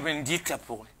ne ben dicta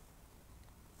pour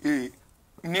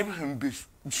ne be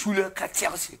sula ka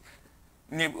tierse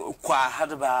ne kwa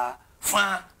hadba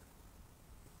fa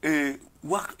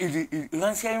wak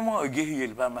l'enseignement guerrier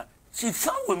bama c'est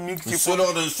ça au mix c'est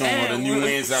solo de son de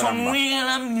niwe zaramba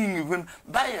son ni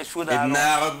ba ya soda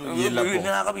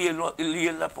n'arab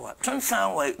yella pour tant ça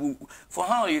ouais faut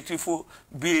ha il faut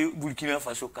be Burkina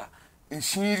Faso ka un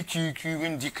signe qui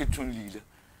indique que ton leader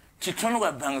qui ton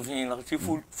wa bangvin là il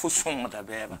faut son da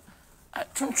beba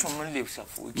ton son me lève ça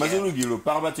faut Massourou gilo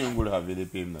parba tengul ha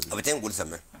VDP na abtengul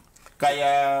sama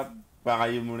kaya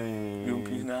pareil moulin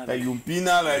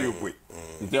yumpina la yopwe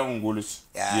nte ngolus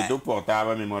yeto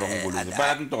portable mémoire ngolus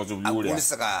pas tout sur vous là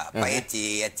saka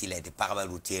paeti atile de parba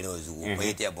routier no zu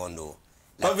paeti abondo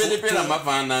pas VDP la ma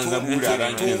vana nzabula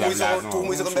dans les avions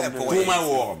tout ma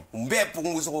wor mbe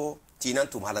punguso tina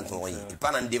tum halan to yi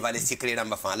pas nan dévaler secret na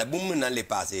ma fa la bum nan le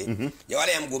passé ya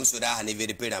wala yam gom soda ha ne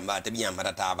VDP na ma tabi yam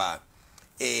mata ba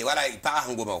e wala pa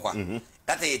ngoma kwa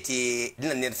tata eti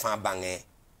dina net fa bange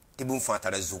ti bum fa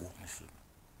tara zugu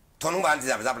ton ba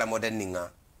nzab la moderne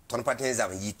ninga ton patin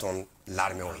zab yi ton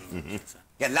l'armée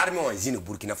ya l'armée on zine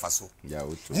Burkina Faso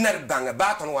dina banga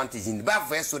ba ton wanti zine ba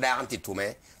fa soda anti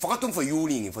tume fo tum fo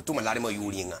yuling fo tuma l'armée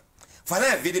yulinga fa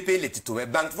na VDP le tume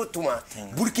bang fo tuma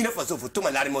Burkina Faso fo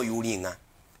tuma l'armée yulinga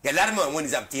ya l'armée on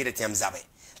zab tire tiam zabe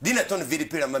dina ton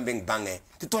VDP la mbeng bange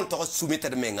ti ton to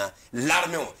soumettre menga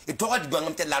l'armée et to di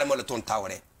bangam te l'armée le ton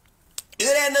tawre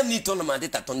ere nam ni ton ma de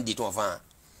ta ton di ton fa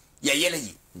ya yele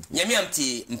yi nyami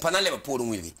amti mpana le baporo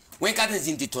ngwili wen ka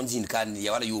tin ti ton zin kan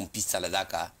ya wala yum pista la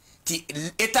daka ti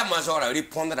état major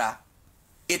répondra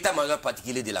état major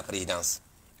particulier de la présidence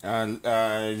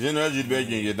général Gilbert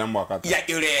Gingé dans moi il y a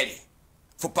erreur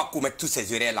faut pas commettre tous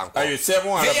ces erreurs là encore c'est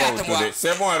bon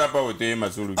elle a pas voté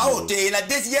Massourou pas voté la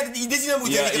décision il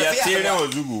y a tiré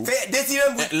au Zougou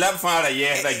la fin la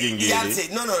hier la Gingé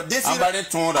non décision abalé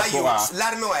ton rapport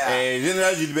l'armée ouais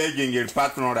général Gilbert Gingé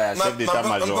patron la chef d'état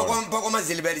major pas comment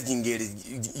Gilbert Gingé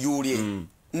yuri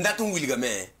ndatum wilga me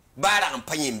bara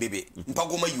campagne bébé pas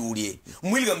comment yuri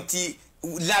wilgam ti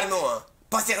l'armée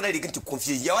passer de que tu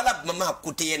confies ya wala mama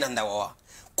côté nanda wa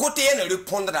côté ne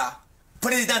répondra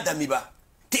président d'Amiba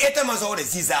tu état major de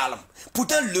Zizalam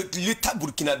pourtant l'état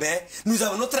burkinabé nous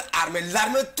avons notre armée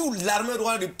l'armée tout l'armée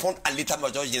doit répondre à l'état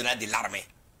major général de l'armée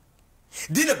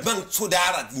dina bank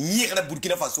sodara yira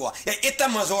Burkina Faso ya état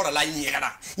major la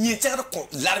yira ni tara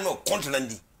l'armée contre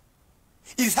l'andi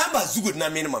il samba zugo na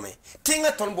men mame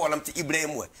tenga ton bolam ti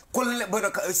Ibrahim we colonel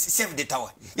chef d'état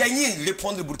wa ya ni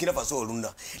répondre Burkina Faso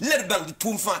lunda le bank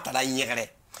tum fa ta la yire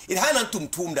il hanan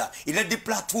tumda il a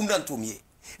déplacé tumda tumye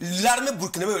l'armée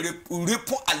burkinabé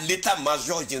répond à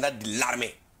l'état-major général de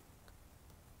l'armée.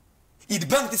 Il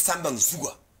banque de Sambang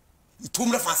Zouga. Il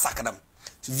tombe dans le sacram.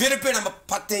 VDP n'a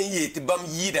pas tenu de bam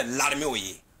yi de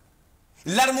l'armée.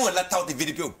 L'armée a la tête de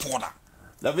VDP au pont là.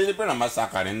 La VDP n'a pas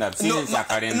sacré. Non, il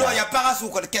n'y a pas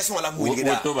de question à la mouille.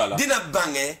 Dina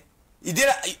bangé. Il dit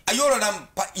ayoro nam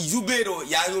pa izubero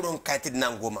ya ayoro kate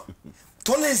nangoma.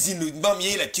 Tonne zinu bam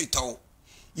yi la tutao.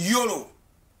 Yolo.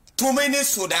 Tomene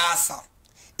sodasa.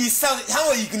 Il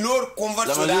how ignore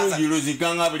convert sodasa. La maison du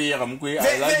zikanga brière mukwe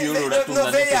ala yolo la tumna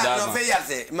sodasa. No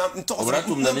veyaze. Ma ntoko. Obra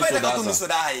tumna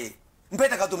sodasa.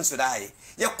 Mpeta katum sodasa.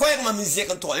 Ya kwek ma mizie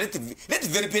kan to let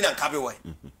VDP na kabe we.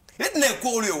 Let ne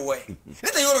ko le we.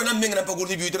 Let yoro na menga na pa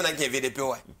goli bi to na ke VDP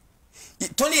we.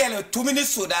 Tony ele 2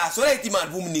 minutes soda so iti man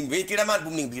booming be tira man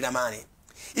booming bi na mane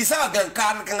isa gan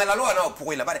kar kan la lo na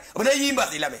pour la bare ona yimba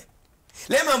ila me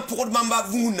le man pour mamba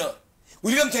vuna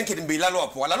william tanke be la lo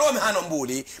pour la lo me hanon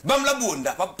boli bam la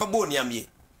bonda pa boni amie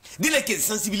dile ke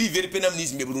sensibiliser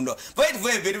penamnisme be burundo va être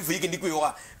vrai vérifier que ndiko yo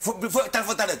faut ta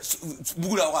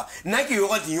bugula wa na ke yo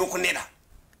ti yo koneda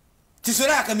ti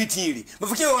sera ka mitiri ba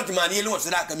fuke yo ti mani lo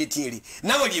sera ka mitiri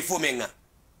na wali fo menga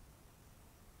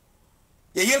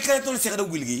ya yel kan ton sekada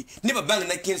wilgi ne ba bang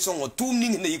na ken songo tum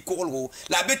ning ne yikolgo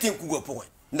la beten kugo point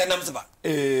ndanam saba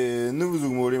nous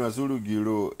ZOUGMORE Massourou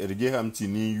GUIRO erge hamti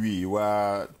ni wi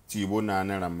wa tibo na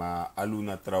rama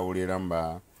aluna traoré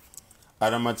ramba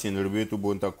arama tinrebeto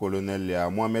bonta colonel ya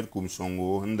Mohamed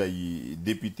Koumsongo nda yi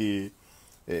député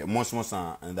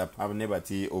mosmosa nda pavne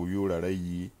bati oyura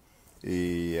rayi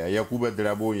Yakuba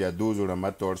Drabo ya dozo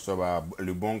rama torsoba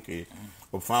le bonke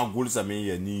enfin goul sa me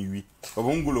ya ni wi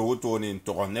bon goul retourner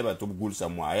to ne ba to goul sa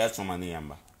moi aya somane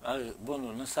yamba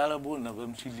bon na sala bon na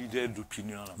bam ci leader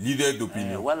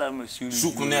d'opinion voilà monsieur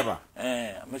soukuneba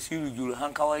monsieur Dioul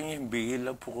han kawani be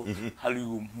la pour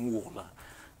halu mu la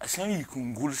asan yi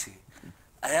kun goul se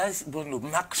aya bon le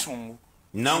maxon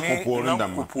nan ko pour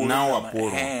ndam nan wa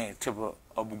pour tebo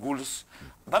ob gouls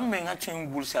bam me nga chen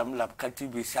goul sam la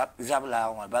katibe zabla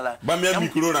wa bala bam ya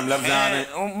micro ram la zane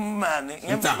man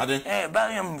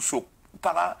ba yam sok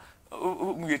para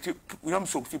yam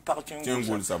sokti parti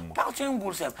ngul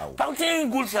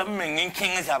sam men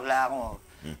king zabla ko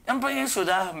yam pa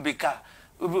yesoda mbeka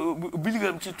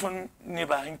bilgam ti ton ne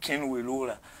ba ken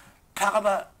welora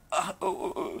paraba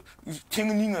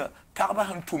tingninga paraba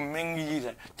han tum men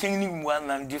yida tingning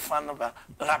wan defend ba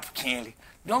rap kenli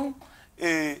donc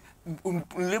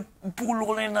le pour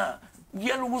l'olena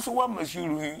yalo muso wa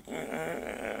masiru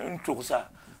tout ça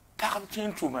par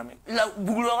tout même la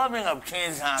boulora men a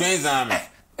 15 ans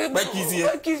ba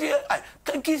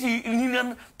kizi ni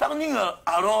par ni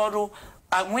alors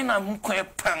a wena mu ko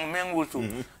pan men woto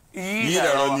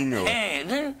yida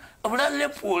then obla le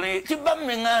pour ti ba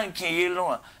men an kin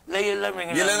yelo la yela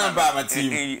men yela ba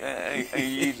mati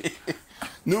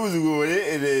nous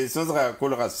et ce sera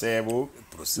colora sebo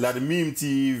la mim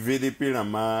ti VDP na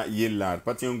ma yela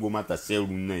pati ngoma ta seru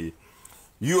ne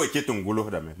yo keton golo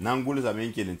da me nan golo za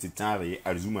men kelen ti tare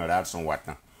arzuma rar son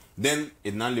watan den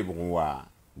et nan le bronwa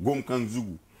gom kan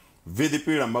zugu VDP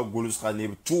na ma golo sra ne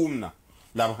tumna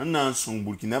la hanan son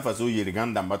Burkina Faso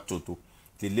yerganda matoto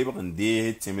te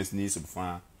lebrande temes ni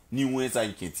subfa ni wesa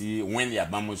kenti wen ya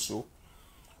bamoso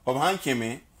ob han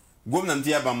keme gom nan ti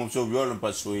ya bamoso violon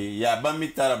paso ya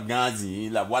bamitarab gazi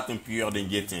la watan pure de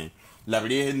getin la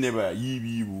bri neba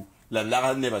yibibu la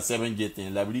la neba seven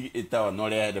getin la bri eta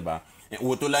nore de ba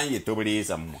woto lan ye tobre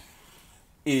sammo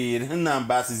e nan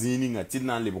ba zini ngati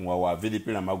nan le bongwa wa VDP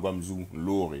na magwamzu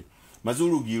lore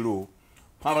mazuru giro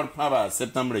pava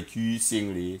septembre qui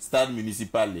singli stade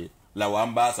municipal la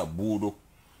wamba sa budo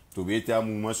to beta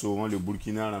mu maso le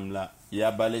Burkina ramla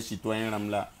ya bale citoyen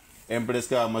ramla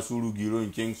MPRSCA Massourou giro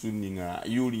nkeng suninga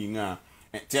yuri nga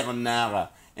ternara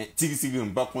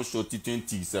tigsigum ba konso titin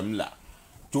tigsamla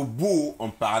to bo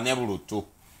on parnebro to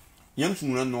yam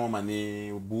sumuna no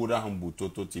mane bura hambu to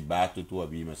tibato to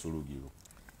abi Massourou giro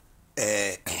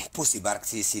posi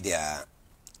barksi sidia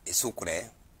sukre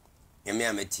yami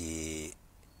ameti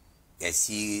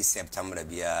 6 septembre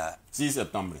bia 6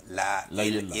 septembre la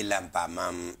il ampa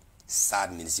mam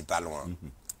sad municipal wan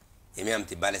yami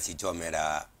amti bala sito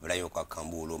mera brayo kwa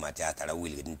kambulo matata la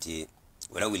wilginti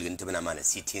wala wilginti bana mana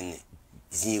sitting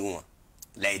zinwa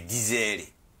la 10h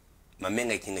ma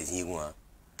menga kinga zinwa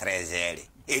 13h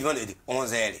et ils vont dire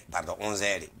 11h pardon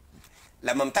 11h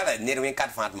la mam tala nerwen 4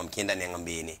 fant mam kinda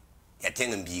nengambene ya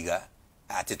tenga biga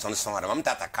ati ton sonara mam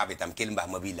tata kabetam kelmba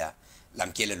mabila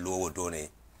lam kele lowo done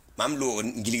mam lo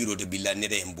ngiliro de billa ne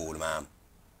de mbol mam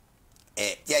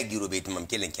ya giro bet mam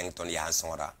kelen kenton ya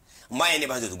sonra ma ene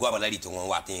ba zo gwa bala rito ngwa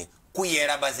watin ku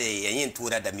yera ba se yin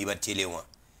tura da mi ba telewa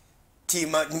ti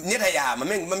ma ne da ya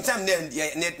mam tam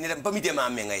ne pamite ma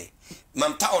men ngai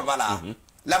mam taol bala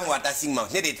lam wata sing ma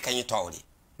ne de kanyi tawli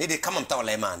ne de kamam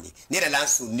tawla mandi ne da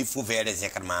lansu ni fu vere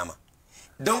zekar mama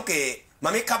donc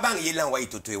mame kabang yelan wa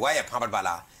itoto wa ya pabal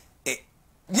bala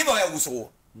ni ba ya wuso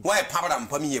wa ya pabal am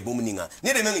pamiye bomninga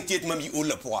ne de men ket mami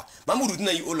olla poa mamuru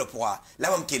dina yi olla poa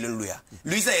la mam kelen luya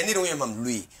luisa ya ne de mam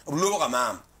lui lo ba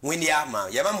mam wen ya ma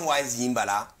ya mam wa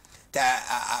zimbala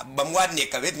ta bam wa ne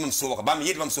ka vet mam so ba bam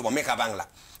yet mam so ba me kabang la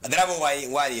drabo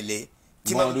wa ile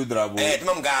timam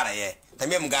timam gara ye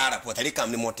tamem gara po tali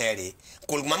kam ni motere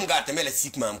kol mam gara tamela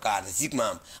sikmam ka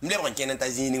sikmam mle ron kenen ta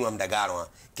zini mam da garo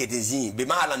ke de zini be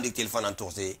ma lan de téléphone en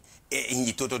tourse e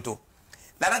ngi toto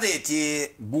la rata ti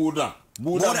buda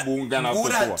bungana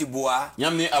buda ti boa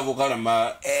yamni avocat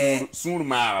ma sur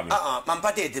mara mam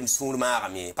pate tem sur mara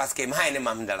mi parce que ma ene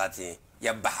mam dalati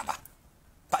ya baba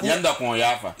yanda ko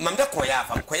yafa mam da ko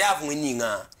yafa ngini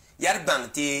nga yar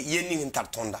bangti yenin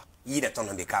tartonda yida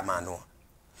tonda be kamano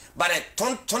bara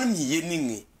ton mi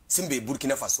yeningi simbe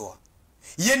Burkina Faso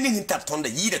yeningi tartonda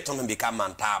yida tonda be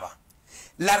kamantaba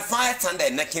l'arfa tanda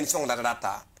na ken song la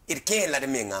data it ken la de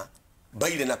menga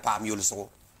bayile na pam yolso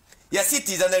ya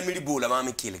citizen na mi bola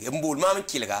mama kilga mbol mama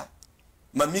kilga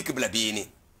mami ke bla bini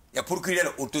ya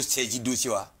procureur auto saisi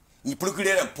dossier wa ni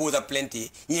procureur pose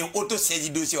plainte ni auto saisi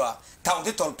dossier wa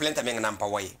tawte ton plainte menga nampa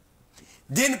waye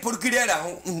den procureur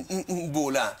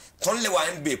bola ton le wa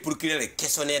mbe procureur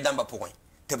questionnaire damba point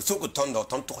te soko tondo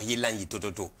ton to yilan yi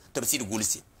toto te si de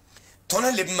gulsi ton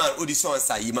le man audition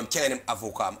sa yi mam kenen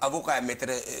avocat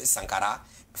maître Sankara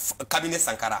cabinet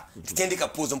Sankara tende ka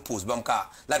pose bam ka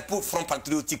la pour front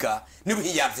patriotique ni bi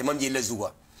yar se mam yele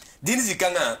zuwa din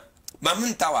zikanga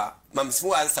mam tawa mam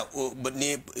suwa sa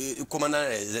ni commandant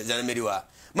gendarmerie wa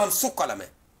mam sukola me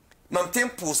mam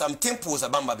tempo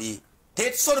bamba bi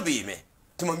te sorbi me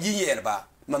to mam yi yerba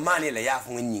mamani la ya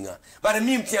fu nyinga bara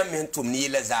mim tiam men tum ni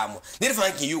la zamo ne fa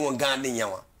ki yu ngon gande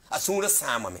nyawa asura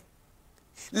sama me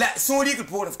la sori ko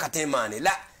pour katemane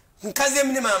la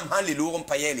kazem ni mam hanli lo on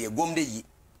payele gomde yi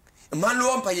man lo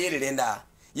on payele renda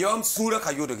yom sura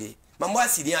ka yodoge Maman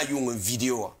si rien une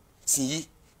vidéo si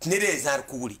n'était zar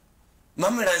couri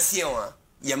maman l'ancien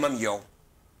ya mam yo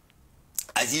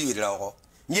aji wi lawo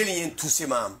yeli yen tous ces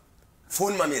mam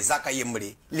fon mam zaka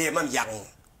yembre les mam yang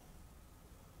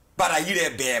para yire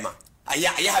bema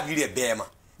aya ya bire bema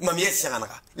mam yes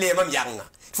shanaka les mam yang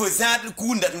fo zar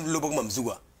kunda lobo mam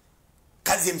zuwa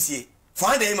kazem si fo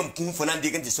ande mam kun fo nan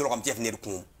digan ti solo kam tief ne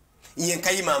kun yen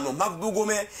kay mam no mabbugo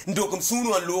me ndokum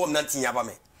sunu an lo nan tinya ba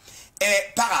me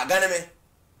para ganame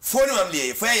fo no mam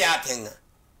liye fo ya tenga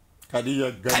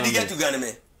Kadiga tu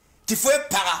ganame ti fo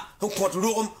para on compte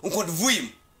lorum on compte vuim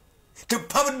te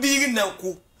pab big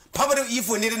nanku pab de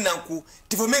ifo ne nanku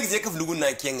ti fo meg zekaf lugu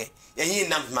nan kenge ya yin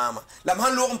nam mama lam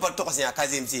han lorum pa to kasi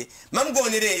akazem si mam go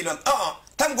ne de ilom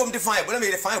tam gom te fa bo na me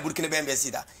de fa burkina be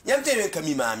mbesida yam te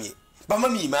kami mami ba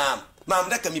mami mam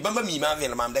da kami ba mami mam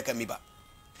vel mam da kami ba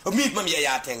o mi mam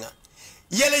ya tenga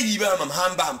yele yiba mam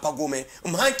hamba am pagome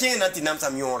han kenge nan ti nam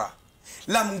sam yora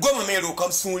lam goma mero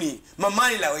comme suni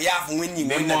mamani la ya fu winni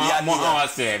na ya mo ha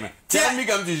seme tell me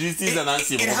come to justice and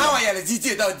answer it how ya le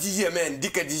DJ da DJ men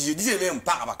dika DJ men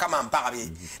mpaka kama mpaka be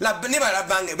la ne ba la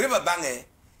bange bre ba bange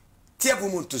tie bu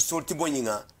muntu sorti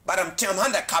bonyinga baram tiam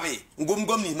handa kabe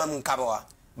ngom ni mam kabawa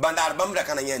bandar bamra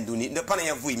kana yanduni ne pana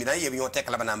ya vui mi na yebi yote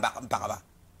kala bana mpaka ba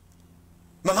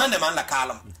mam handa man la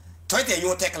kalam toite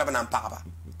yote kala bana mpaka ba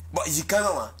bo yikana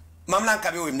wa mam lan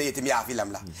kabe wem ne yetim ya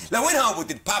filam la wen ha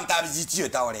botit pam ta jiti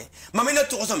tawre mam ina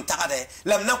to som takade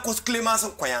lam na kos clemence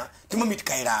koya ti mamit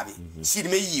kayrabi sid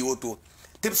me yi oto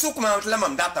te su kuma la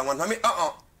mam data wan mam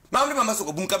mam le mam so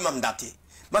ko bunka mam date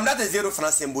 0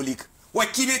 francs symbolique wa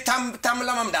kibe tam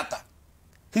la mam data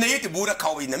ne yeti bura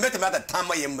kawbi na meta mata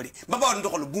tama yemri baba ndo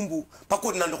ko bumbu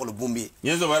pakot na ndo ko bumbi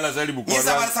yeso bala sali bu ko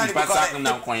pa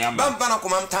na koya bam bana ko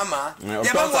mam tama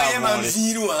ya bam wa yema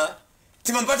ziruwa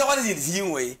ti man pata wala zi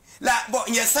we la bo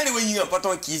nya sani we yinga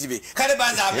pato kizibe kale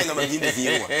banza apenga ma yindi zi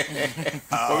wa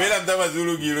ko bela ndaba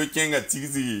zulu giro kenga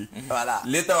tiksi voilà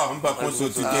l'état wa mpa ko so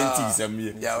tu ten tiksi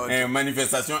amie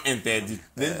manifestation interdite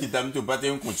den kitam to pate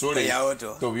un contrôle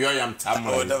to biyo yam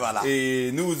tamra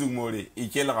nous ZOUGMORE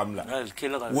ikela ramla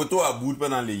woto abul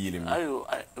pendant les yele ayo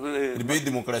le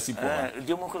démocratie pour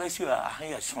démocratie a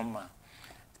rien somma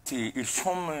ti il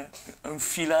somme un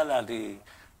filala de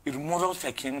il moro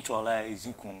fakin to la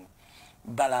izikun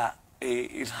bala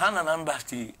il hanan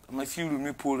basti masiru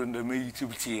mi polonda me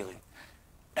youtube tire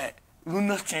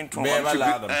luna tinton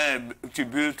ti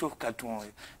bilto katon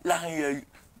la ya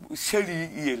seli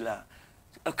yela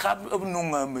kab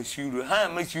nunga masiru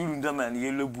masiru ndaman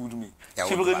yela budmi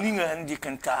ti bra ninga andi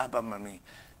kan ta ba mami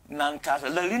nan ta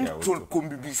la lin tol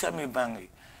kombi bisa me bangi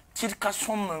ti ka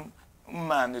som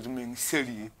man de min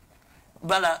seli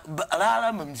bala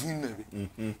ala mam zinnabe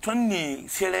tonni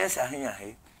selesa hanya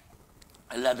he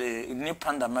la de ne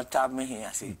panda mata me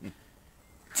hanya se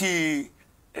ti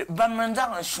bamanda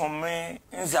en chemin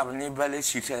nzabne bale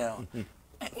sita yam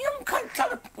kan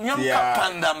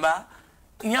panda ba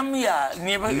yam ya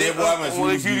ne ba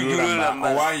Massourou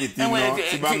GUIRO wa yiti no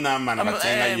ti bam na mana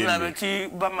batenga yele ti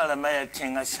bamala maya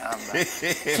tenga samba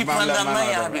ti panda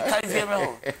maya bi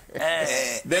kazero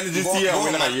den justice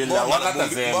wala yela wakata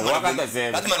se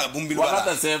atmana bumbil wala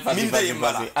wakata se fasi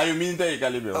ayo minta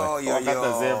ikalibe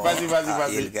wakata se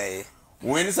fasi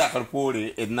wen sakar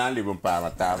pore edna le bon pa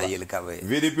mata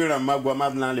vedi pira magwa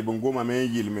mabna le bon goma me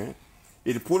yilme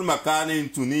il pour makane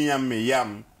intuni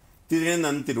yam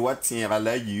tirenan te doit tirer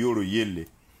la yoro yele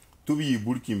tubi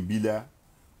burkin bila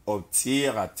o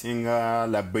tira tinga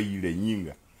la bayire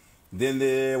nyinga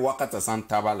dende wakata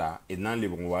santabala edna le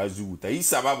bon wazu ta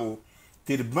isababo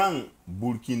tirban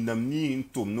burkin damni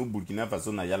tom no burkina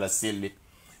faso na yala selle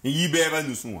yibeba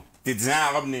nusuwa te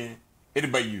zarabne et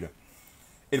bayira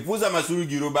il pousa Massourou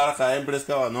GUIRO barka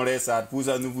MPRSCA no resa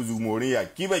pousa Noufou ZOUGMORE ya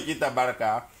kiba kita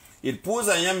barka il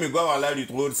pousa yam go wala du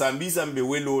trop sambi sambe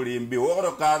welore mbe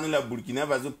oro kan la Burkina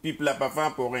Faso people pas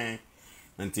fin pour rien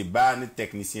anti ban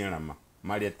technicien rama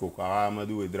Mariette Kokara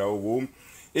Amadou Edraogo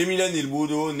Emilian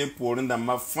ILBOUDO ne pour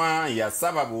ndama fin ya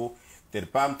sababo ter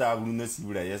pam ta bruna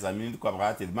sibra ya samin ko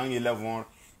brate bangi la von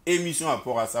émission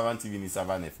rapport à Savane TV ni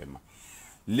Savane FM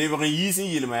les vrais yisi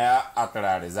yilmaya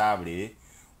akra resabre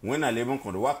wena lebon ko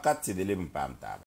wakati de lebon pam ta